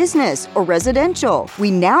 car, business, or residential.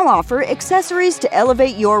 We now offer accessories to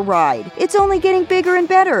elevate your ride. It's only getting bigger and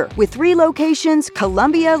better with 3 locations: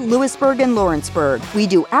 Columbia, Lewisburg, and Lawrenceburg. We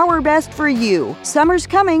do our best for you. Summer's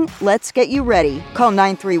coming. Let's get you ready. Call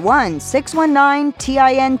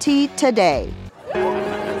 931-619-TINT today.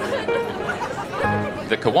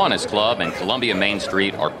 The Kiwanis Club and Columbia Main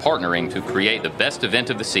Street are partnering to create the best event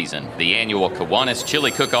of the season, the annual Kiwanis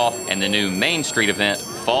Chili Cook-Off and the new Main Street event,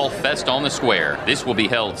 Fall Fest on the Square. This will be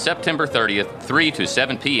held September 30th, 3 to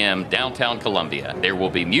 7 p.m. downtown Columbia. There will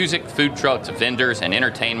be music, food trucks, vendors, and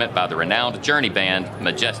entertainment by the renowned Journey band,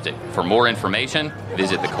 Majestic. For more information,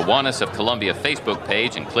 visit the Kiwanis of Columbia Facebook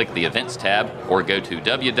page and click the Events tab, or go to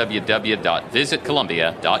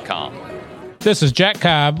www.visitcolumbia.com. This is Jack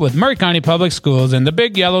Cobb with Murray County Public Schools and the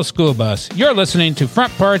Big Yellow School Bus. You're listening to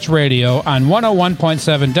Front Porch Radio on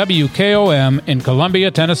 101.7 WKOM in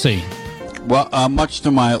Columbia, Tennessee. Well, much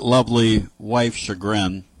to my lovely wife's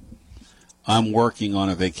chagrin, I'm working on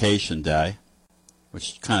a vacation day,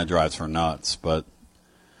 which kind of drives her nuts, but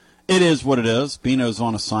it is what it is. Bino's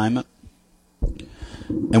on assignment,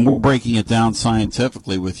 and we're breaking it down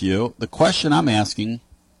scientifically with you. The question I'm asking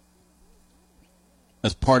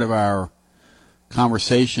as part of our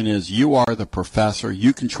conversation is, you are the professor,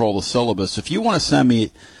 you control the syllabus. If you want to send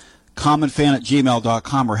me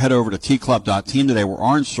commonfan@gmail.com or head over to tclub.team today, where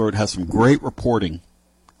Orange Sword has some great reporting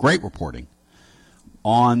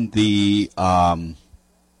on the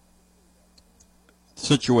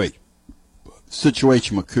situation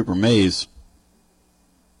with Cooper Mays.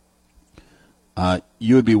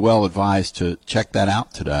 You would be well advised to check that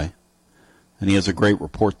out today, and he has a great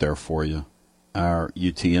report there for you, our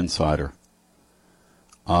UT Insider.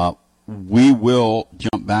 We will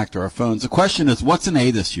jump back to our phones. The question is, what's an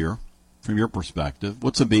A this year from your perspective?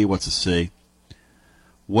 What's a B? What's a C?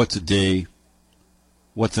 What's a D?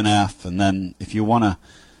 What's an F? And then if you want to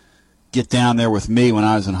get down there with me when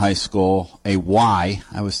I was in high school, a Y.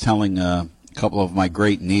 I was telling a couple of my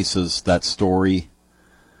great nieces that story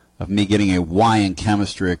of me getting a Y in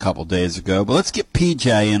chemistry a couple days ago. But let's get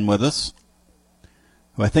PJ in with us,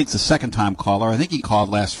 who I think is a second-time caller. I think he called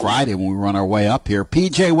last Friday when we were on our way up here.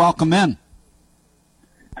 PJ, welcome in.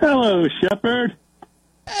 Hello, Shepard.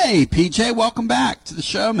 Hey, PJ, welcome back to the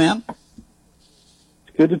show, man.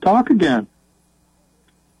 It's good to talk again.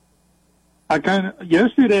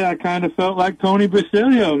 Yesterday I kind of felt like Tony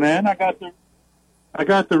Basilio, man. I got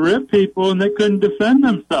the rip people, and they couldn't defend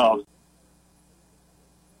themselves.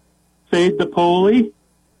 Fade the Poley.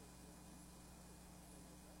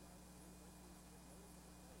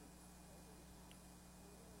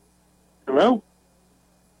 Hello?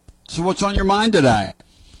 So what's on your mind today?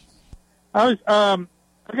 I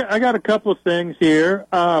got a couple of things here.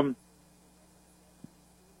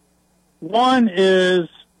 One is,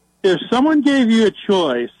 if someone gave you a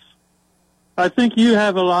choice, I think you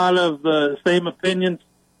have a lot of the same opinions.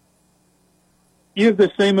 You have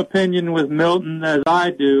the same opinion with Milton as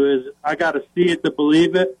I do, is I got to see it to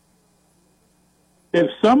believe it. If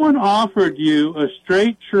someone offered you a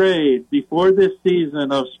straight trade before this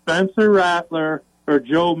season of Spencer Rattler or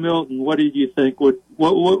Joe Milton, what did you think? What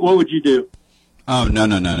would you do? Oh, no.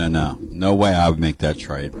 No way I would make that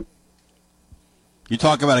trade. You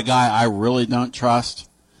talk about a guy I really don't trust.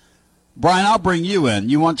 Brian, I'll bring you in.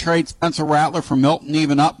 You want to trade Spencer Rattler for Milton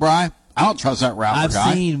even up, Brian? I don't trust that Rattler guy.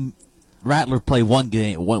 I've seen Rattler play one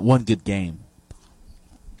good game.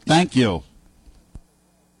 Thank you.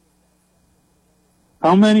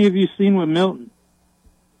 How many have you seen with Milton?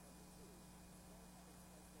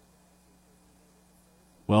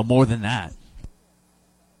 Well, more than that.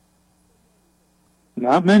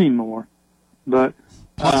 Not many more. But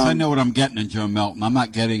plus, I know what I'm getting in Joe Milton. I'm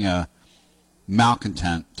not getting a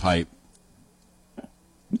malcontent type.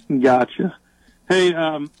 Gotcha. Hey,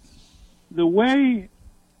 the way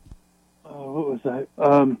what was that?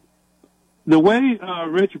 The way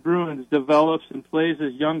Rich Bruins develops and plays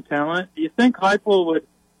his young talent, do you think Heupel would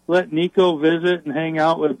let Nico visit and hang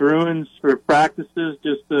out with Bruins for practices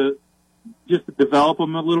just to develop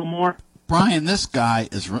him a little more? Brian, is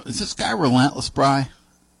this guy relentless, Brian?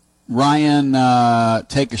 Ryan,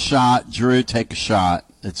 take a shot. Drew, take a shot.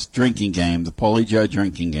 It's drinking game, the Polly Joe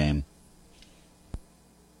drinking game.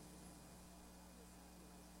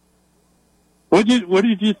 What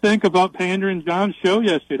did you think about Pandering John's show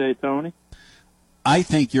yesterday, Tony? I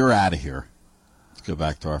think you're out of here. Let's go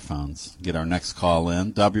back to our phones. Get our next call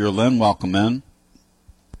in. W. Lynn, welcome in.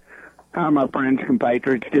 How are my friends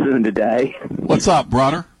compatriots doing today? What's up,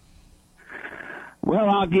 brother? Well,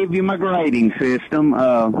 I'll give you my grading system.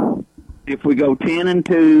 If we go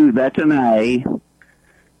 10-2, that's an A.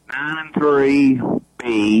 9-3,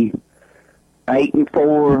 B.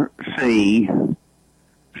 8-4, C.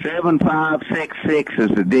 7-5-6-6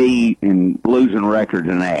 is a D, and losing record's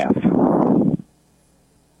an F.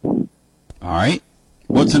 All right.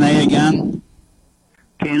 What's an A again?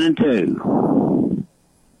 10-2.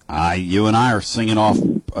 You and I are singing off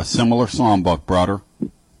a similar songbook, brother.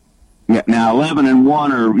 Yeah. Now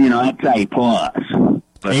 11-1 are, that's A plus.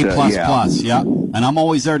 But, A plus, yeah. And I'm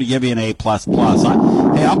always there to give you an A plus. Hey,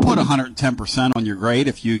 I'll put 110% on your grade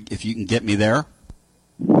if you can get me there.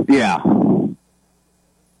 Yeah.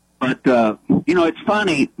 But it's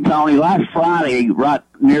funny, Tony. Last Friday, right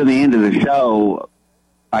near the end of the show,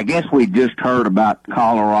 I guess we just heard about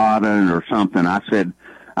Colorado or something. I said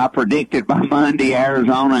I predicted by Monday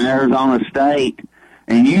Arizona State,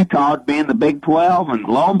 and Utah would be in the Big 12, and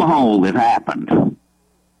lo and behold, it happened.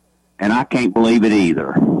 And I can't believe it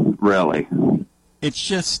either, really. It's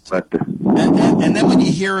just, and then when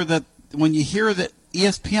you hear that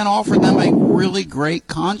ESPN offered them a really great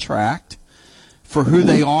contract for who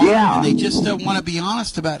they are, and they just don't want to be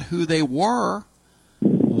honest about who they were.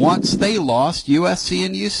 Once they lost USC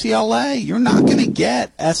and UCLA, you're not going to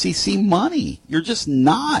get SEC money. You're just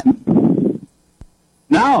not.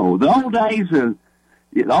 No, the old days of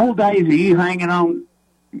you hanging on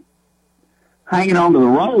to the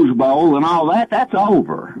Rose Bowl and all that, that's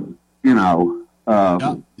over.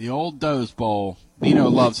 The old Doze Bowl. Bino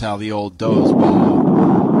loves how the old Doze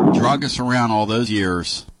Bowl drug us around all those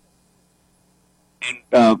years.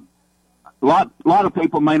 A lot of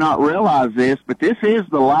people may not realize this, but this is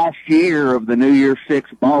the last year of the New Year's Six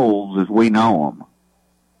Bowls as we know them.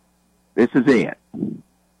 This is it.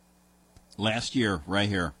 Last year, right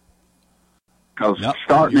here. Because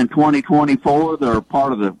starting in 2024, they're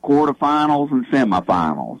part of the quarterfinals and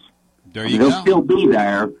semifinals. There you They'll go. still be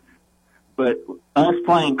there, but us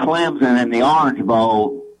playing Clemson in the Orange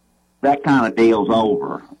Bowl, that kind of deal's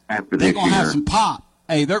over after this year. They're going to have some pop.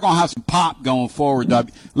 Hey, they're going to have some pop going forward,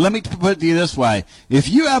 W. Let me put it to you this way. If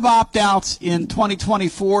you have opt-outs in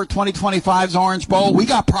 2024, 2025's Orange Bowl, we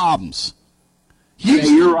got problems.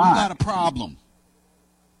 You're right. We got a problem.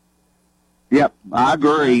 Yep, I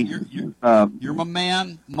agree. You're my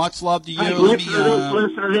man. Much love to you. Hey, listen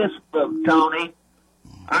to this, Tony.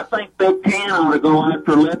 I think Big Ten ought to go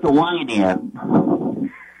after Lithuania.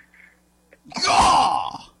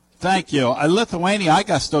 Thank you. Lithuania, I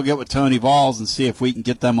got to still get with Tony Valls and see if we can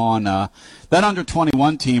get them on. That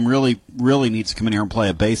under-21 team really needs to come in here and play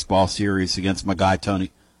a baseball series against my guy,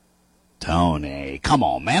 Tony. Tony, come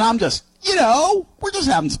on, man. I'm just, we're just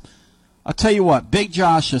having some. I'll tell you what, Big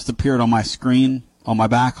Josh just appeared on my screen, on my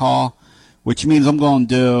back hall, which means I am going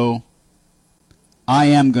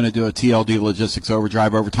to do a TLD Logistics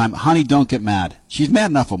Overdrive overtime. Honey, don't get mad. She's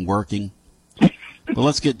mad enough I'm working. But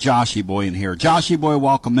let's get Joshy Boy in here. Joshy Boy,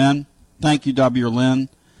 welcome in. Thank you, W. Lynn.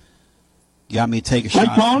 You got me to take a shot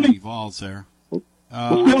at Tony Valls there. What's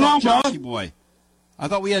going on, Joshy Boy? I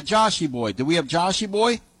thought we had Joshy Boy. Did we have Joshy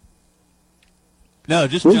Boy? No,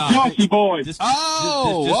 just Josh. Joshy Boy. Just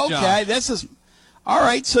okay. Josh. This is all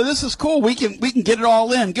right. So this is cool. We can get it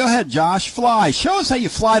all in. Go ahead, Josh. Fly. Show us how you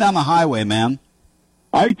fly down the highway, man.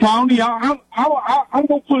 Hey, Tony, I'm going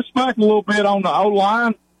to push back a little bit on the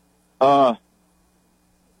O-line.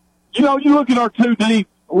 You look at our 2D,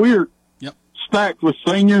 we're stacked with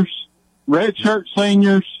seniors, redshirt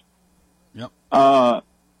seniors. Yep.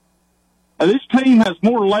 This team has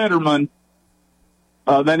more lettermen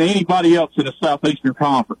than anybody else in the Southeastern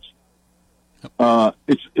Conference.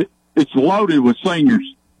 It's loaded with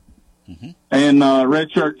seniors and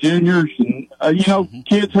redshirt juniors and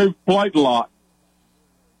kids who've played a lot.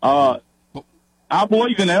 I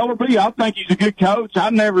believe in Ellerby. I think he's a good coach. I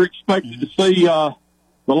never expected to see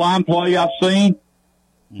the line play I've seen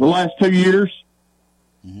the last 2 years.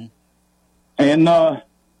 And, I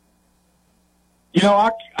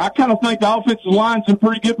kind of think the offensive line's in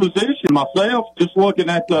pretty good position myself, just looking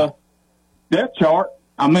at the depth chart.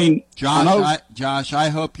 I mean, Josh, I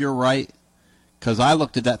hope you're right, because I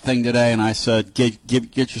looked at that thing today and I said,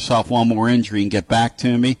 get yourself one more injury and get back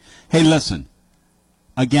to me. Hey, listen,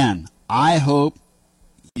 again, I hope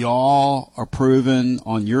y'all are proven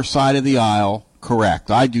on your side of the aisle correct.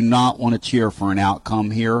 I do not want to cheer for an outcome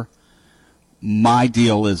here. My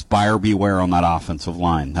deal is buyer beware on that offensive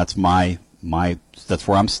line. That's that's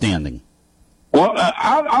where I'm standing. Well,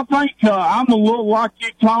 I think I'm a little like you,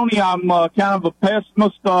 Tony. I'm kind of a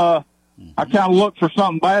pessimist. I kind of look for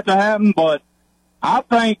something bad to happen, but I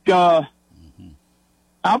think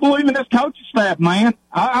I believe in this coaching staff, man.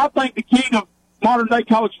 I think the key to modern-day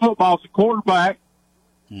college football is the quarterback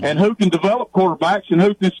and who can develop quarterbacks and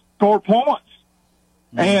who can score points.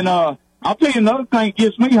 And I'll tell you another thing that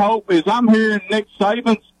gives me hope is I'm hearing Nick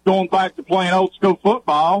Saban's going back to playing old-school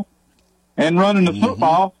football and running the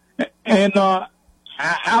football. And I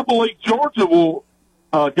believe Georgia will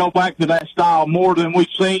go back to that style more than we've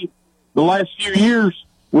seen the last few years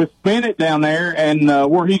with Bennett down there, and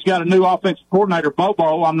where he's got a new offensive coordinator,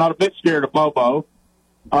 Bobo. I'm not a bit scared of Bobo.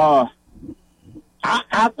 I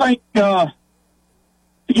think, I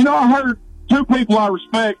heard two people I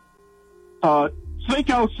respect.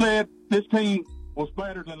 Cinco said this team was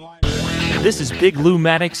better than last year. This is Big Lou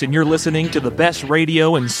Maddox, and you're listening to the best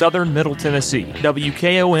radio in southern Middle Tennessee,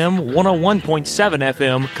 WKOM 101.7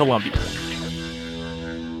 FM, Columbia.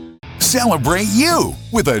 Celebrate you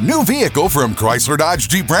with a new vehicle from Chrysler Dodge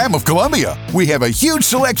Jeep Ram of Columbia. We have a huge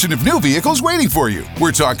selection of new vehicles waiting for you.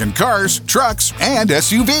 We're talking cars, trucks, and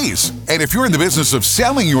SUVs. And if you're in the business of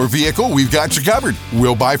selling your vehicle, we've got you covered.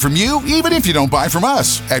 We'll buy from you even if you don't buy from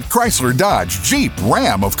us. At Chrysler Dodge Jeep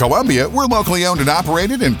Ram of Columbia, we're locally owned and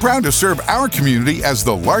operated and proud to serve our community as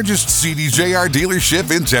the largest CDJR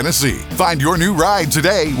dealership in Tennessee. Find your new ride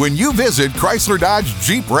today when you visit Chrysler Dodge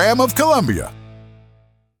Jeep Ram of Columbia.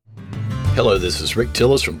 Hello, this is Rick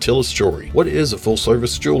Tillis from Tillis Jewelry. What is a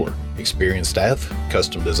full-service jeweler? Experienced staff,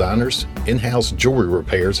 custom designers, in-house jewelry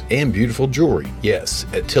repairs, and beautiful jewelry. Yes,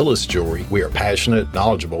 at Tillis Jewelry, we are passionate,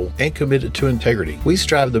 knowledgeable, and committed to integrity. We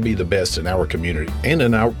strive to be the best in our community and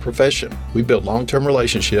in our profession. We build long-term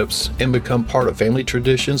relationships and become part of family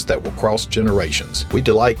traditions that will cross generations. We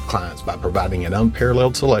delight clients by providing an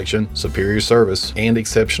unparalleled selection, superior service, and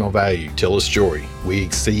exceptional value. Tillis Jewelry, we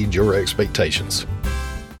exceed your expectations.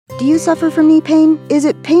 Do you suffer from knee pain? Is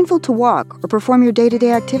it painful to walk or perform your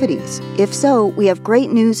day-to-day activities? If so, we have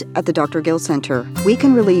great news at the Dr. Gill Center. We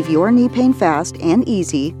can relieve your knee pain fast and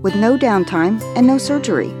easy with no downtime and no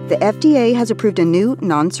surgery. The FDA has approved a new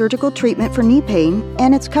non-surgical treatment for knee pain,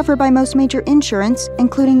 and it's covered by most major insurance,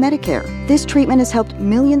 including Medicare. This treatment has helped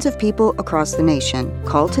millions of people across the nation.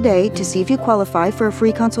 Call today to see if you qualify for a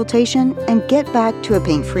free consultation and get back to a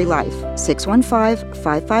pain-free life.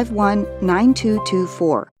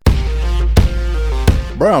 615-551-9224.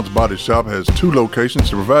 Brown's Body Shop has 2 locations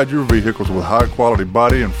to provide your vehicles with high-quality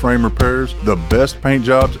body and frame repairs, the best paint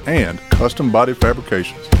jobs, and custom body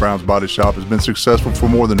fabrications. Brown's Body Shop has been successful for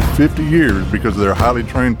more than 50 years because of their highly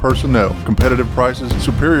trained personnel, competitive prices,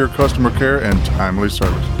 superior customer care, and timely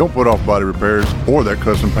service. Don't put off body repairs or that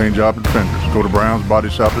custom paint job at Fenders. Go to Brown's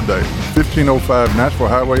Body Shop today, 1505 Nashville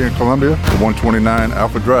Highway in Columbia, or 129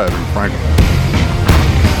 Alpha Drive in Franklin.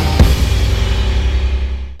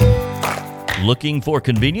 Looking for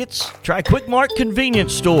convenience? Try Quick Mart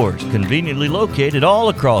Convenience Stores, conveniently located all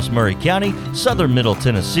across Murray County, southern Middle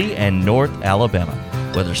Tennessee, and North Alabama.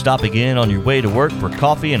 Whether stopping in on your way to work for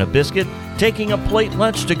coffee and a biscuit, taking a plate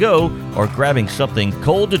lunch to go, or grabbing something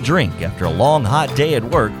cold to drink after a long hot day at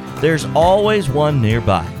work, there's always one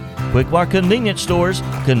nearby. Quick Mart Convenience Stores,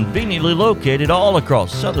 conveniently located all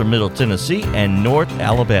across southern Middle Tennessee and North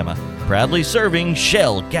Alabama. Proudly serving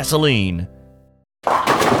Shell gasoline.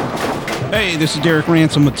 Hey, this is Derek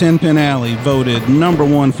Ransom with 10 Pin Alley, voted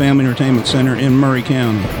 #1 family entertainment center in Murray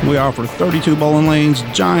County. We offer 32 bowling lanes,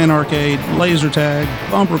 giant arcade, laser tag,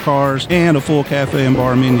 bumper cars, and a full cafe and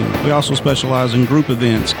bar menu. We also specialize in group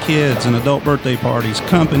events, kids and adult birthday parties,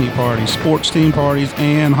 company parties, sports team parties,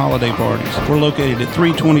 and holiday parties. We're located at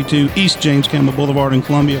 322 East James Campbell Boulevard in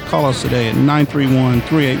Columbia. Call us today at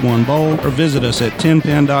 931-381-BOWL or visit us at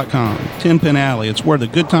 10pin.com. 10 Pin Alley, it's where the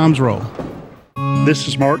good times roll. This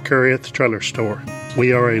is Mark Curry at the Trailer Store.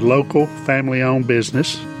 We are a local, family-owned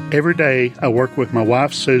business. Every day, I work with my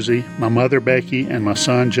wife, Susie, my mother, Becky, and my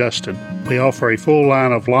son, Justin. We offer a full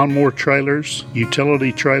line of lawnmower trailers,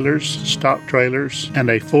 utility trailers, stock trailers,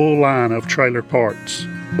 and a full line of trailer parts.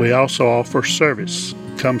 We also offer service.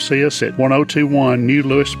 Come see us at 1021 New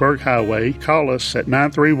Lewisburg Highway. Call us at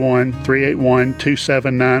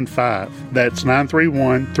 931-381-2795. That's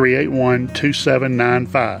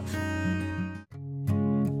 931-381-2795.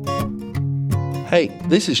 Hey,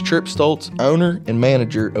 this is Trip Stoltz, owner and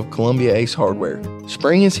manager of Columbia Ace Hardware.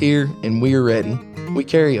 Spring is here and we are ready. We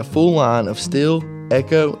carry a full line of Stihl,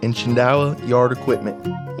 Echo, and Shindaiwa yard equipment.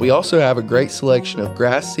 We also have a great selection of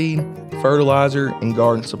grass seed, fertilizer, and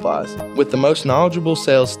garden supplies. With the most knowledgeable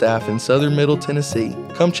sales staff in southern Middle Tennessee,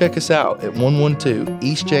 come check us out at 112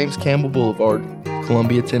 East James Campbell Boulevard,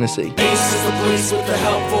 Columbia, Tennessee. Ace is the place with the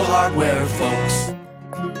helpful hardware, folks.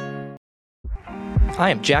 I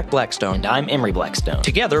am Jack Blackstone. And I'm Emery Blackstone.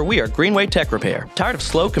 Together, we are Greenway Tech Repair. Tired of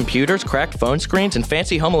slow computers, cracked phone screens, and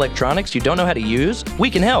fancy home electronics you don't know how to use? We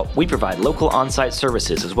can help. We provide local on-site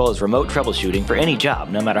services as well as remote troubleshooting for any job,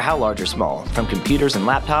 no matter how large or small, from computers and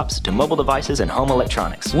laptops to mobile devices and home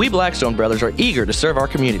electronics. We Blackstone brothers are eager to serve our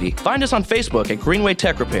community. Find us on Facebook at Greenway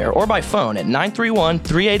Tech Repair or by phone at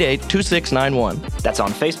 931-388-2691. That's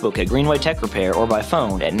on Facebook at Greenway Tech Repair or by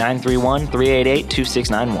phone at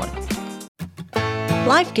 931-388-2691.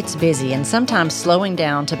 Life gets busy, and sometimes slowing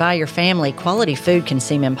down to buy your family quality food can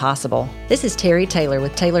seem impossible. This is Terry Taylor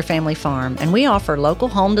with Taylor Family Farm, and we offer local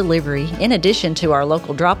home delivery in addition to our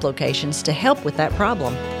local drop locations to help with that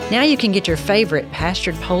problem. Now you can get your favorite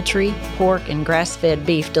pastured poultry, pork, and grass-fed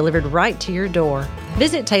beef delivered right to your door.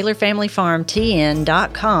 Visit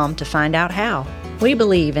TaylorFamilyFarmTN.com to find out how. We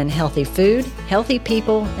believe in healthy food, healthy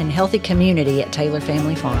people, and healthy community at Taylor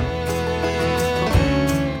Family Farm.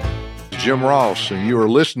 Jim Ross, and you are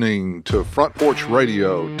listening to Front Porch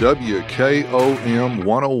Radio, WKOM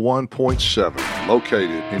 101.7,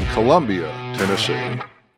 located in Columbia, Tennessee.